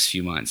the next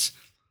few months.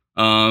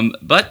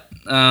 But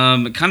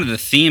kind of the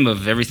theme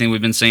of everything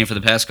we've been saying for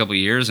the past couple of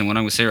years, and what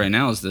I'm going to say right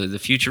now is the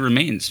future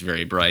remains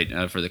very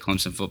bright for the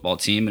Clemson football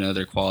team.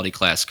 Another quality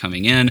class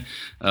coming in.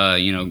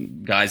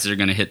 Guys that are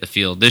going to hit the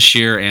field this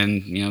year,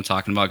 and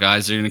talking about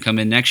guys that are going to come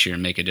in next year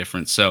and make a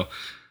difference. So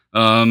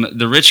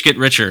the rich get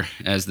richer,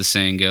 as the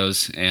saying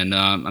goes, and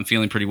I'm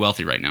feeling pretty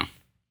wealthy right now.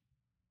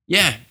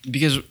 Yeah,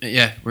 because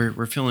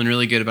we're feeling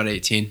really good about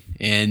 18,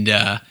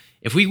 and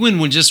if we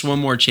win just one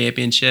more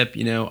championship,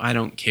 I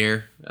don't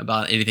care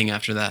about anything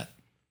after that.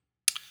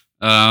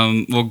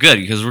 Well, good,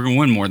 because we're going to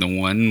win more than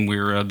one.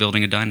 We're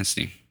building a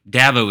dynasty.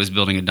 Dabo is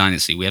building a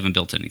dynasty. We haven't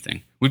built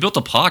anything. We built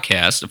a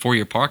podcast, a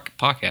 4-year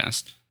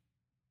podcast.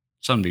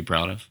 Something to be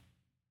proud of.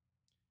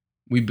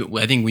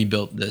 I think we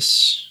built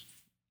this.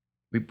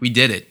 We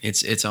did it.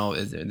 It's all.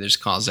 There's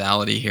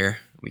causality here.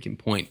 We can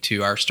point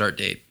to our start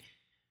date.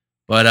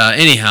 But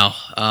anyhow,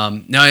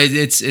 no,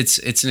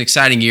 it's an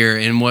exciting year,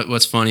 and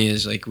what's funny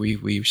is like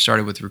we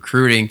started with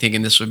recruiting,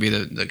 thinking this would be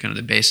the kind of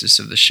the basis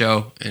of the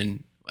show,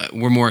 and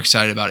we're more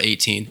excited about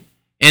 18,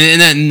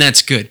 and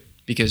that's good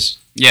because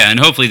and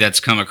hopefully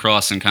that's come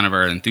across in kind of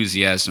our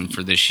enthusiasm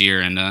for this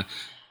year, and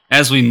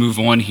as we move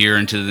on here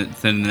into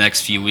the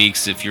next few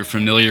weeks, if you're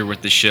familiar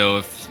with the show,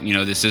 if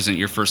this isn't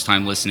your first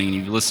time listening and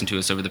you've listened to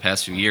us over the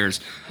past few years,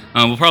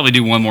 we'll probably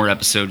do one more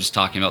episode just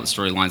talking about the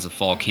storylines of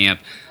fall camp.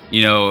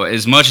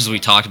 As much as we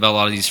talked about a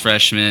lot of these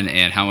freshmen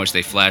and how much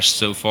they flashed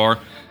so far,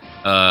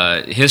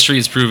 history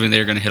has proven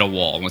they're going to hit a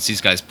wall. Once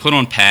these guys put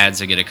on pads,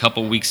 they get a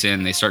couple weeks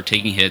in, they start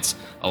taking hits,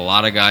 a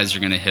lot of guys are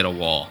going to hit a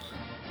wall.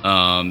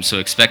 So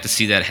expect to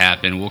see that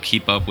happen. We'll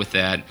keep up with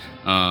that.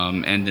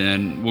 And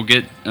then we'll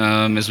get,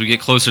 as we get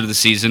closer to the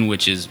season,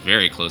 which is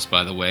very close,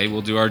 by the way,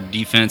 we'll do our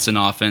defense and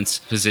offense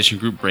position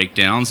group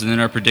breakdowns and then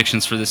our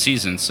predictions for the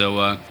season.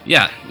 So,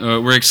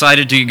 we're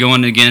excited to get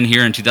going again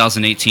here in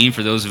 2018.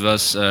 For those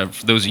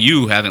of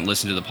you who haven't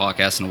listened to the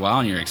podcast in a while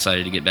and you're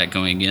excited to get back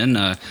going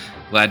again,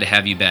 glad to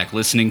have you back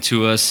listening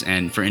to us.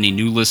 And for any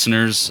new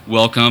listeners,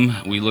 welcome.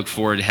 We look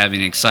forward to having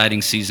an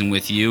exciting season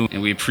with you,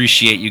 and we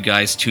appreciate you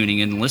guys tuning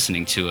in and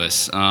listening to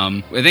us.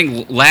 I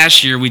think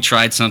last year we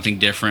tried something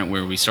different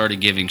where we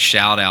started giving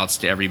shout outs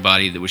to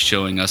everybody that was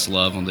showing us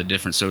love on the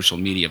different social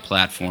media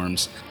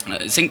platforms.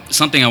 I think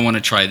something I want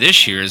to try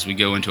this year as we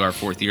go into our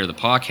 4th year of the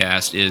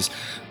podcast is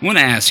I want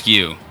to ask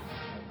you,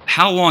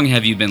 how long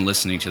have you been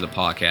listening to the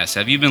podcast?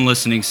 Have you been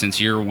listening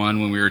since year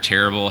 1 when we were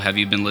terrible? Have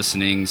you been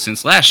listening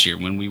since last year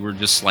when we were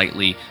just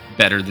slightly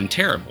better than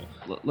terrible?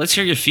 Let's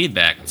hear your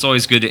feedback. It's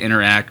always good to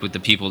interact with the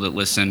people that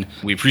listen.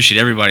 We appreciate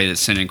everybody that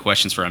sent in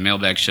questions for our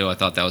mailbag show. I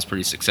thought that was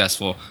pretty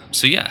successful.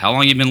 So how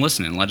long have you been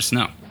listening? Let us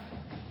know.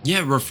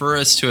 Yeah, refer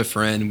us to a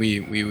friend.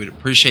 We would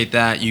appreciate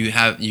that.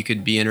 You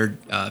could be entered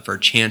for a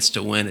chance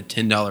to win a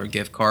 $10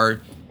 gift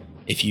card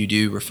if you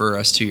do refer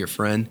us to your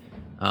friend.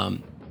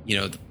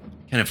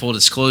 kind of full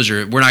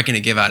disclosure, we're not going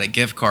to give out a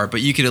gift card,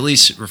 but you could at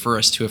least refer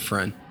us to a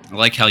friend. I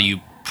like how you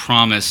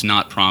promise,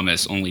 not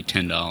promise, only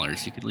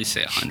 $10. You could at least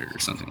say $100 or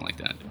something like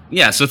that.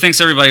 Yeah, so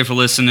thanks everybody for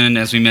listening.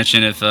 As we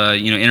mentioned, if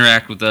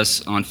interact with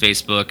us on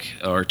Facebook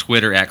or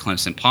Twitter at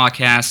Clemson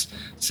Podcast.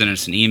 Send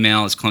us an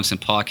email. It's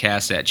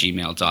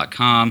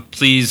clemsonpodcast@gmail.com.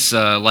 Please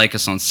like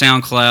us on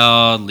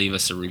SoundCloud. Leave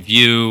us a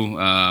review.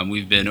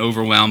 We've been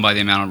overwhelmed by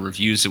the amount of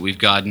reviews that we've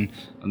gotten,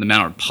 the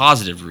amount of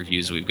positive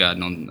reviews we've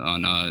gotten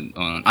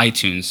on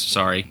iTunes.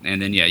 Sorry,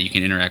 and then you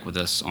can interact with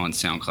us on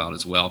SoundCloud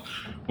as well,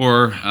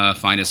 or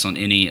find us on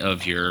any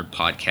of your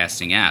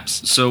podcasting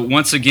apps. So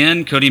once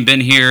again, Cody and Ben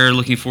here.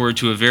 Looking forward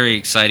to a very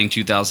exciting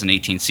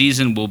 2018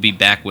 season. We'll be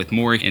back with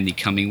more in the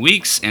coming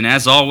weeks, and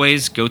as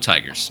always, go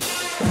Tigers.